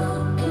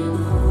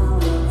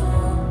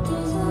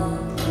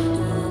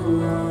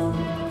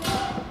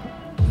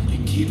 You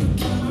keep a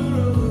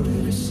camera over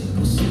every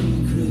single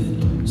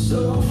secret.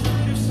 So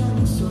afraid of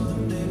someone, so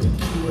that they would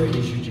be.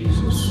 Praise you,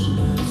 Jesus.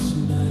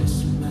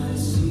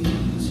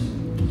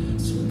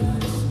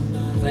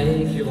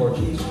 Thank you, Lord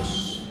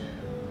Jesus.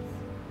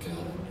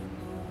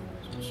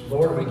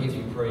 Lord, we give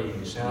you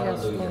praise. Yes,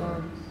 Hallelujah.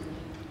 Lord.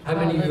 How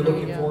many of you are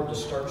looking Hallelujah. forward to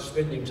start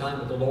spending time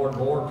with the Lord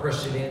more,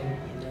 pressing in,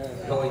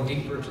 going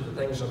deeper into the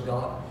things of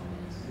God?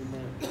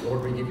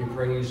 Lord, we give you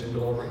praise and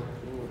glory.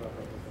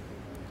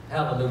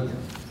 Hallelujah.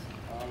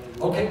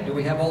 Okay, do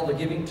we have all the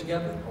giving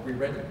together? Are we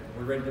ready? Are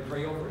we ready to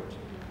pray over it?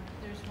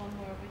 There's one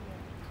more over here.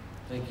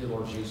 Thank you,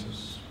 Lord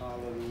Jesus.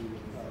 Hallelujah.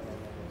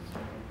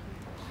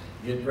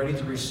 Get ready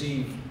to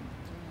receive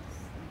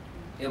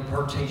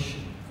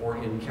impartation for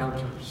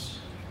encounters.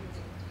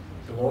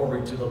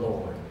 Glory to the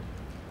Lord.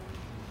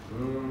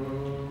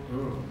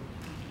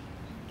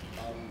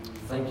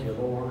 Thank you,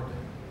 Lord.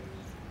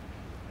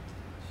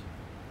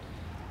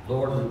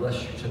 Lord, we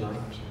bless you tonight.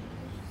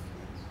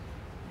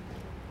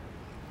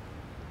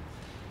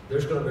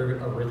 There's going to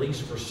be a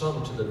release for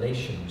some to the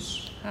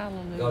nations.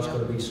 Hallelujah. God's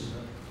going to be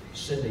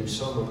sending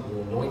some of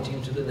the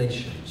anointing to the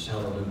nations.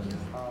 Hallelujah.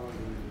 Hallelujah.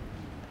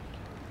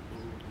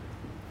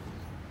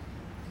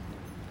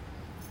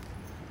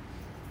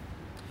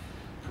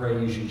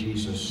 Praise you,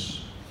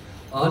 Jesus.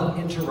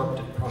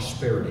 Uninterrupted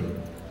prosperity.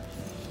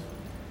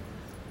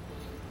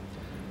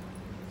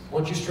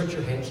 Won't you stretch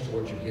your hands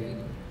towards your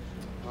giving?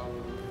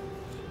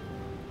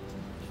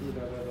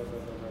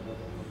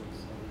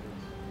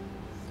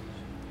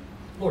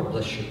 Lord,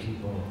 bless your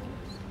people.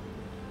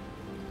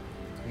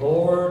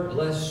 Lord,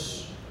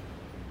 bless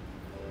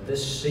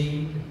this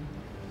seed.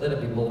 Let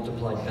it be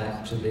multiplied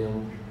back to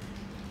them.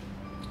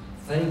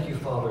 Thank you,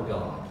 Father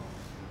God.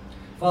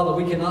 Father,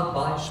 we cannot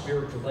buy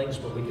spiritual things,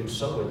 but we can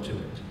sow into it.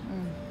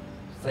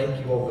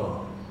 Thank you, oh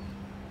God.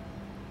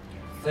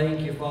 Thank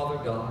you,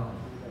 Father God.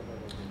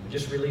 We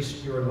just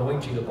release your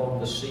anointing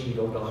upon the seed,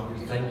 oh God.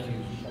 We thank you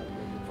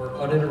for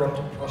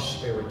uninterrupted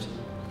prosperity.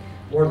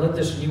 Lord, let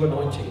this new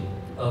anointing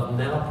of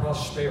now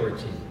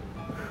prosperity,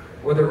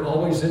 where they're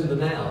always in the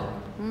now,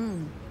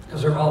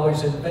 because they're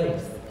always in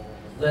faith,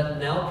 let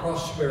now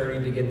prosperity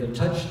begin to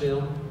touch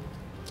them.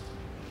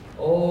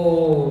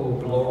 Oh,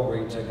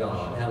 glory to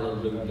God.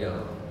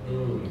 Hallelujah.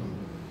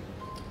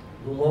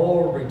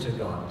 Glory to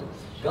God.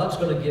 God's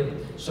going to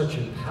give such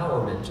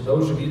empowerment to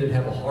those of you that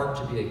have a heart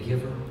to be a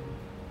giver.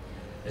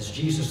 As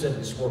Jesus said,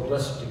 it's more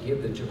blessed to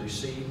give than to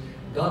receive.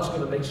 God's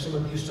going to make some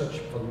of you such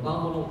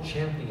phenomenal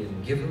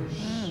champion givers.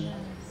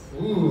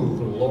 Ooh,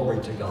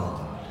 glory to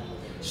God.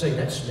 Say,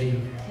 that's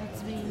me.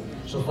 That's me.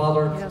 So,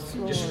 Father, Yes,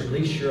 Lord. just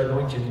release your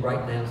anointing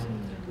right now.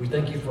 We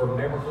thank you for a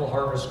miracle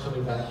harvest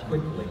coming back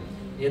quickly.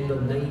 In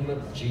the name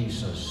of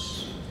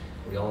Jesus,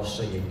 we all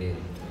say amen.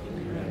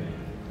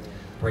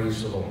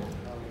 Praise the Lord.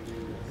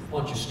 Why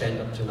don't you stand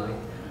up tonight?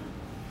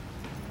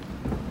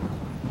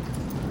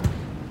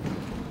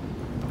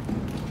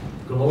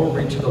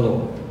 Glory to the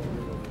Lord.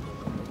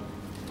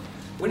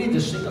 We need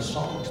to sing a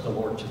song to the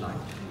Lord tonight.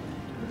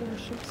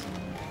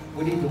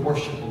 We need to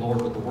worship the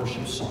Lord with the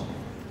worship song.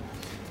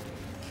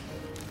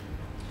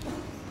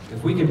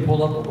 If we can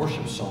pull up a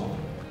worship song,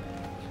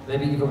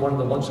 maybe even one of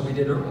the ones that we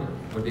did earlier,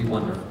 would be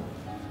wonderful.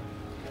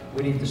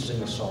 We need to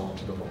sing a song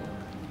to the Lord.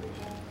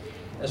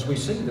 As we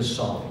sing this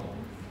song,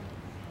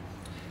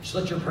 just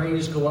let your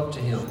praise go up to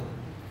Him.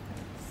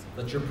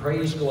 Let your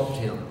praise go up to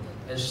Him.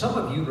 As some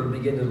of you are going to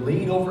begin to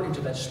lean over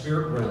into that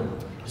spirit realm,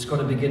 it's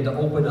going to begin to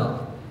open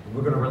up. And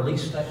we're going to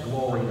release that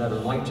glory, that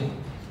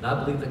anointing. And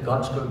I believe that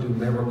God's going to do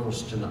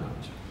miracles tonight.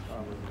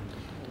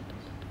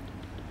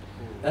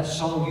 That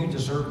song, You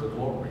Deserve the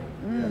Glory.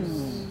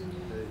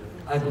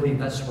 I believe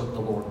that's what the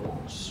Lord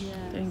wants.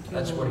 Thank you,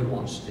 That's what Lord. He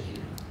wants to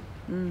hear.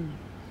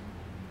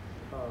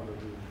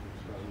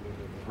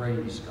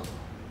 Praise God.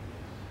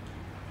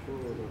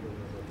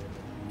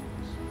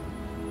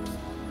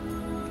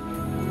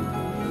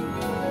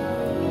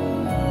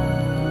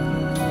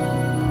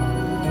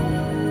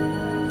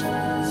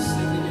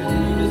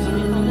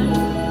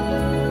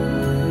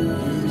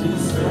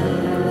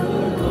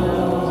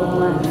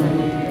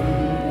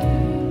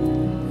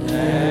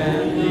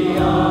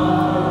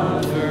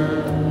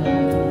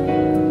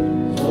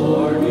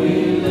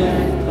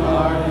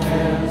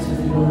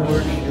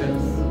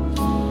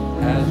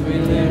 As we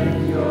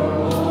lift your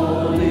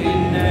holy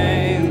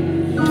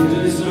name, you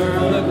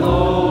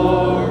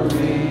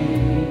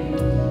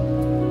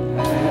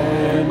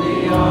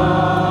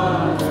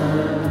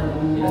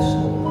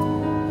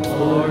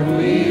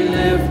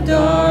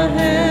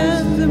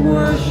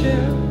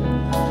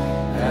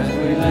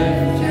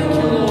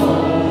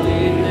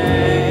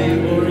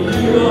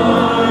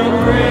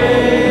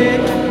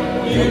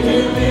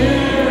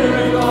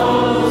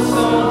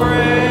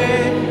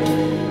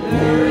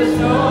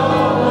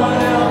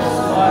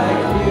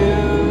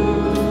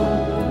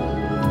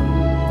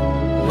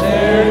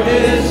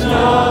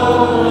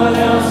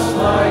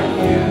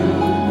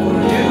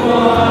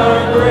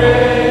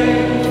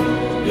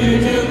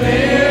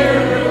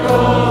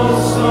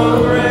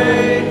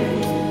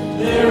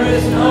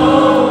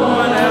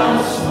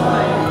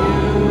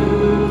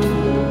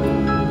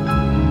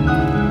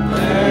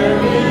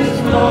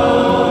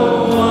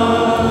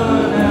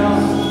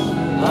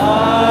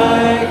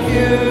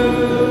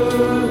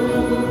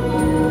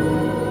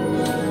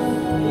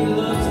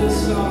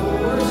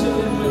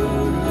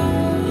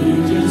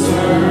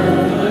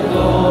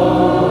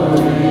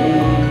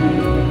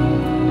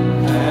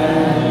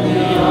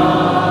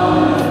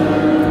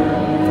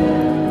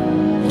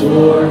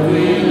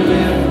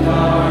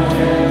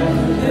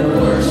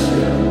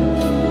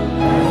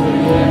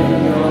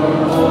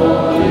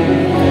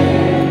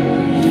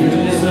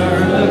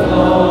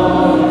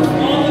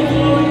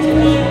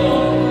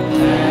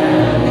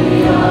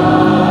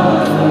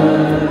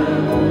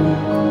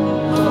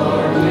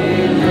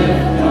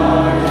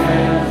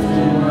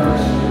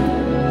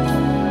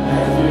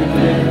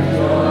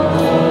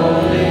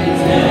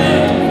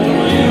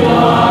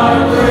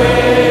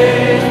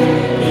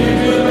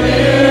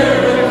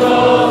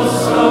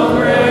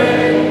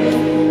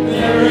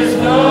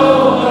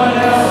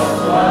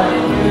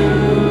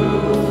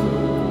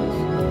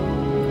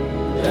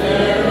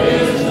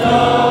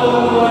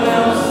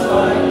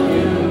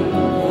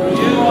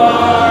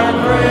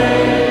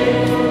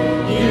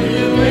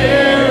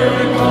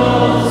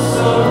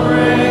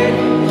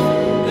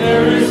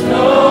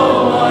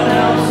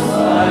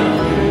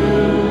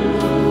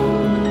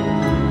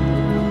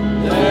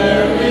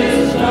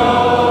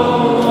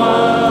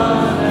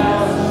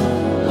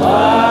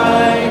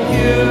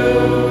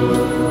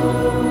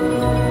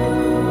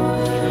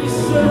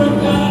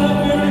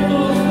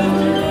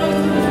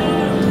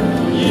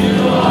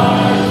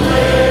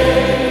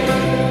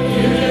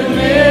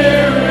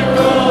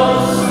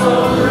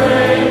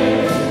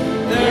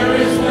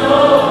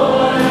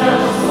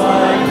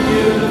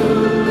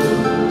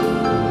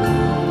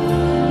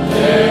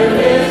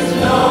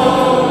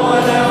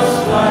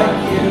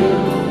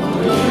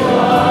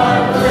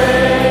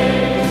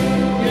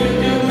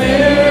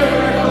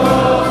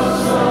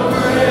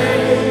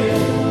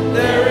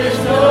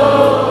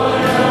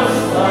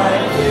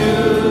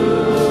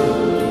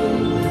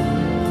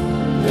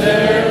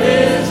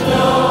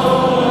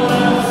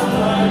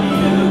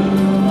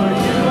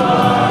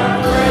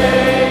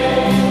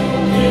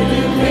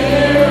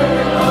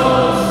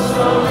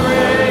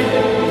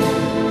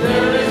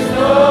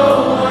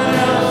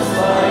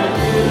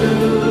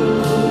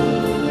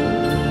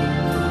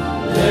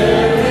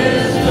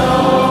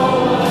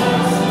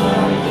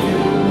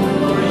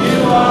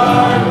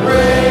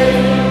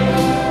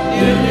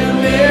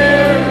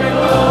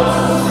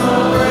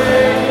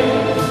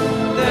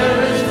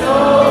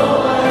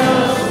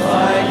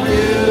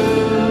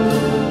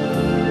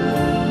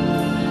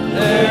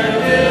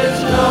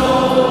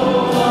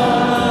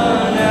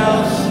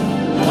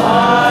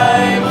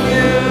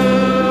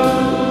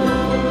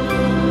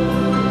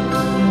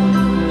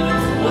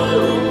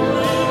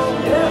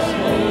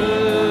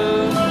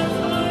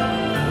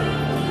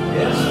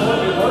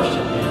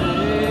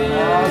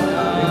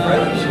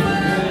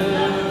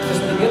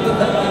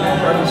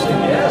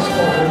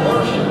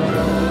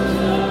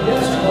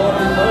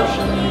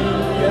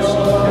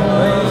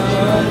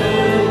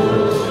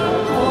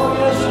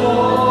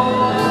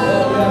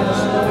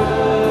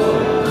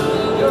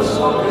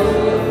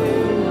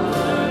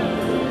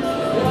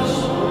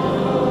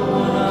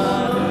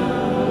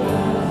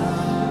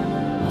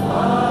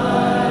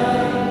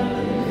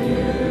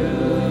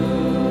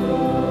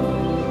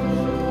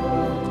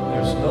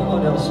No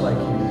one else like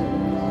you.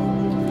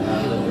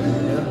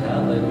 Hallelujah,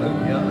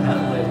 hallelujah,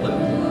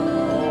 hallelujah.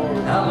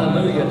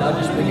 Hallelujah. Now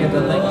just begin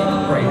to thank Him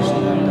and praise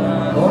Him.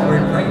 Lord, we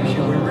praise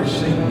you, we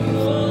receive you.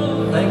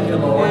 Thank you,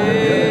 Lord. You're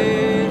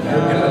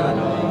good.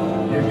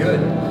 You're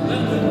good.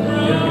 You're good.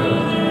 You're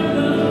good.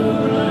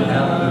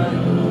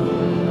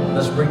 Hallelujah.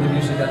 Let's bring the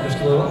music up just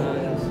a little.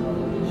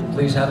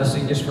 Please have a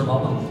seat just for a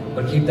moment.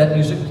 But keep that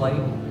music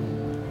playing.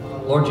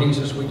 Lord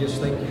Jesus, we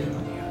just thank you.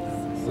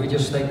 We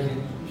just thank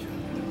you.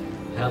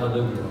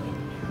 Hallelujah.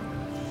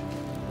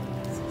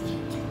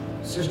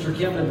 Sister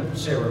Kim and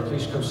Sarah,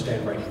 please come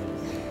stand right here.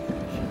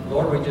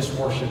 Lord, we just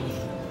worship you.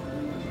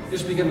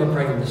 Just begin to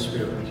pray in the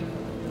Spirit.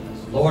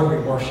 Lord, we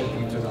worship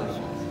you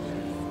tonight.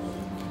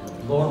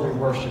 Lord, we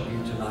worship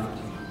you tonight.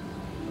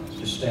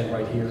 Just stand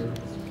right here.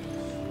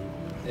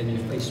 And you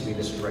face me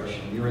this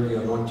direction. You're in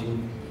the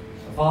anointing.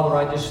 Father,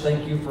 I just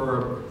thank you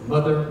for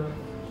mother,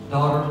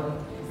 daughter.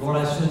 Lord,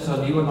 I sense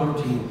a new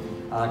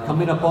anointing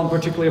coming upon,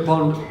 particularly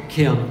upon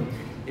Kim.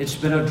 It's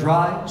been a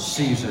dry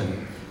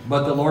season,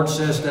 but the Lord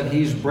says that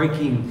He's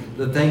breaking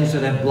the things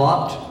that have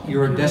blocked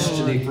your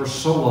destiny for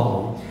so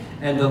long.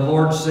 And the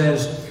Lord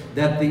says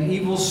that the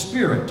evil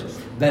spirit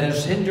that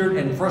has hindered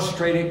and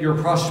frustrated your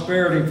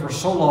prosperity for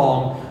so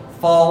long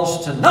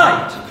falls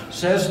tonight,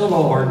 says the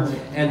Lord.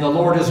 And the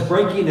Lord is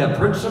breaking a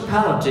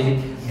principality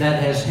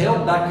that has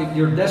held back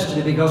your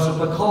destiny because of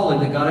the calling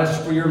that God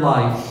has for your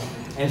life.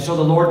 And so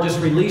the Lord just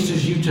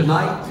releases you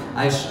tonight.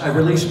 I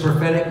release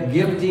prophetic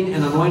gifting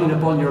and anointing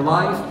upon your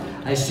life.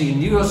 I see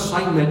new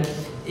assignment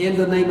in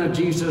the name of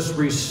Jesus.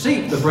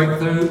 Receive the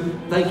breakthrough.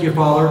 Thank you,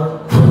 Father.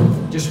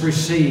 Just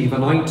receive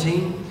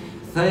anointing.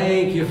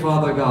 Thank you,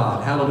 Father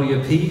God.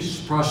 Hallelujah. Peace,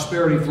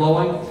 prosperity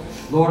flowing.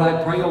 Lord,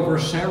 I pray over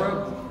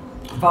Sarah.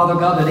 Father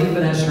God, that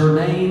even as her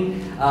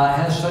name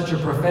has such a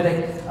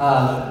prophetic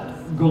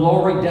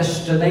glory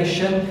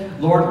destination,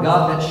 Lord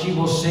God, that she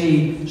will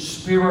see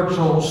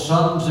spiritual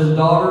sons and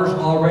daughters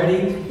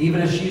already. Even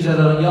if she's at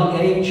a young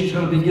age, she's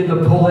going to begin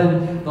to pull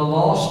in the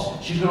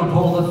lost. She's going to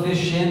pull the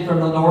fish in from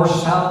the north,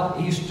 south,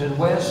 east, and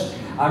west.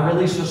 I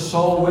release a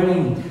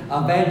soul-winning,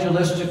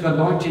 evangelistic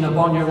anointing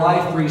upon your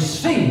life.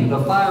 Receive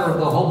the fire of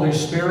the Holy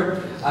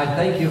Spirit. I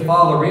thank you,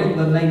 Father, in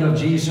the name of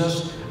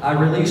Jesus. I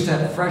release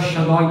that fresh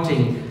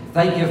anointing.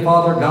 Thank you,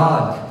 Father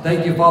God.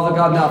 Thank you, Father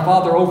God. Now,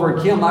 Father,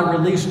 over Kim, I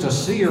released a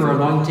seer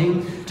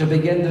anointing to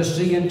begin to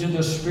see into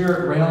the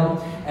spirit realm,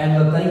 and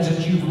the things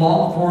that you've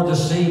longed for to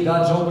see,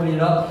 God's opening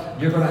it up.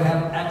 You're going to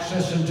have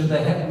access into the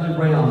heavenly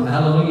realm.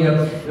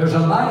 Hallelujah. There's a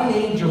mighty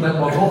angel that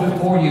will go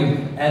before you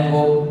and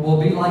will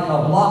be like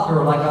a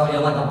blocker, like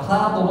a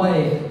cloud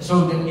away,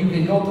 so that you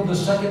can go to the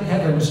second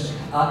heavens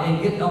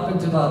and get up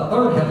into the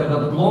third heaven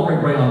of the glory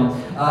realm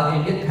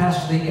and get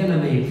past the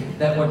enemy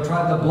that would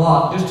try to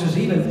block. Just as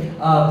even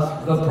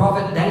the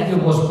prophet Daniel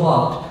was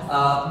blocked,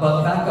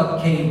 but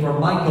backup came from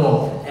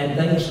Michael and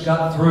things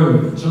got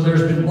through. So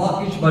there's been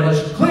blockage, but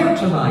it's clear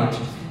tonight.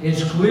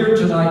 It's clear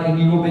tonight, and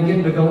you will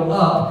begin to go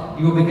up.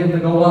 You will begin to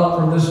go up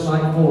from this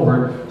night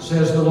forward,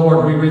 says the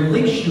Lord. We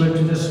release you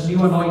into this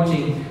new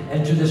anointing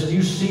and to this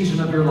new season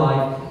of your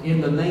life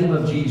in the name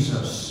of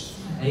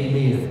Jesus.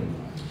 Amen.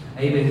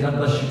 Amen. God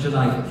bless you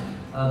tonight.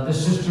 The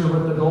sister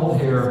with the gold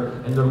hair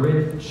and the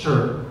red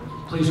shirt,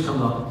 please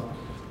come up.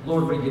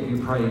 Lord, we give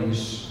you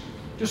praise.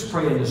 Just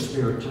pray in the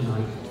Spirit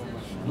tonight.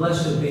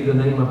 Blessed be the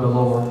name of the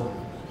Lord.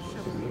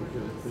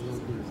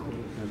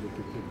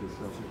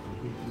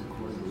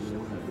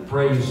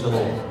 Praise the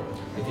Lord.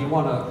 If you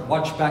want to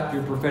watch back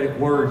your prophetic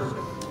word,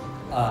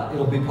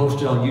 it'll be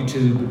posted on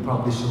YouTube and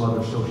probably some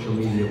other social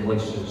media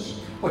places.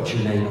 What's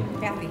your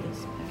name? Kathy.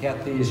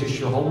 Kathy, is this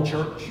your home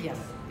church? Yes.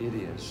 It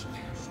is.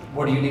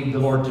 What do you need the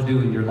Lord to do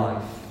in your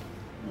life?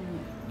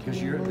 Because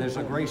there's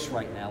a grace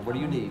right now. What do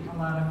you need? A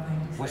lot of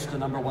things. What's the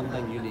number one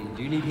thing you need?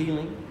 Do you need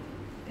healing?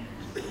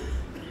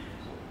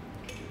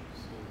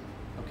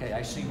 Okay,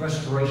 I see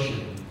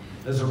restoration.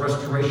 There's a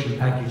restoration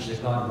package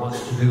that God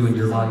wants to do in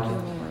your life.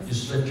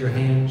 Just lift your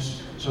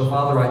hands. So,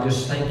 Father, I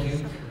just thank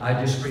you. I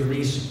just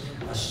release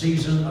a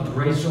season of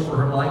grace over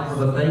her life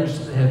for the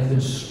things that have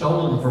been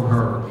stolen from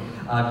her.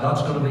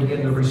 God's going to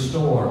begin to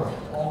restore.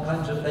 All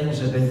kinds of things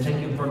have been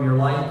taken from your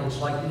life.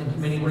 It's like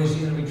in many ways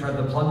the enemy tried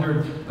to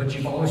plunder, but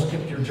you've always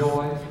kept your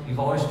joy. You've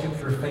always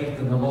kept your faith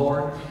in the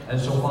Lord. And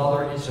so,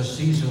 Father, it's a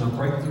season of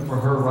breakthrough for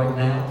her right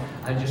now.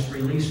 I just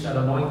release that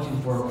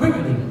anointing for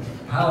quickening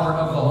power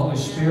of the Holy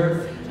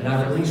Spirit. And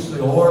I release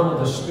the oil of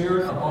the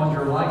Spirit upon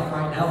your life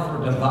right now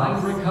for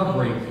divine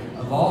recovery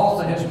of all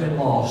that has been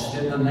lost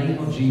in the name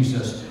of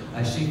Jesus.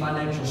 I see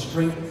financial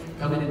strength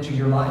coming into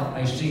your life.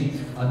 I see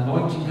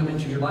anointing come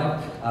into your life.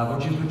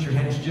 Would you put your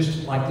hands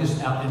just like this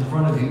out in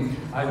front of you?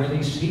 I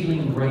release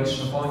healing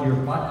grace upon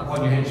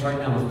your hands right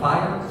now with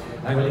fire.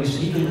 I release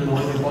healing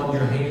anointing upon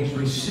your hands.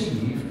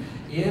 Receive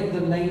in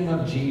the name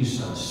of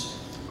Jesus.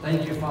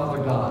 Thank you,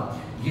 Father God.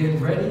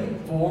 Get ready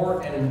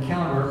for an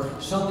encounter.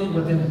 Something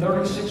within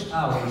 36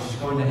 hours is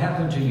going to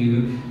happen to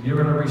you.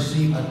 You're going to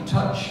receive a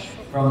touch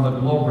from the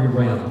glory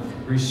realm.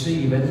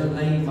 Receive in the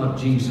name of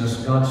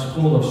Jesus. God's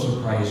full of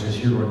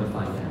surprises. You're going to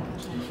find out.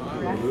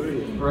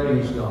 Hallelujah.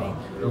 Praise God.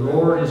 The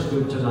Lord is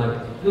good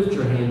tonight. Lift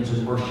your hands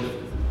in worship.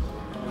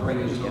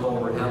 Praise the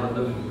Lord.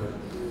 Hallelujah.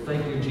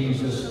 Thank you,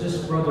 Jesus.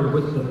 This brother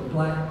with the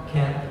black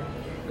cap.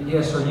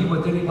 Yes, are you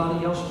with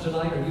anybody else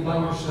tonight? Are you by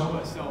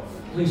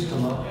yourself? Please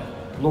come up.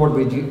 Lord,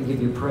 we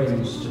give you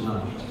praise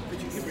tonight.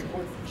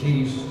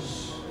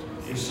 Jesus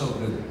is so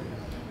good.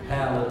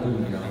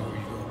 Hallelujah.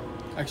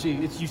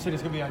 Actually, you said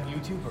it's going to be on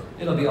YouTube? Or?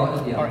 It'll be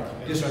all, yeah. All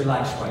right. Just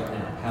relax right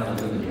now.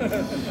 Hallelujah.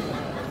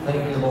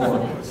 Thank you,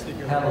 Lord.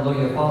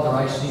 Hallelujah. Father,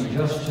 I see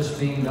justice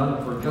being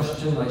done for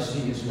Justin. I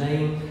see his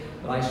name,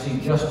 but I see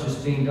justice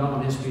being done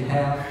on his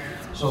behalf.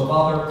 So,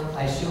 Father,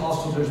 I see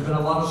also there's been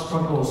a lot of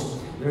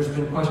struggles. There's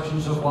been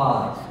questions of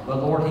why.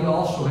 But, Lord, he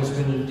also has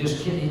been, he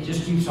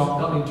just keeps on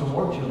coming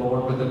towards you,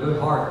 Lord, with a good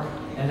heart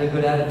and a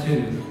good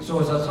attitude. So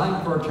it's a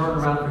time for a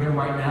turnaround for him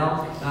right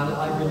now. And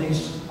I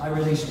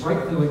release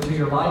breakthrough into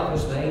your life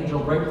as the angel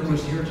breakthrough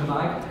is here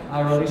tonight.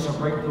 I release a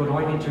breakthrough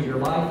anointing to your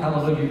life.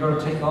 Hallelujah. You're going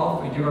to take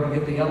off and you're going to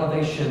get the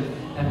elevation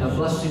and the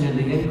blessing and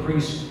the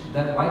increase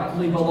that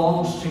rightfully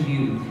belongs to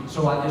you.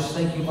 So I just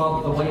thank you,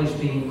 Father, the way is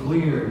being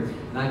cleared.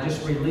 And I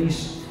just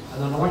release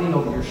an anointing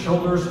over your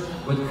shoulders.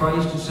 With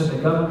Christ, who said the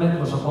government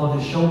was upon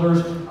his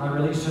shoulders, I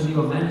release a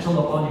new mantle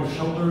upon your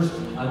shoulders,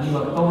 a new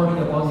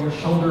authority upon your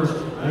shoulders.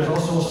 There's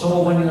also a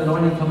soul winning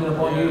anointing coming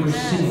upon you.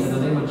 Receive in the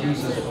name of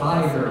Jesus.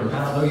 Fire.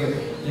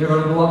 Hallelujah. You're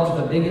going to go up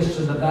to the biggest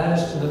and the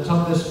baddest and the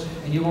toughest,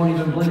 and you won't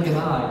even blink an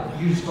eye.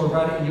 You just go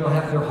right and you'll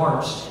have their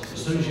hearts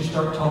as soon as you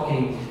start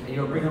talking, and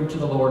you'll bring them to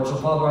the Lord. So,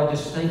 Father, I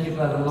just thank you for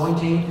that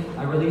anointing.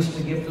 I release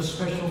the gift of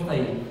special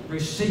faith.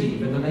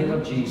 Receive in the name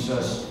of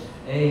Jesus.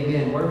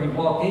 Amen. Wherever you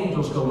walk,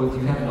 angels go with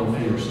you. Have no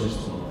fear, says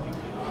the Lord.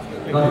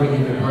 God, we give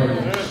you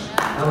praise.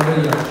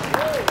 Hallelujah.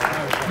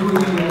 Who are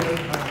you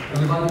with?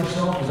 Are you by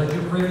yourself? Is that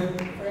your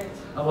friend?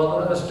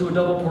 Well, let's do a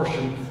double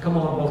portion. Come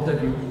on, both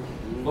of you.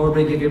 Lord,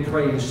 we give you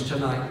praise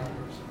tonight.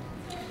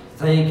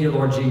 Thank you,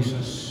 Lord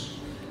Jesus.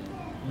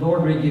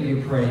 Lord, we give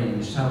you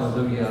praise.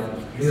 Hallelujah.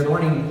 The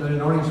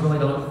anointing's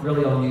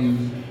really on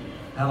you.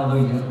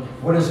 Hallelujah.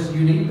 What is it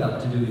you need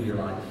God to do in your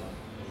life?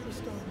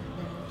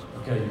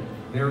 Okay.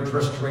 Marriage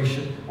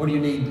restoration. What do you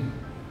need?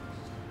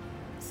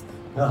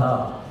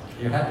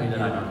 You're happy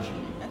tonight, aren't you?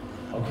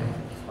 Okay.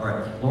 All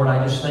right. Lord,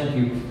 I just thank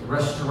you.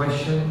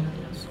 Restoration,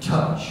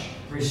 touch,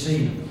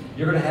 receive.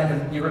 You're going to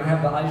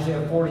have the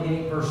Isaiah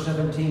 48 verse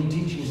 17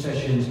 teaching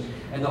sessions,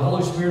 and the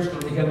Holy Spirit's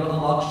going to begin to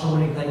unlock so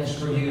many things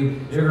for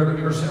you. You're going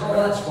to say, oh,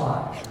 that's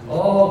why.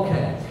 Oh,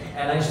 okay.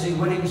 And I see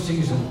winning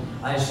season.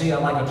 I see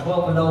like a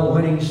 12-0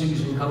 winning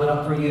season coming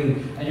up for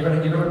you. And you're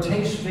going to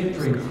taste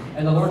victory.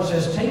 And the Lord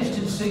says, taste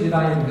and see that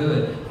I am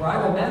good. For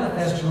I will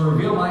manifest and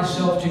reveal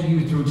myself to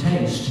you through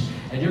taste.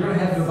 And you're going to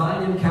have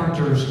divine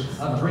encounters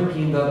of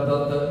drinking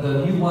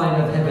the new wine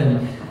of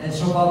heaven. And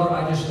so, Father,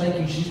 I just thank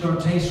you. She's going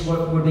to taste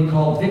what would be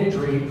called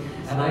victory.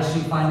 And I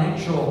see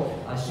financial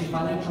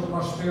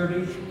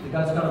prosperity. That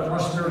God's got a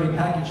prosperity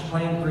package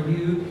planned for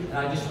you. And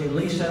I just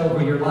release that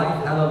over your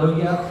life.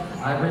 Hallelujah.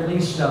 I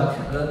release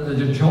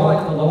the joy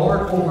of the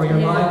Lord over your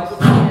life.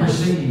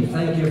 Receive.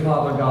 Thank you,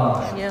 Father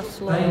God. Yes,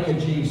 Lord. Thank you,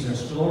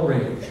 Jesus.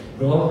 Glory.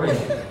 Glory.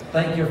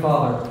 Thank you,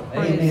 Father.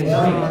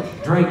 Amen.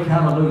 Drink.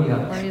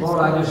 Hallelujah. Praise Lord,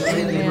 I just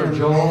thank you for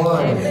joy.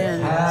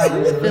 Amen.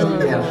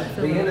 Hallelujah.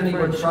 The enemy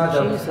would try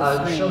to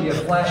show you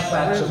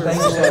flashbacks of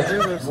things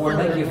that would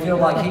make you feel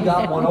like he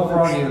got one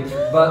over on you.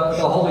 But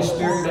the Holy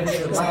Spirit makes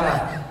you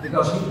laugh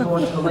because he's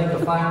going to the lake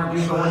of fire and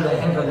you go into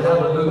heaven.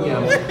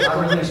 Hallelujah.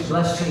 I release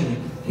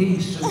blessing,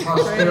 peace, and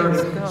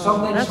prosperity.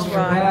 Some things from your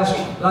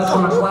past, God's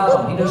going to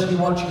cloud them. He doesn't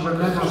even want you to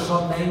remember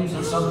some names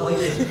in some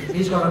places.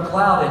 He's going to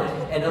cloud it,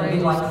 and it'll be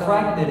like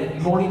fragmented.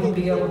 You won't even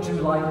be able to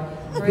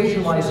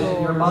visualize it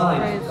in your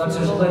mind. God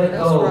says, let it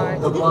go.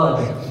 The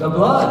blood, the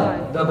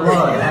blood, the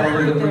blood.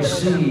 Hallelujah.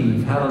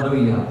 Receive.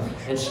 Hallelujah.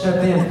 And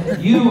step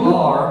in. You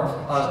are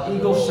an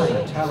eagle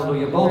saint.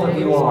 Hallelujah. Both of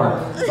you are.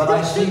 But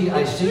I see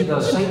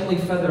the saintly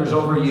feathers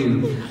over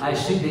you. I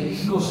see the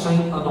eagle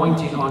saint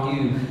anointing on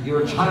you.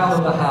 You're a child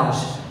of the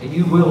house, and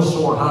you will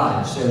soar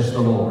high, says the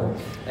Lord.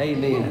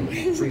 Amen.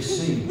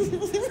 Receive.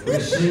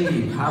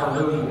 Receive.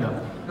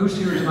 Hallelujah. Who's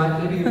here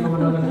tonight? Maybe you're from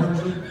another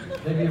country.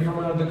 Maybe you're from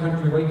another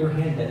country. Wave your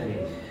hand at me.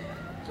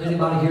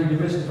 Anybody here, you're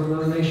visiting from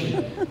another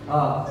nation?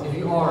 If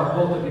you are,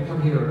 both of you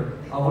come here.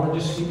 I want to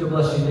just speak a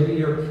blessing. Maybe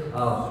you're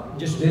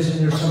just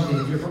visiting or something.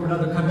 If you're from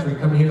another country,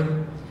 come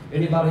here.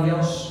 Anybody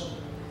else?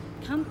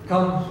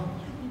 Come.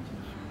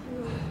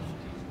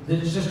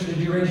 Sister, did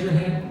you raise your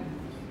hand?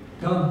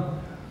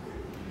 Come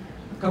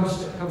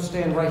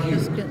stand right here.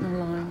 Just get in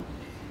line.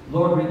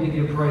 Lord, we give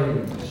you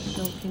praise.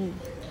 Joking.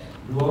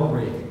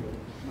 Glory.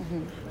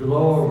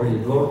 Glory,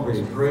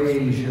 glory.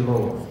 Praise you,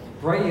 Lord.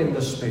 Pray in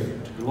the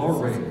Spirit.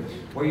 Glory.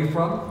 Where are you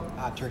from?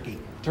 Turkey.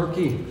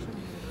 Turkey.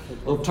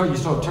 Oh, Turkey.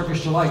 So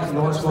Turkish delight. You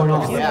know what's going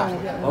on? Yeah.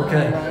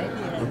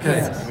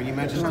 Okay. When you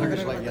mentioned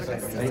Turkish light, yes, I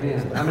do.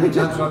 Amen. How many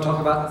times do I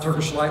talk about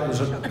Turkish light? There's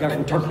a guy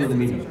from Turkey in the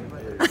meeting.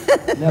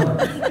 Never.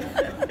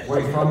 Where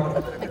are you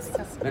from?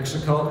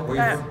 Mexico.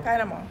 Where are you from?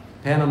 Panama.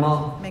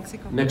 Panama.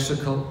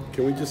 Mexico.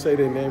 Can we just say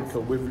their name?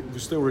 Because we're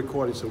still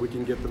recording so we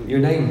can get them. Your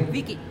name?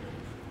 Vicky.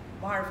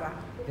 Marva.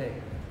 Okay.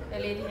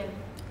 Elidia.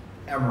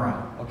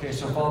 Emra. Okay,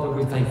 so Father,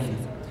 we thank you.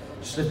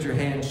 Just lift your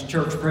hands.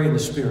 Church, pray in the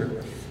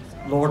Spirit.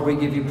 Lord, we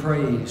give you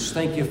praise.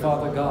 Thank you,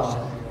 Father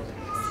God.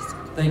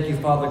 Thank you,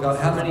 Father God.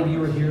 How many of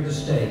you are here to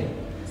stay?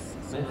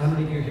 How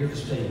many of you are here to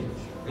stay?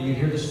 Are you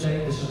here to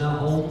stay? This is not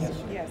home?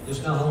 Yes. This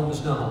is not home. This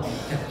is not home.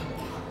 Okay.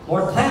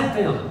 Lord, plant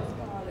them.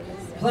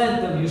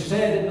 Plant them. You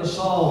said in the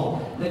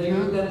psalm that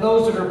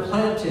those that are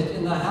planted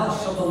in the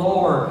house of the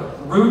Lord,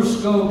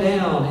 roots go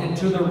down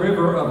into the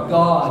river of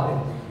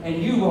God,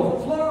 and you will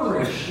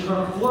flourish. You're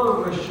going to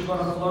flourish. You're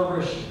going to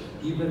flourish.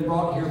 You've been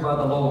brought here by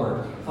the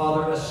Lord.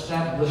 Father,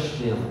 establish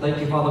them. Thank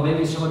you, Father.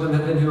 Maybe some of them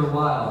have been here a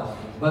while,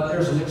 but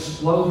there's an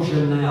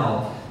explosion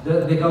now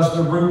because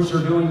the roots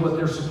are doing what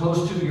they're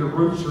supposed to. Your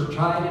roots are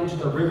tied into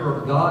the river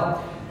of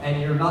God,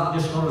 and you're not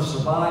just going to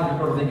survive.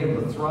 You're going to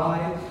begin to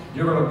thrive.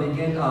 You're going to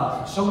begin,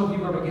 some of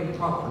you are going to get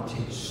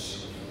properties.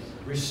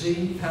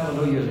 Receive,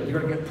 hallelujah.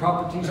 You're going to get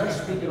properties. I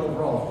speak it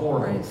overall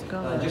for you. Praise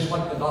God. Just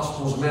like the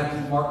Gospels,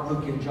 Matthew, Mark,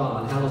 Luke, and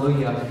John.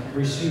 Hallelujah.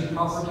 Receive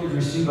property,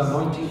 receive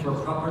anointing for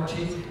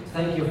property.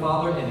 Thank you,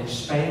 Father, and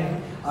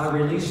expand. I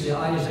release the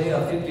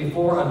Isaiah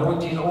 54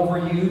 anointing over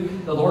you.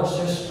 The Lord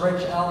says,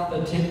 stretch out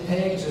the tent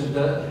pegs and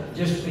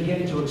just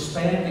begin to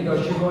expand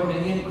because you're going to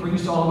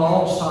increase on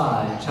all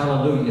sides.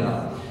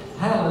 Hallelujah.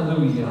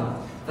 Hallelujah.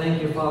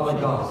 Thank you, Father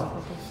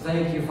God.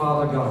 Thank you,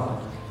 Father God.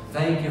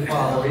 Thank you,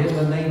 Father. In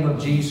the name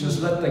of Jesus,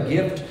 let the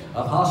gift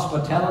of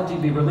hospitality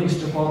be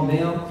released upon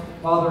them.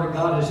 Father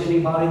God, is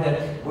anybody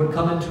that would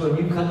come into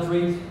a new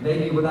country,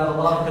 maybe without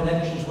a lot of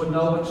connections, would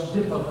know it's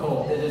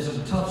difficult. It is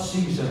a tough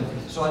season.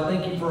 So I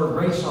thank you for a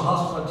grace of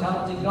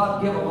hospitality.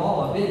 God, give them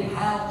all a big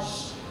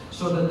house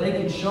so that they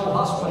can show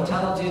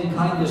hospitality and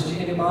kindness to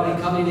anybody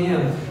coming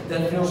in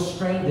that feels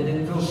stranded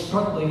and feels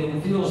struggling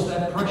and feels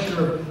that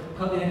pressure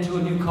coming into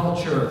a new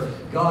culture.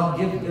 God,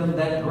 give them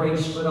that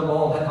grace. Let them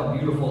all have a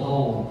beautiful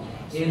home.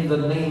 In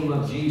the name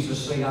of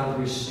Jesus, say, I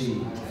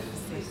receive.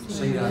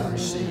 Say, I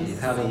receive.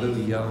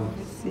 Hallelujah.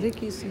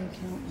 Vicky's the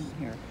accountant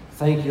here.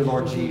 Thank you,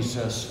 Lord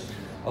Jesus.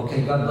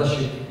 Okay, God bless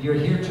you. You're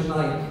here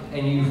tonight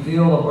and you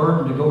feel a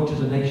burden to go to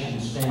the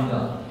nations. Stand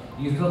up.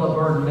 You feel a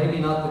burden, maybe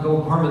not to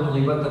go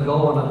permanently, but to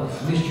go on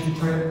a mission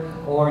trip,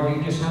 or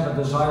you just have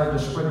a desire to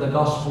spread the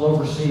gospel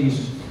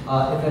overseas. If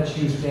that's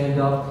you,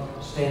 stand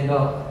up. Stand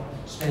up.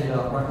 Stand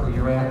up right where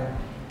you're at.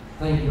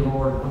 Thank you,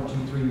 Lord. 1,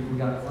 2, 3. We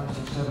got 5,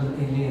 6, 7.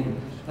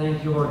 Amen.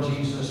 Thank you, Lord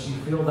Jesus. You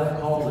feel that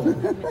call.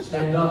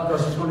 Stand up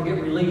because it's going to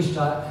get released.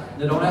 Now,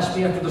 don't ask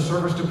me after the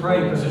service to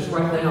pray because it's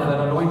right now.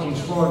 That anointing's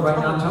flowing right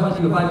now. I'm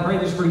telling you, if I pray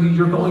this for you,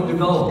 you're going to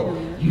go.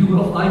 You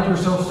will find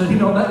yourself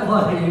sitting on that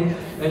plane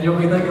and you'll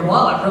be thinking,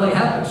 well, it really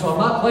happened. So I'm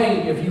not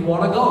playing. If you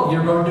want to go,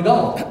 you're going to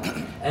go.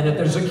 And if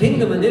there's a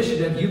kingdom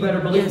initiative, you better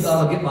believe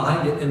God will get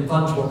behind it and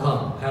funds will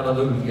come.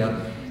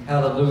 Hallelujah.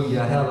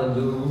 Hallelujah.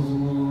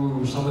 Hallelujah.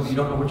 Some of you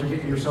don't know what you're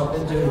getting yourself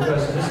into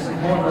because this is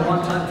more than a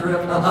one-time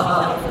trip.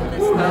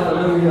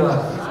 Hallelujah.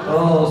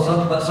 Oh,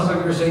 some of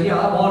you are saying, yeah,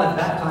 I want it.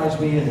 Baptize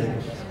me in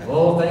it.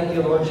 Oh, thank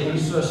you, Lord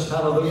Jesus.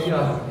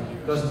 Hallelujah.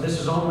 Because this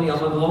is only,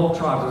 I'm a globe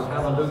trotter.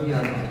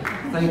 Hallelujah.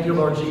 Thank you,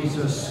 Lord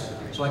Jesus.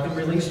 So I can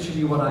release to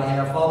you what I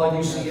have. Father,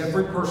 you see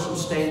every person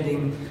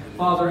standing.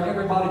 Father,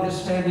 everybody that's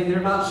standing, they're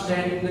not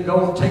standing to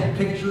go take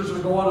pictures or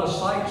go on a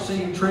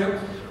sightseeing trip,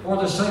 or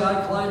to say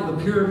I climbed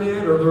the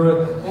pyramid, or the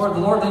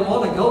Lord, they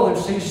want to go and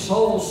see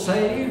souls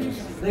saved.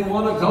 They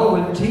want to go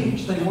and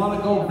teach. They want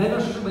to go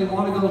minister. They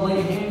want to go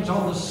lay hands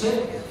on the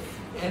sick.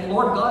 And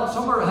Lord God,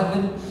 some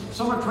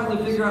are trying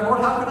to figure out,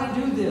 Lord, how can I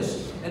do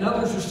this? And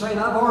others are saying,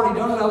 I've already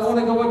done it, I want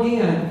to go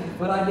again.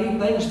 But I need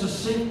things to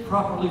sync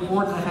properly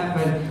for it to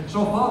happen.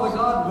 So Father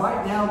God,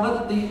 right now,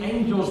 let the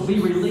angels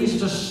be released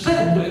to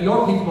send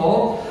your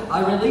people.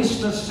 I release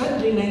the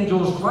sending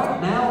angels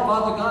right now.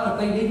 Father God, if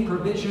they need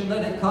provision,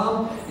 let it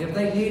come. If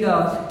they need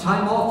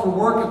time off for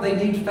work, if they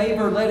need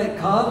favor, let it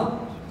come.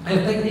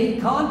 If they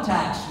need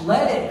contacts,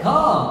 let it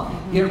come.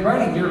 Get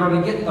ready. You're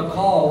going to get the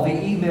call,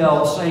 the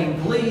email saying,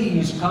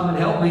 please come and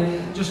help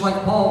me. Just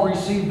like Paul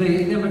received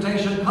the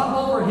invitation, come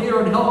over here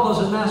and help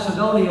us in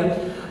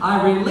Macedonia. I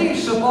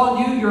release upon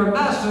you your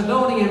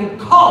Macedonian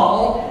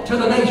call to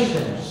the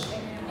nations.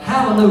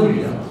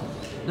 Hallelujah.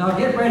 Now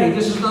get ready.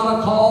 This is not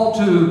a call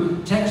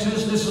to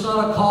Texas. This is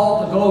not a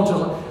call to go to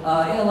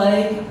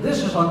LA.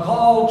 This is a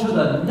call to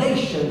the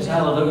nations.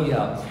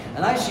 Hallelujah.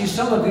 And I see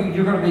some of you,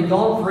 you're going to be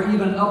gone for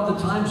even up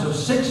to times of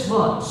 6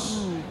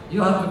 months.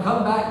 You'll have to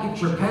come back,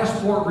 get your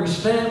passport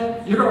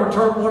re-stamped. You're going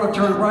to want to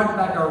turn right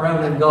back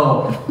around and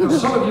go. Because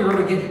some of you are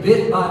going to get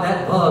bit by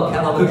that bug,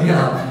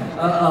 hallelujah,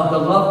 of the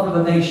love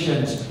for the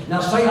nations.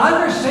 Now say,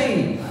 I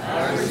receive.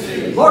 I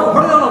receive. Lord,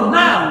 put it on them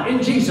now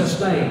in Jesus'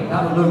 name.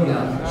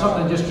 Hallelujah.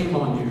 Something just came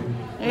on you.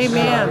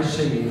 Amen. I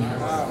receive.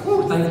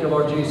 Woo, thank you,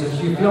 Lord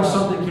Jesus. You feel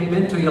something came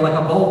into you like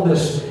a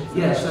boldness.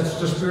 Yes, that's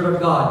the Spirit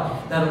of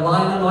God. That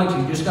line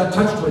anointing. You just got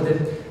touched with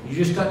it. You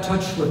just got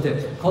touched with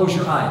it. Close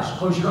your eyes.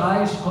 Close your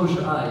eyes. Close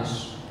your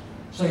eyes.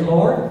 Say,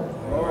 Lord,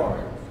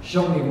 Lord,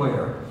 show me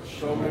where.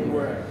 show me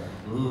where.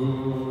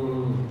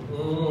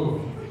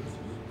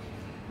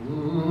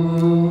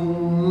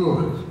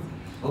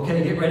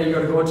 Okay, get ready.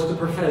 You're going to go into the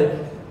prophetic.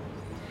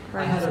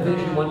 I had a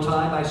vision one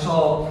time. I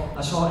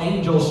saw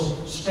angels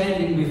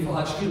standing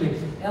before,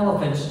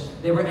 elephants.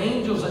 They were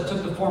angels that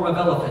took the form of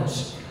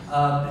elephants.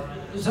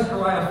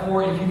 Zechariah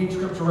 4, if you need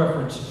scripture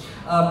reference.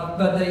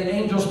 But the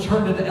angels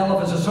turned into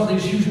elephants, and saw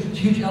these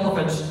huge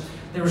elephants.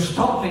 They were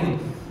stomping,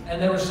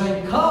 and they were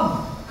saying,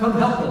 come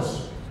help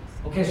us.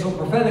 Okay, so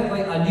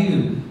prophetically I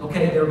knew,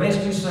 okay, they're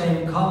basically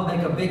saying, come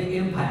make a big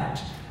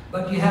impact.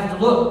 But you have to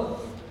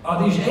look,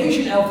 are these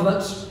Asian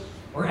elephants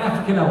or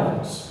African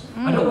elephants?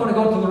 I don't want to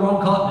go to the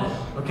wrong continent.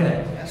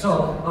 Okay,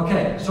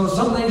 so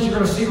some things you're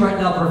going to see right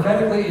now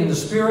prophetically in the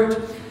Spirit.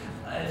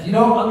 If you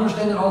don't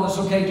understand it all, that's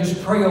okay.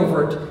 Just pray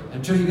over it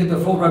until you get the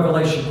full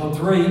revelation. On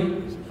 3,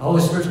 the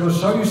Holy Spirit's going to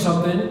show you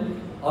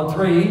something. On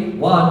 3,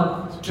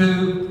 1,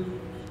 2,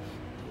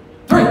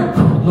 3.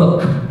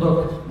 Look,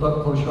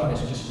 close your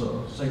eyes. Just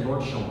look. Say,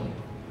 Lord, show me.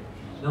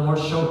 Now, Lord,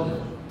 show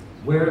them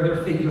where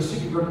their feet. You'll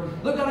see.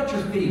 Look down at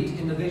your feet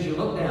in the vision.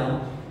 Look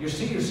down. You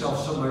see yourself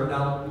somewhere.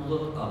 Now,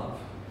 look up.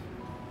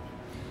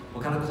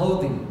 What kind of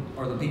clothing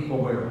are the people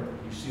wearing?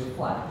 You see a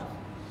flag.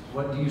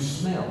 What do you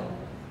smell?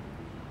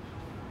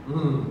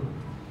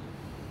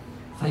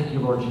 Thank you,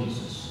 Lord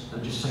Jesus. Now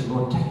just say,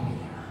 Lord, take me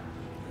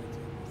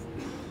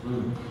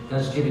there.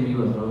 God's giving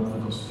you a love for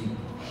those people.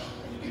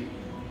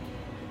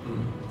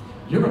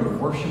 You're going to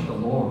worship the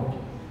Lord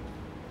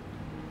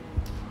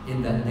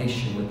in that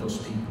nation with those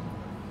people.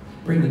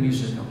 Bring the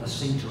music up. Let's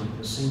sing to Him.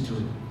 Let's sing to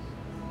Him.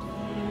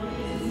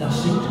 Now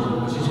sing to Him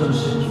because He's going to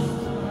sing you.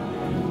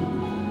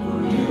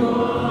 You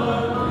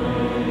are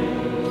great.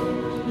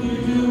 You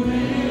do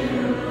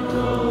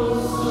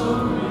miracles so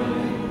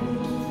great.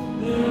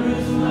 There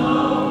is no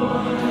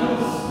one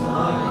else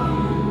like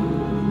you.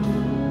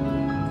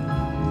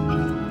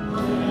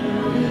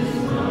 There is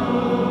no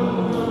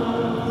one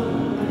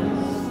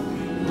else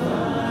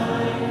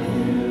like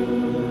you.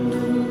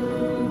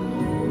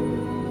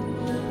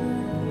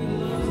 We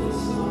love this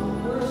song.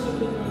 Worship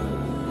Him.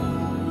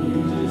 You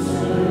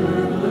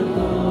deserve the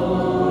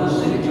glory. Now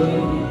sing it to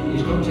Him.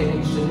 He's going to take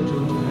you. Sing it to Him.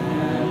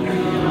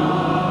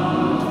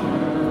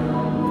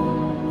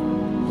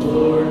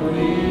 Lord,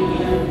 we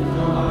lift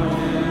our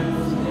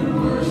hands in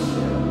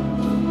worship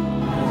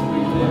as we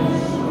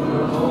lift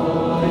your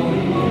holy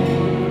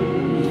name.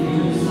 You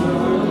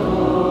deserve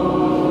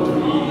glory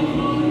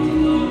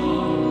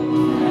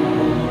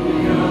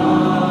and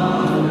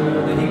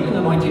honor. The healing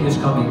anointing is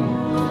coming. We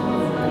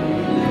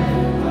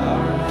lift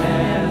our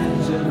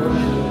hands in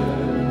worship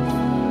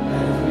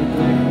as we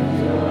lift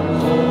your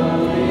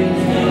holy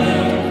name.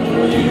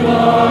 For you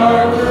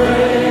are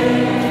great.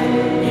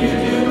 You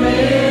do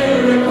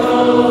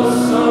miracles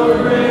so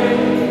great.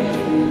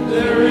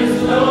 There is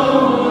no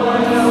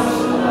one else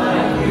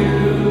like you.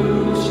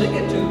 Sing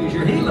it to me, He's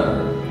your healer.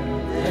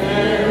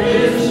 There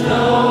is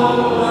no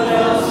one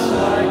else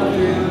like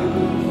you.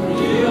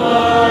 You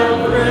are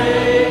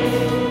great.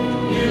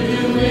 You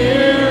do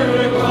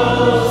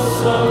miracles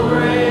so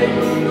great.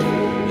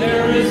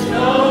 There is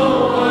no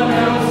one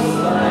else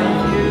like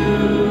you.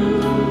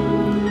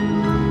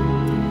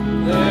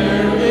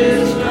 There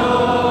is no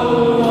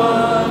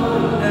one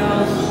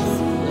else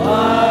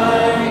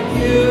like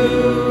you.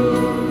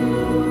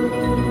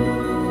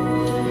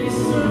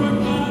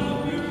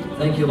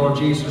 Thank you, Lord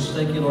Jesus.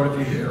 Thank you, Lord, if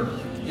you're here.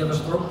 You have a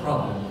throat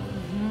problem.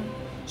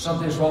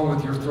 Something's wrong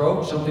with your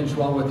throat. Something's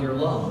wrong with your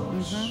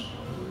lungs.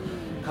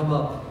 Come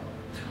up.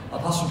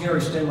 Apostle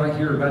Gary, stand right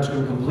here. God's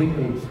going to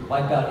completely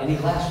wipe out any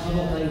last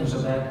little things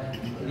of that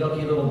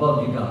yucky little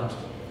bug you got.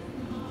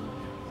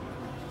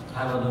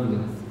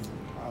 Hallelujah.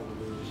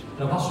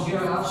 And Apostle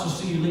Gary, I also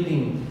see you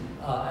leading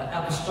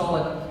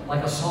apostolic,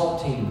 like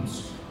assault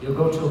teams. You'll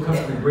go to a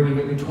country bringing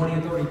maybe 20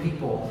 or 30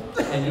 people,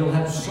 and you'll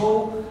have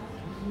so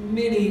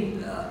many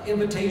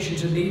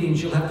invitations and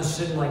meetings, you'll have to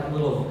send like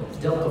little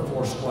Delta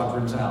Force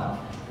squadrons out.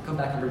 Come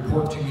back and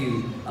report to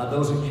you.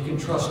 Those that you can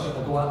trust that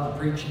will go out and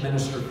preach and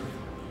minister,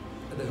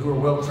 who are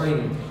well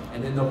trained,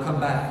 and then they'll come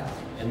back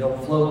and they'll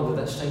flow with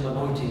that same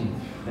anointing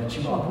that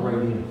you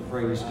operate in.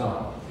 Praise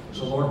God.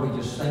 So Lord, we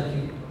just thank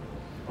you.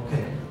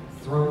 Okay,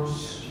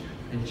 throats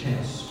and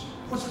chest.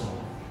 What's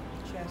wrong?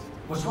 Chest.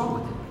 What's wrong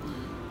with it?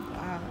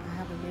 I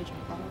have a major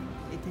problem.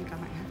 They think I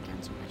might have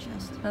cancer in my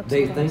chest. That's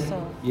They what I think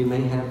saw. you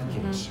may have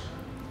cancer.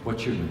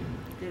 What's your name?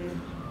 Lydia.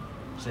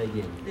 Say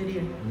again.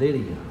 Lydia.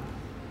 Lydia.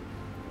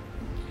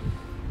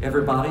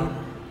 Everybody,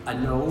 I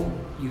know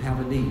you have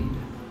a need.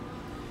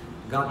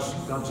 God's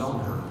on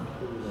her.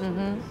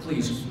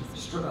 Please,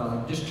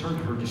 just turn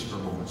to her just for a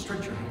moment.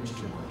 Stretch your hands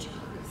towards her.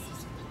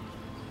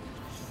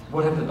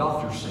 What have the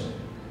doctors said?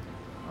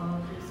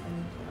 They say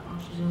the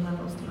oxygen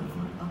levels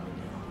going up and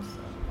down.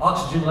 So.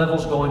 Oxygen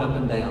levels going up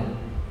and down.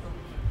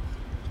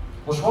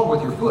 What's wrong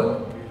with your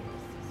foot?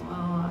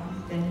 Well,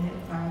 I've been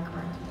hit by a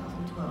car in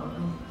 2012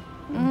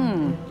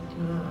 and had to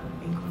do an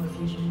ankle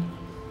infusion,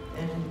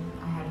 and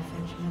I had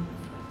infection in my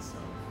foot. So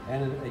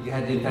And you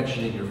had the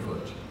infection in your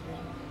foot.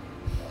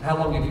 How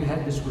long have you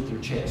had this with your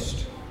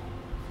chest?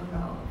 for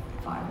about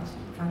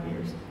 5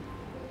 years.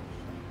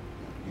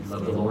 You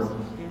love the Lord?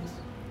 Yes.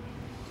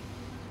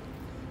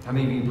 How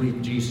many of you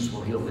believe Jesus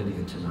will heal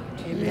Lydia tonight?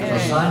 Amen.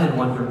 It's a sign and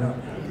wonder.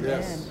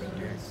 Yes.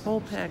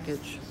 Whole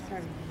package.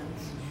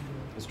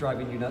 It's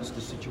driving you nuts,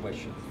 the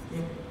situation.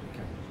 Okay.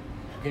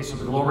 Okay, so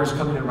the glory is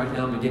coming in right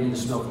now, beginning to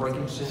smell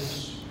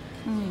frankincense.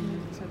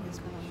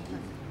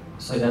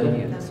 Say that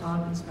again. That's all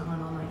I've been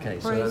smelling all night. Okay,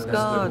 so Praise that's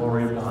God. the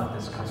glory of God.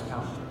 That's God's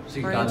power.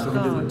 See, Praise God's going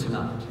to do God. it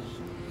tonight.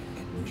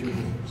 Lift your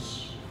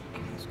hands.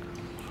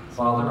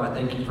 Father, I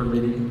thank you for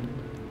Lydia.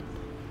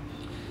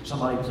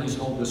 Somebody please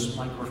hold this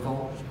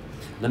microphone.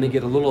 Let me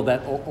get a little of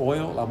that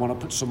oil. I want to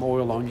put some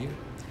oil on you.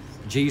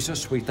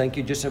 Jesus, we thank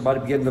you. Just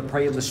everybody begin to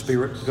pray in the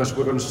Spirit, because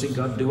we're going to see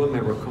God do a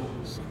miracle.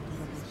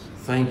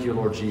 Thank you,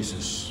 Lord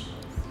Jesus.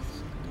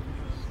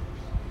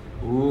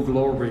 Ooh,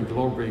 glory,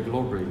 glory,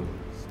 glory.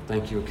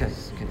 Thank you. Okay,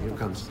 here it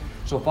comes.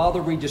 So,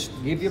 Father, we just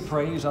give you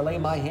praise. I lay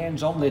my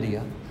hands on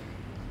Lydia.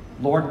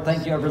 Lord,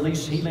 thank you. I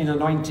release healing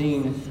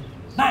anointing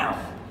now.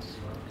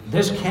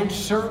 This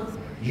cancer,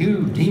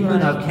 you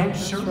demon of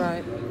cancer,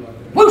 That's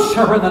right. loose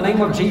her in the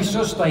name of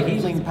Jesus. The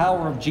healing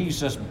power of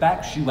Jesus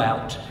backs you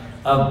out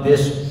of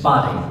this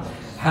body.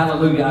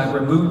 Hallelujah. I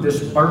remove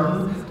this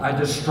burden. I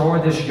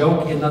destroy this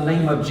yoke in the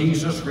name of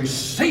Jesus.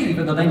 Receive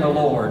in the name of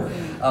the Lord.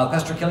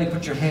 Pastor Kelly,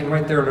 put your hand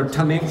right there on her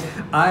tummy.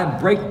 I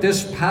break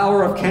this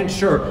power of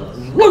cancer.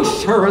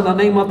 Loose her in the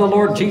name of the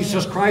Lord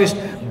Jesus Christ.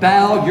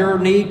 Bow your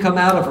knee. Come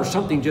out of her.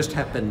 Something just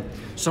happened.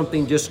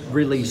 Something just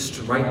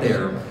released right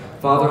there.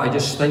 Father, I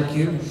just thank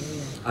you.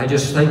 I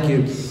just thank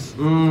you.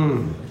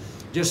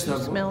 Just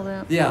Smell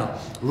that? Yeah.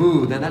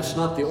 Ooh, then that's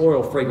not the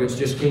oil fragrance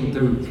just came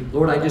through.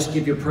 Lord, I just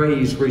give you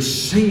praise.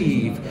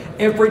 Receive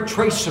every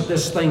trace of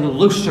this thing,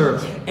 looser.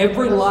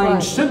 Every lying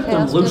Right. symptom,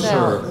 Cast it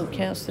out. looser. We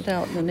cast it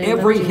out in the name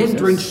Every of Jesus.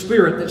 hindering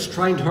spirit that's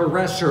trying to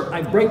harass her,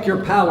 I break your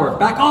power.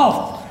 Back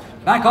off.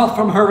 Back off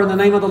from her in the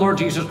name of the Lord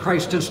Jesus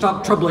Christ and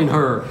stop troubling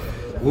her.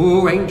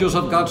 Ooh, angels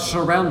of God,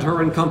 surround her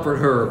and comfort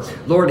her.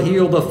 Lord,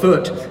 heal the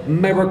foot.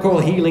 Miracle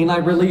healing. I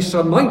release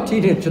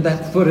anointing into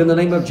that foot in the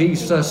name of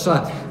Jesus.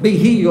 Be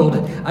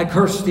healed. I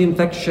curse the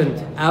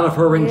infection out of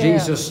her in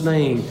Yes. Jesus'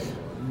 name.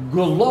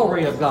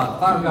 Glory of God.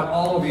 Father God,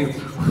 all of you,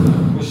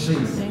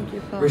 receive. Thank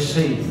you, Father.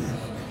 Receive.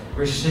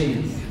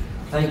 Receive.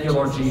 Thank you,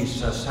 Lord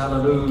Jesus.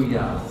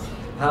 Hallelujah.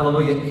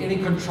 Hallelujah. Any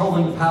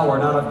controlling power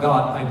not of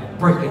God, I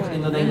break it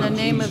in the name, In the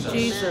name Jesus. of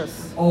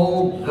Jesus.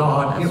 Oh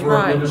God, give That's her a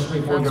right.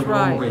 ministry for That's your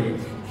right. glory.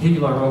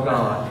 Heal her, oh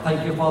God.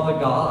 Thank you, Father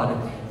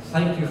God.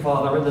 Thank you,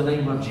 Father, in the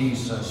name of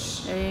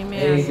Jesus. Amen.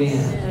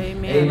 Amen.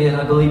 Amen. Amen.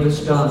 I believe it's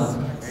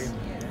done.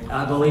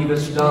 I believe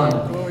it's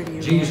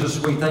done.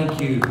 Jesus, we thank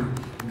you.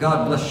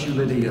 God bless you,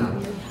 Lydia.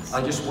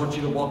 I just want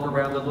you to walk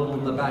around a little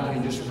in the back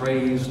and just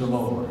praise the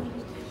Lord.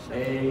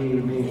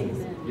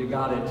 Amen. You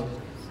got it.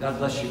 God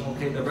bless you.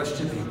 Okay, the rest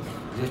of you,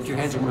 lift your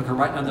hands. I'm going to come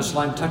right down this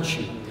line, touch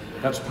you.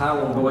 That's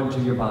power will go into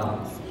your body.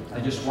 I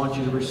just want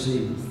you to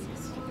receive.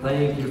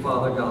 Thank you,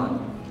 Father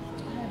God.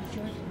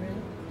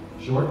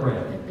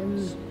 Shortbread.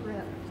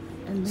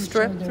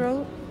 Strep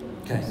throat?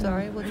 Okay.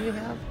 Sorry, what do you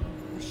have?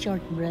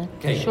 Short breath.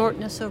 Okay.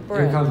 Shortness of Here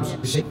breath. comes.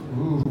 Receive.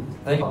 Ooh.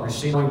 Thank you.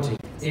 Receive anointing.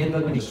 In the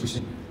name of Jesus.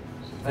 Receive.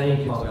 Thank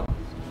you, Father.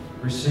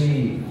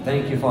 Receive.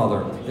 Thank you,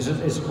 Father. Is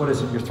it what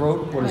is it? Your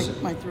throat? What is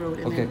it? My throat.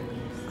 And Okay. then,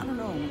 I don't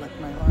know,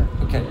 like my heart.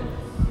 Okay.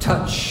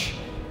 Touch.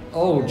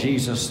 Oh,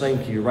 Jesus,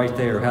 thank you. Right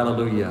there.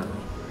 Hallelujah.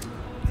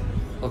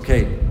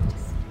 Okay.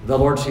 The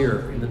Lord's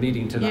here in the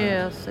meeting tonight.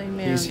 Yes,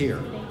 amen. He's here.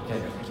 Okay.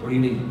 What do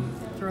you need?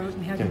 Throat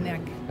and head Okay. and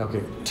neck.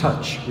 Okay.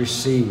 Touch.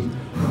 Receive.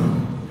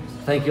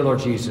 Thank you, Lord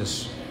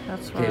Jesus.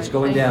 That's Okay, right. it's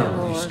going Thank down. You,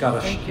 You Lord. just got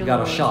a, Thank you got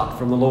a Lord. shot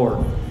from the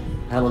Lord.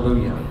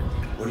 Hallelujah.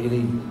 What do you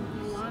need?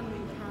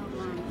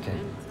 Okay.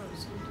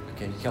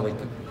 Okay, Kelly,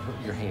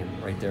 put your hand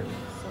right there.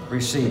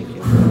 Receive.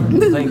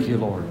 Thank you,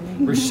 Lord.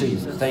 Receive.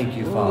 Thank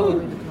you, Father.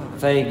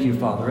 Thank you,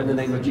 Father. In the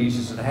name of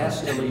Jesus, it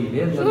has to leave.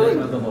 In the name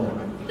of the Lord.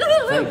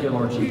 Thank you,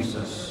 Lord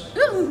Jesus.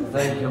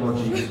 Thank you, Lord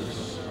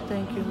Jesus.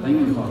 Thank you, Lord.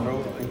 Thank you, Father.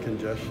 Throat and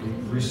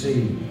congestion.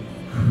 Receive.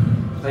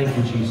 Thank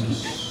you,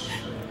 Jesus.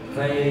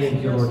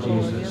 Thank you, Lord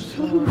Lord. Jesus. Yes,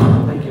 Lord.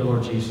 Thank you,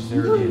 Lord Jesus.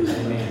 There it is.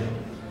 Amen.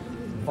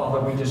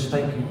 Father, we just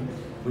thank you.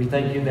 We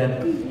thank you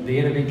that the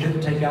enemy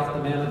couldn't take out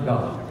the man of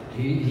God.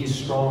 He's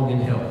strong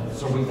in health.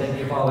 So we thank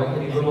you, Father.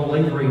 Any little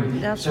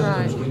lingering That's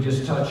symptoms right. we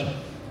just touch.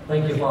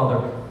 Thank you,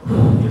 Father.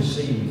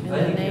 Receive. In the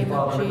Thank you, name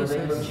of Father, in the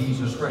name of Jesus.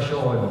 Jesus. Fresh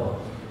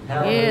oil.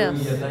 Hallelujah.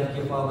 Yes. Thank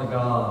you, Father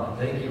God.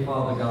 Thank you,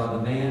 Father God.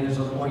 The man is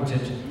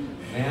anointed.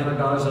 Man of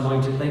God is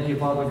anointed. Thank you,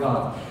 Father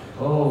God.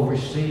 Oh,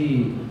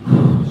 receive.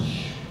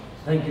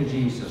 Thank you,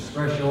 Jesus.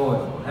 Fresh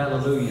oil.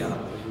 Hallelujah.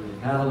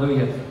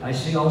 Hallelujah. I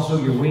see also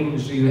your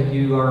wings.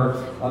 You are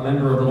a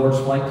member of the Lord's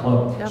Flight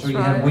Club. That's so you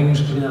right. have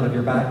wings coming out of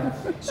your back.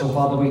 So,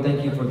 Father, we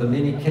thank you for the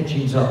many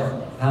catchings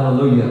up.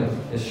 Hallelujah.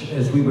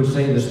 As we would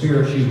say in the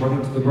Spirit, she's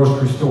running to the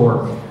grocery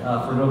store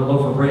for another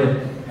loaf of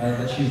bread.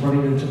 That she's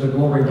running into the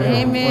glory realm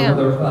Amen.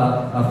 for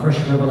another fresh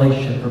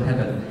revelation from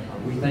heaven.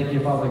 We thank you,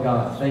 Father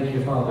God. Thank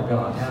you, Father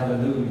God.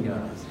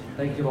 Hallelujah.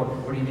 Thank you, Lord.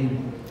 What do you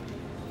need?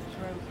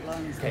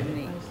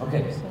 Okay.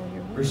 Okay.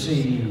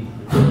 Receive.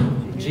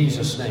 In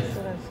Jesus' name.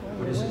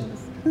 What is it?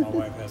 My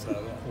wife has had a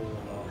hole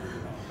in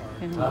her heart.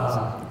 And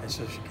It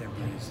says she can't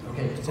breathe.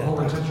 Okay, go home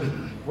and touch her.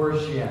 Where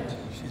is she at?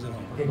 She's at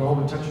home. Okay, go home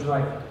and touch her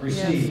right.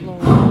 Receive. Yes,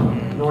 Lord.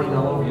 Thank Anointing you.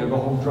 all over you. Go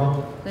home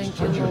drunk. Thank Just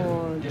touch you, her.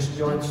 Lord. Just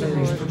don't Thank say you,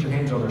 things. Lord. Put your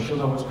hands on her. She'll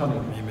know what's coming.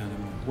 Amen.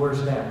 Where's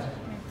it at?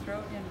 My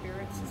throat and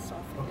beards and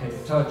soft. Okay,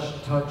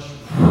 touch,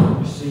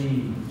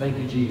 receive. Thank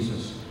you,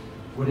 Jesus.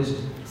 What is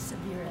it?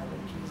 Severe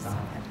allergies. Ah.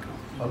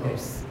 I've had Okay.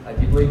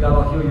 Do you believe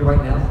God will heal you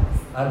right now?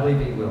 I believe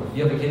He will.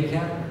 You have a kitty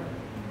cat?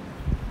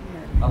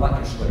 I like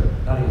your sweater.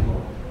 Not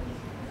anymore.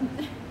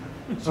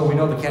 So we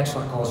know the cat's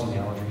not causing the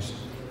allergies.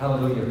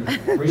 Hallelujah.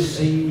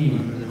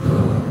 Receive.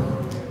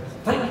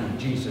 Thank you,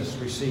 Jesus.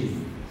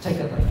 Receive. Take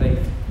that by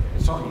faith.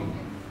 It's on you.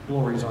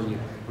 Glory's on you.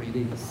 What do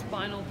you need?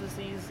 Spinal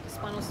disease,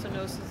 spinal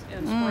stenosis,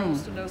 and spinal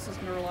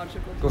stenosis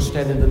neurological. Go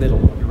stand in the middle.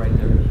 You're right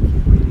there. What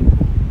do you need?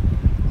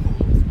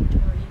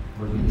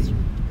 What do you need?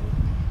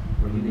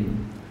 What do you need?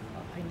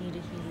 I need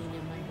a healing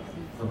in my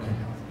body. Okay.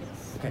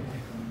 Yes. Okay.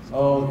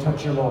 Oh,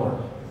 touch your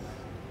Lord.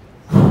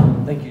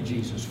 Thank you,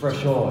 Jesus.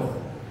 Fresh oil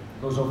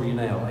goes over you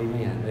now.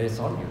 Amen. It's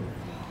on you.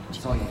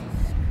 It's on you.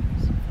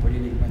 What do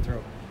you need? My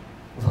throat.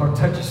 Lord,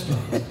 touch us.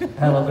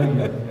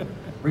 Hallelujah.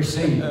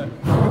 Receive.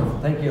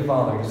 Thank you,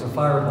 Father. He's a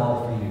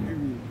fireball for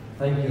you.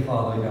 Thank you,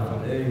 Father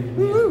God. Amen.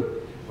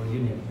 What do you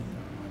need?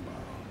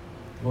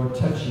 Lord,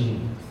 touch you.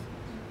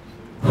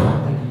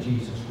 Thank you,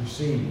 Jesus.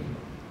 Receive.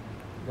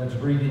 God's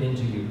breathing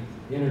into you.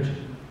 Energy.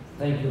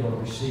 Thank you, Lord.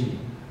 Receive.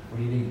 What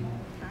do you need?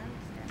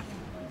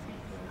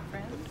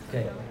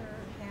 Okay.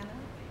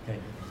 Okay.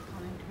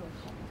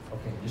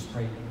 Okay, just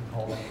pray.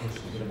 Call that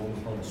person. Get him on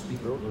the phone and speak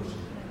to the person.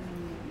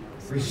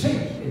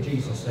 Receive in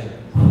Jesus' name.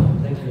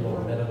 Thank you,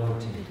 Lord. That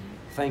anointing.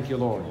 Thank you,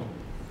 Lord.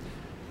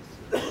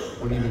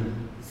 What do you need?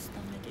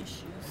 Stomach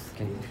issues.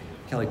 Okay.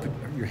 Kelly, put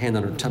your hand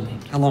on her tummy.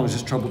 How long has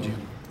this troubled you?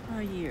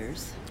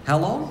 Years. How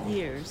long?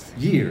 Years.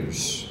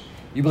 Years.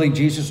 You believe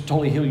Jesus will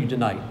totally heal you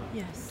tonight?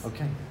 Yes.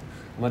 Okay.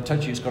 I'm going to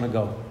touch you. It's going to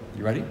go.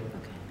 You ready? Okay.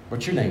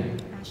 What's your name?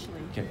 Ashley.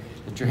 Okay.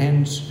 Lift your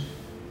hands.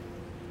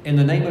 In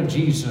the name of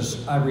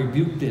Jesus, I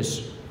rebuke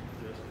this.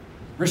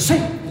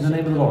 Receive in the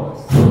name of the Lord.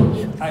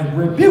 I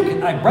rebuke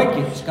it. I break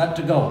it. It's got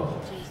to go.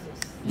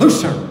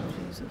 Loose her.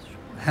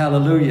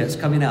 Hallelujah. It's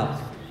coming out.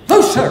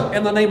 Loose her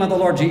in the name of the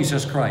Lord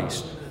Jesus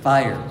Christ.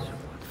 Fire.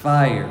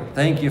 Fire.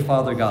 Thank you,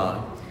 Father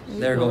God.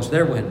 There goes.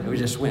 There went. We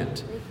just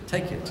went.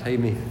 Take it.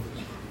 Amen.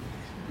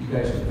 You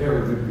guys are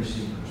very good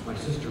receivers. My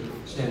sister,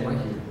 stand right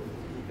here.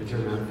 And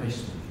turn around and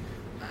face me.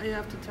 I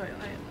have to tell you,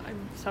 I'm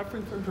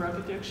suffering from drug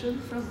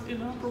addiction, from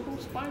inoperable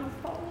spinal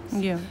problems.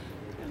 Yeah,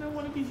 And I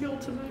want to be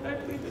healed tonight. I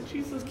believe that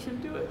Jesus can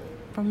do it.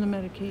 from the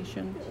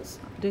medication. Yes.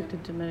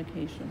 Addicted to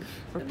medication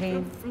for And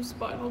pain. from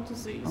spinal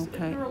disease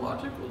Okay. and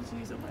neurological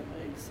disease in my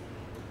legs.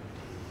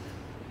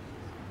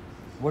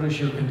 What is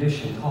your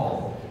condition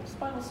called?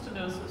 Spinal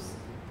stenosis.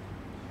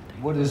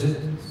 What does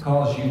it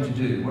cause you to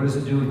do? What does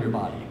it do in your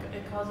body?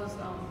 It causes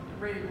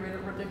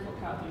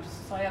radiculopathy,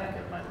 sciatica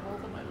in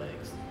both of my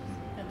legs,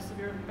 and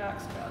severe back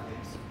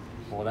spasms.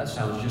 Well, that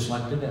sounds just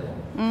like the devil.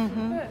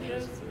 Mm-hmm. That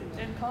is,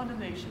 and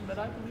condemnation, but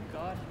I believe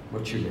God.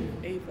 What's your name?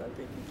 Ava,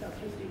 thank you,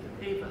 Dr. Stephen.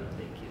 Ava,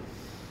 thank you.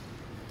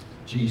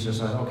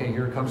 Jesus. Okay,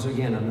 here it comes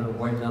again.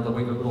 Now the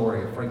weight of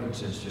glory of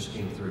frankincense just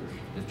came through.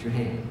 Lift your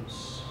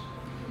hands.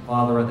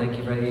 Father, I thank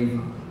you for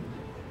Ava.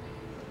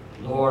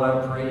 Lord,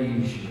 I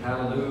praise you.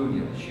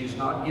 Hallelujah. She's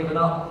not given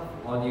up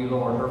on you,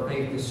 Lord. Her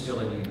faith is still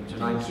in you.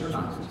 Tonight's your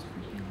night.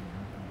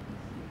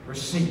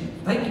 Receive.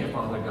 Thank you,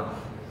 Father God.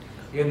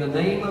 In the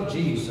name of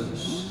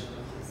Jesus,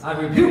 I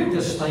rebuke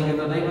this thing in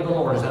the name of the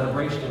Lord. Is that a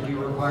bracelet you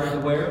required to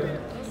wear?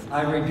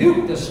 I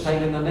rebuke this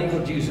thing in the name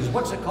of Jesus.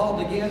 What's it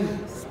called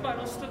again?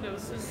 Spinal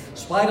stenosis.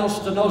 Spinal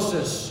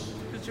stenosis.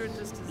 Because you're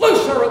just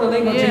Loose her in the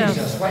name of Yes.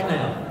 Jesus right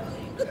now.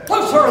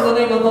 Loose her in the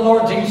name of the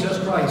Lord Jesus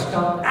Christ.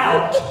 Come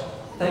out.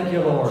 Thank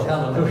you, Lord.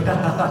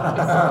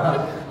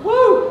 Hallelujah.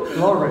 Woo!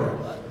 Glory.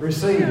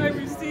 Receive. Yeah, I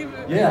receive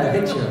it. Yeah, it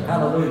hits you.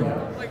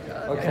 Hallelujah. Oh my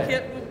God. Okay. I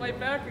can't move my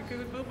back. I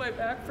couldn't move my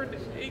back for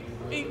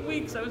eight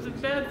weeks. I was in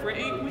bed for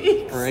 8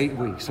 weeks. For 8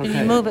 weeks. Can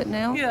you move it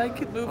now? Yeah, I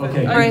can move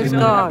Okay. it. I Praise don't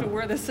God. have to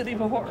wear this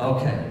anymore.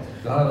 Okay.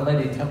 Go have a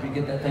lady to help you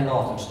get that thing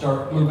off and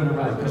start moving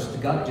around because the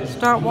gut just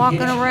Start he walking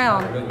hits you.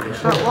 around. Hallelujah.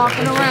 Start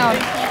walking around.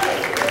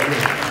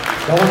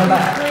 Go in the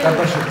back. God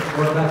bless you.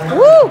 Go in the back.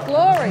 Woo!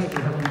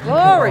 Glory!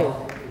 Glory!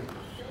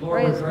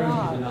 Lord, Praise we praise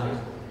God. you tonight.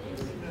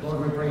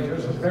 Lord, we praise you.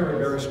 There's a very,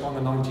 very strong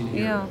anointing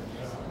here. Yeah,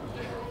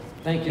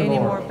 Thank you, Any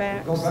Lord. more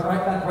backs? Go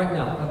back, right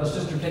now. Have a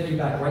sister take you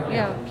back right now.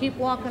 yeah. Keep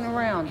walking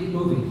around. Keep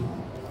moving.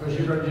 Because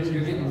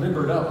you're getting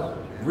limbered up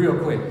real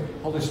quick.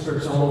 Holy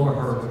Spirit's all over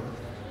her.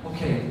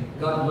 Okay,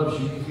 God loves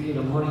you. If you need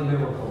a money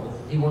miracle,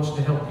 He wants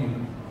to help you.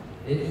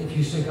 If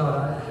you say,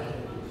 God,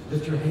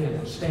 lift your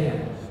hand,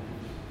 stand.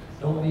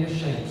 Don't be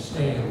ashamed,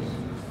 stand.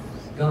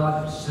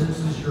 God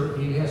senses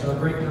He has a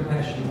great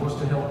compassion. He wants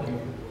to help you.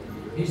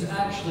 He's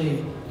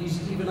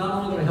even not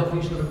only going to help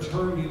you, He's going to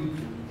turn you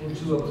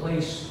into a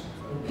place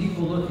where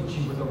people look at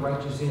you with a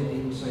righteous envy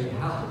and say,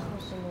 how?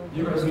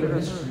 You're going to be a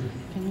mystery.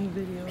 Can you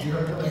video?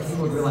 You're going to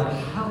people will be like,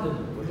 how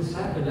did this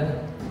happen?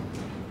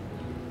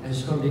 And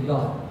it's going to be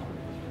God.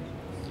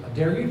 I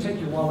dare you take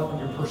your wallet and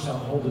your purse out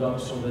and hold it up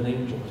so that an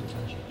angel can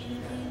touch it.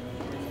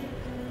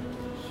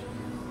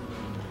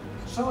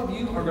 Some of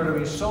you are going to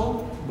be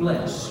so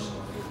blessed.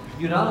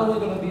 You're not only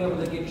going to be able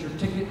to get your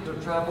ticket to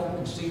travel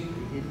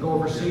and go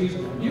overseas,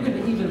 you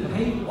can even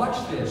pay, watch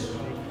this.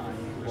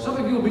 Some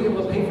of you will be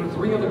able to pay for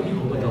 3 other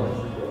people to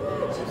go.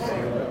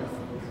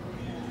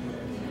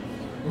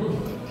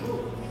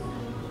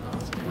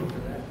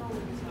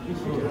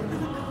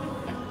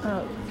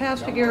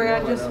 Pastor Gary,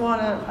 I just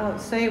want to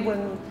say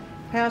when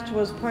Pastor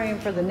was praying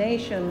for the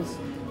nations,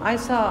 I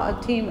saw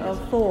a team of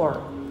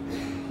 4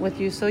 with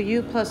you. So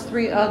you plus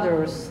 3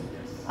 others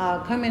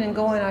coming and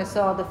going. I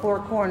saw the 4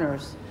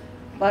 corners,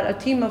 but a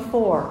team of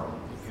 4.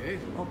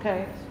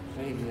 Okay.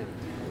 Amen.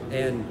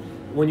 And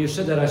when you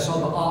said that, I saw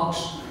the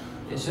ox.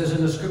 It says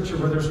in the scripture,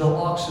 where there's no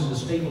ox in the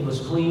stable is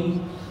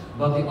clean,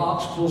 but the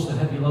ox pulls the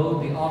heavy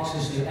load. The ox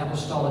is the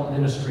apostolic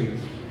ministry.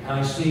 And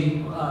I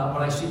see,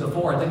 when I see the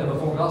 4, I think of the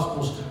 4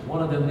 Gospels,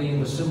 one of them being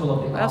the symbol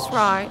of the ox. That's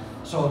right.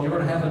 So you're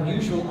going to have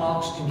unusual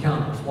ox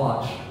encounters.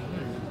 Watch.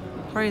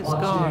 Praise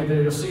Watch. God.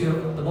 You'll see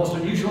the most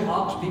unusual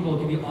ox. People will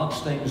give you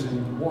ox things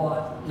and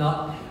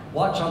whatnot.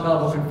 Watch how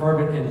God will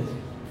confirm it in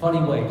funny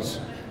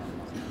ways,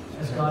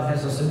 as God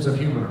has a sense of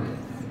humor.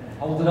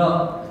 Hold it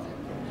up.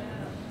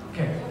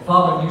 Okay.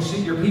 Father, you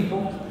see your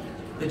people.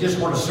 They just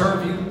want to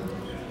serve you.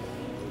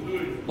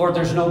 Lord,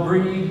 there's no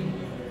greed.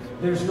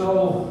 There's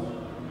no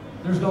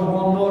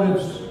wrong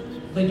motives.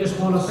 They just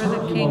want to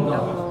serve you, oh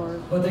God.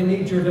 Lord. But they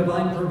need your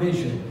divine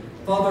provision.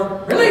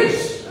 Father,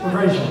 release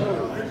provision.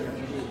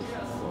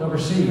 Now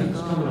receive. It's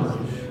coming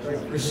on.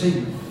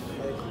 Receive.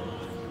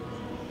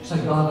 Say,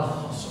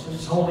 God,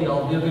 it's holy.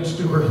 I'll be a good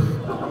steward.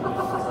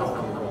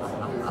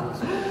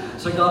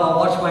 Say, God, I'll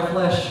watch my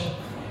flesh.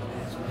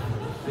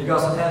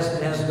 Because it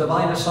has a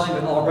divine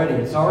assignment already.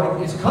 It's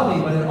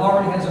coming, but it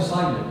already has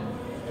assignment.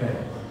 Okay.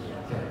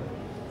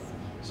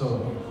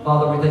 So,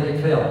 Father, we think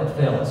it failed. It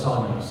failed. It's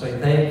on you. Say,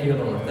 thank you,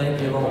 Lord.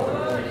 Thank you, Lord.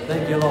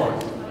 Thank you,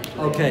 Lord.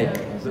 Okay.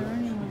 Is there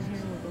anyone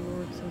here where the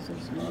Lord says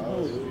there's no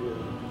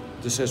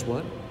hope? This says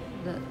what?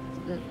 That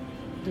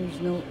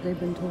they've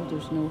been told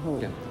there's no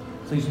hope. Yeah.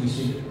 Please be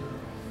seated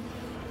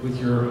with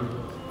your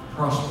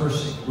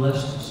prosperous,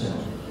 blessed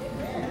self.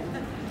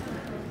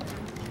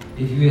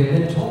 If you have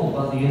been told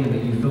about the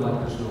enemy, you feel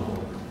like there's no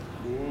hope.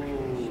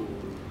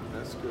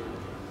 That's good.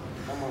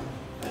 Come on.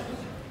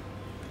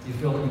 You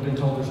feel like you've been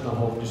told there's no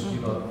hope, just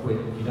give up, quit.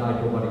 If you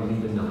died, nobody would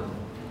even know.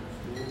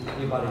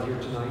 Anybody here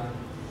tonight?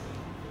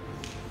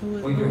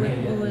 Wave your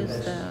hand at who me.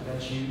 is that?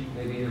 That's you.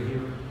 Maybe you're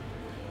here.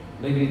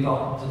 Maybe you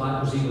thought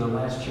tonight was even a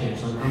last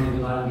chance. I'm coming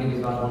tonight, I'm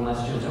giving God one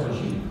last chance. That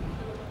was you.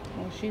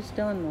 Oh, she's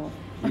done though.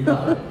 You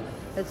got it.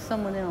 It's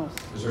someone else.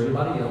 Is there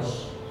anybody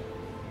else?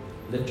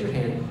 Lift your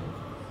hand.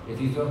 If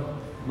you felt,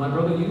 my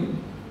brother, you?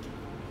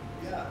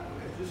 Yeah,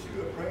 it's just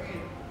you were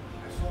praying.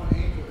 I saw an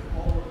angel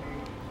come over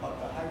me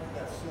up the height of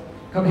that ceiling.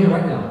 Come here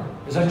right now.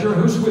 Is that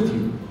who's with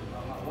you?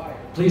 My wife.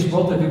 Please,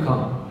 both of you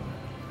come.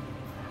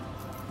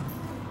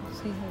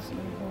 She has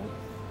no hope.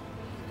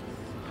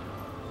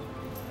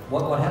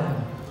 What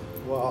happened?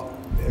 Well,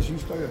 as you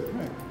started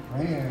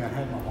praying, and I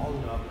had my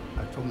wallet up,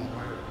 I told my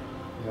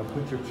wife,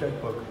 put your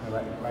checkbook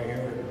right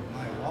here in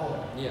my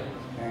wallet. Yeah.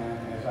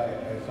 And as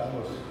I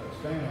was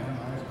standing, I had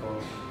my eyes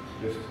closed.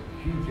 This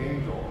huge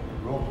angel,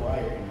 real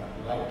bright, and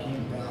the light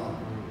came down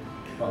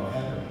from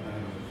heaven,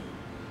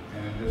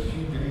 and this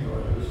huge angel,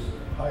 it was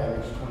probably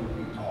at least 20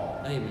 feet tall.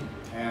 Amen.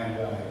 And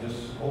just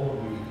over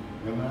me.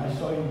 And when I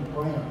saw you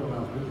praying, when I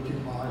was really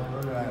keeping my eyes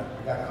burning,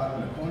 I got caught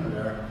in the corner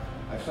there.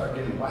 I started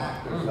getting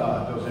whacked. There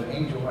was an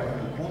angel right in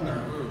the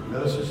corner. The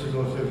other sister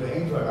goes, "There's an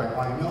angel."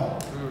 I know.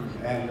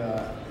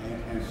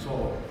 And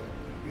so,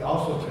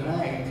 also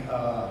tonight,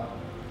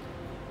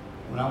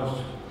 when I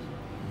was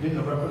getting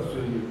the reference to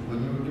you,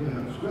 when you were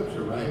giving the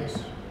scripture, right?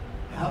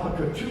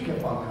 Habakkuk 2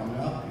 kept on coming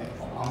up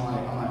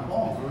on my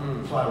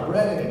phone. So I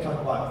read it. It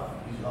talked about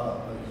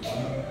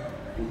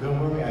you've been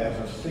with me as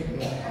a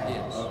signal,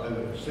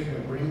 a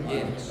signal green.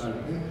 Yes.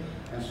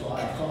 And so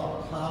I saw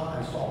a cloud,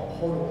 I saw a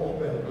portal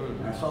open,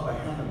 and I saw the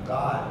hand of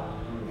God,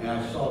 and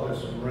I saw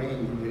this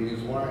ring that he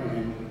was wearing,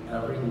 and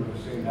that ring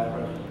was saying that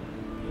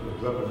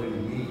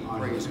representing me.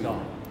 Praise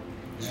God.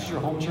 Is this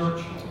your home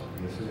church?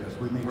 Yes, it is.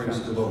 We make Praise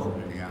sense the of Lord.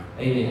 it, yeah.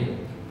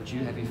 Amen. But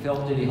have you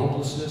felt any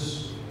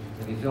hopelessness?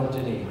 Have you felt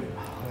any?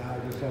 Yeah, I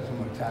just had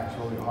some attacks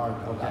really hard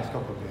the last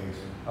couple of days.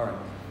 All right.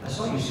 I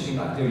saw you sitting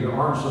back there. Your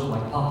arms look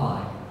like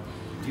Popeye.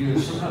 You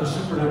have some kind of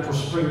supernatural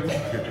strength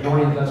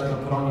anointing God's going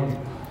to put on you.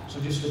 So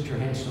just lift your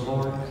hands to the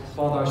Lord.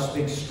 Father, I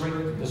speak strength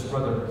to this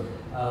brother.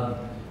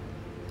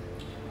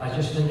 I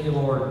just thank you,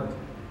 Lord.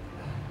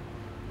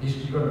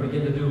 You're going to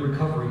begin to do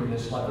recovery in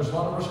this life. There's a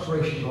lot of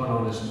restoration going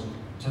on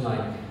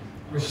tonight.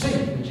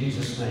 Receive in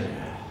Jesus' name.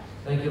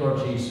 Thank you,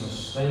 Lord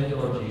Jesus. Thank you,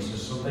 Lord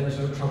Jesus. Some things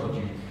that have troubled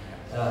you,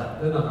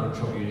 they're not going to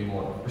trouble you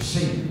anymore.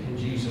 Receive in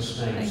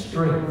Jesus' name.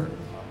 Strength.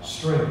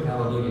 Strength.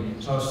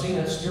 Hallelujah. So I've seen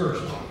that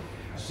spiritually.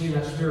 I've seen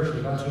that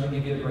spiritually. God's going to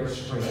give you a great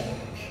strength.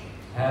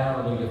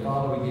 Hallelujah.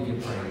 Father, we give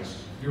you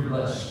praise. You're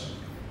blessed.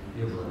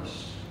 You're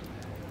blessed.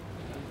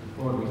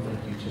 Lord, we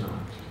thank you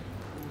tonight.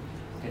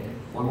 Okay,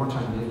 one more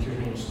time, lift your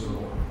hands to the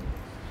Lord.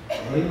 I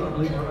believe we're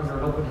under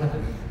an open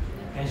heaven.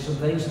 And some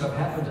things that have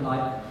happened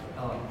tonight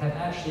have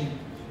actually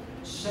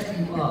set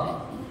you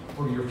up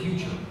for your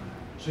future.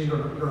 So you're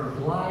going to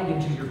glide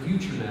into your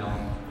future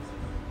now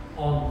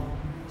on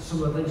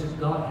some of the things that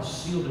God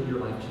has sealed in your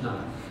life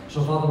tonight.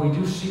 So, Father, we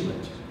do seal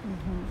it.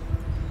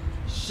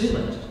 Seal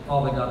it,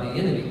 Father God. The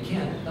enemy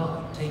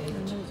cannot take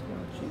it.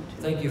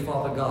 Thank you,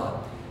 Father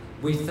God.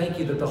 We thank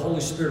you that the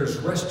Holy Spirit is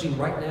resting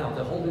right now.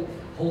 The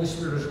Holy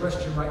Spirit is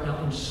resting right now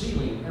and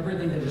sealing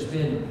everything that has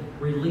been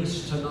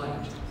released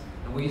tonight.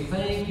 And we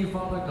thank you,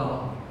 Father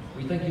God.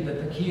 We thank you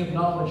that the key of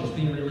knowledge is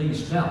being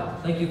released. Now,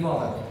 thank you,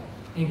 Father.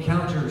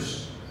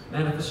 Encounters,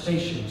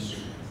 manifestations.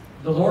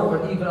 The Lord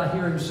would even, I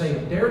hear him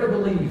say, dare to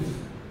believe.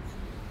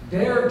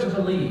 Dare to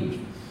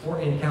believe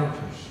for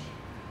encounters.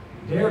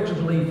 Dare to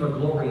believe for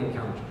glory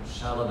encounters.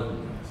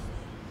 Hallelujah.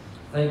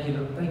 Thank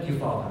you,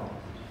 Father.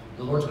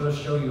 The Lord's going to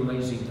show you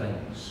amazing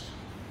things.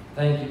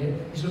 Thank you.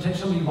 He's going to take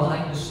some of you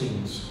behind the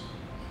scenes,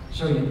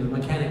 show you the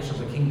mechanics of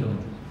the kingdom.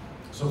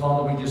 So,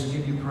 Father, we just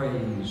give you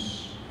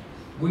praise.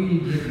 We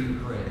give you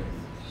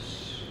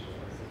praise.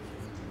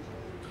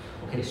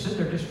 Okay, sit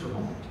there just for a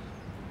moment.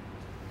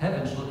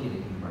 Heaven's looking at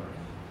you right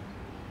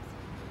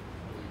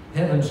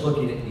now. Heaven's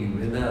looking at you.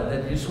 And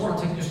I just want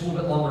to take just a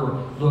little bit longer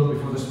look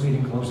before this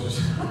meeting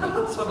closes.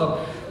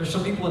 There's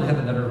some people in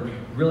heaven that are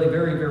really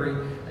very, very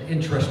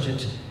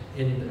interested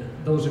in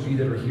those of you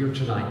that are here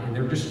tonight. And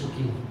they're just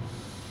looking.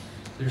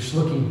 They're just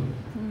looking.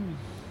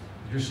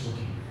 They're just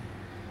looking.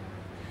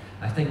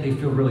 I think they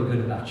feel really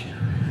good about you.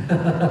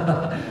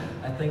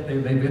 I think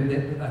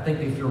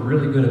they feel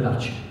really good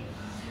about you.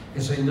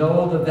 Because they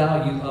know the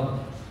value of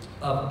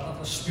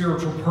a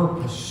spiritual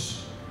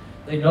purpose.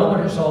 They know what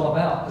it's all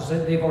about because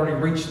they've already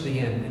reached the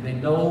end. And they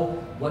know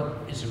what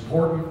is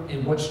important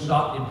and what's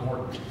not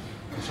important.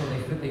 And so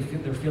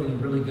they're feeling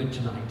really good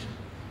tonight.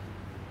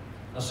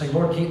 I'll say,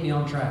 Lord, keep me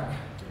on track.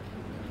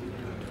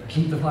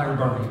 Keep the fire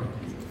burning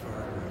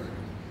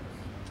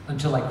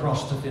until I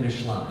cross the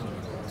finish line.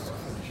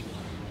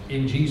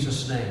 In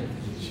Jesus' name,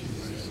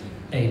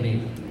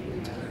 amen.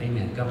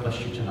 Amen. God bless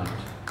you tonight.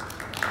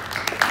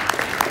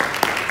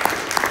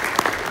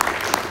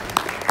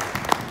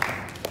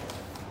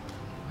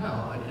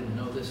 Well, I didn't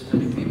know this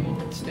many people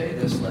could stay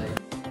this late.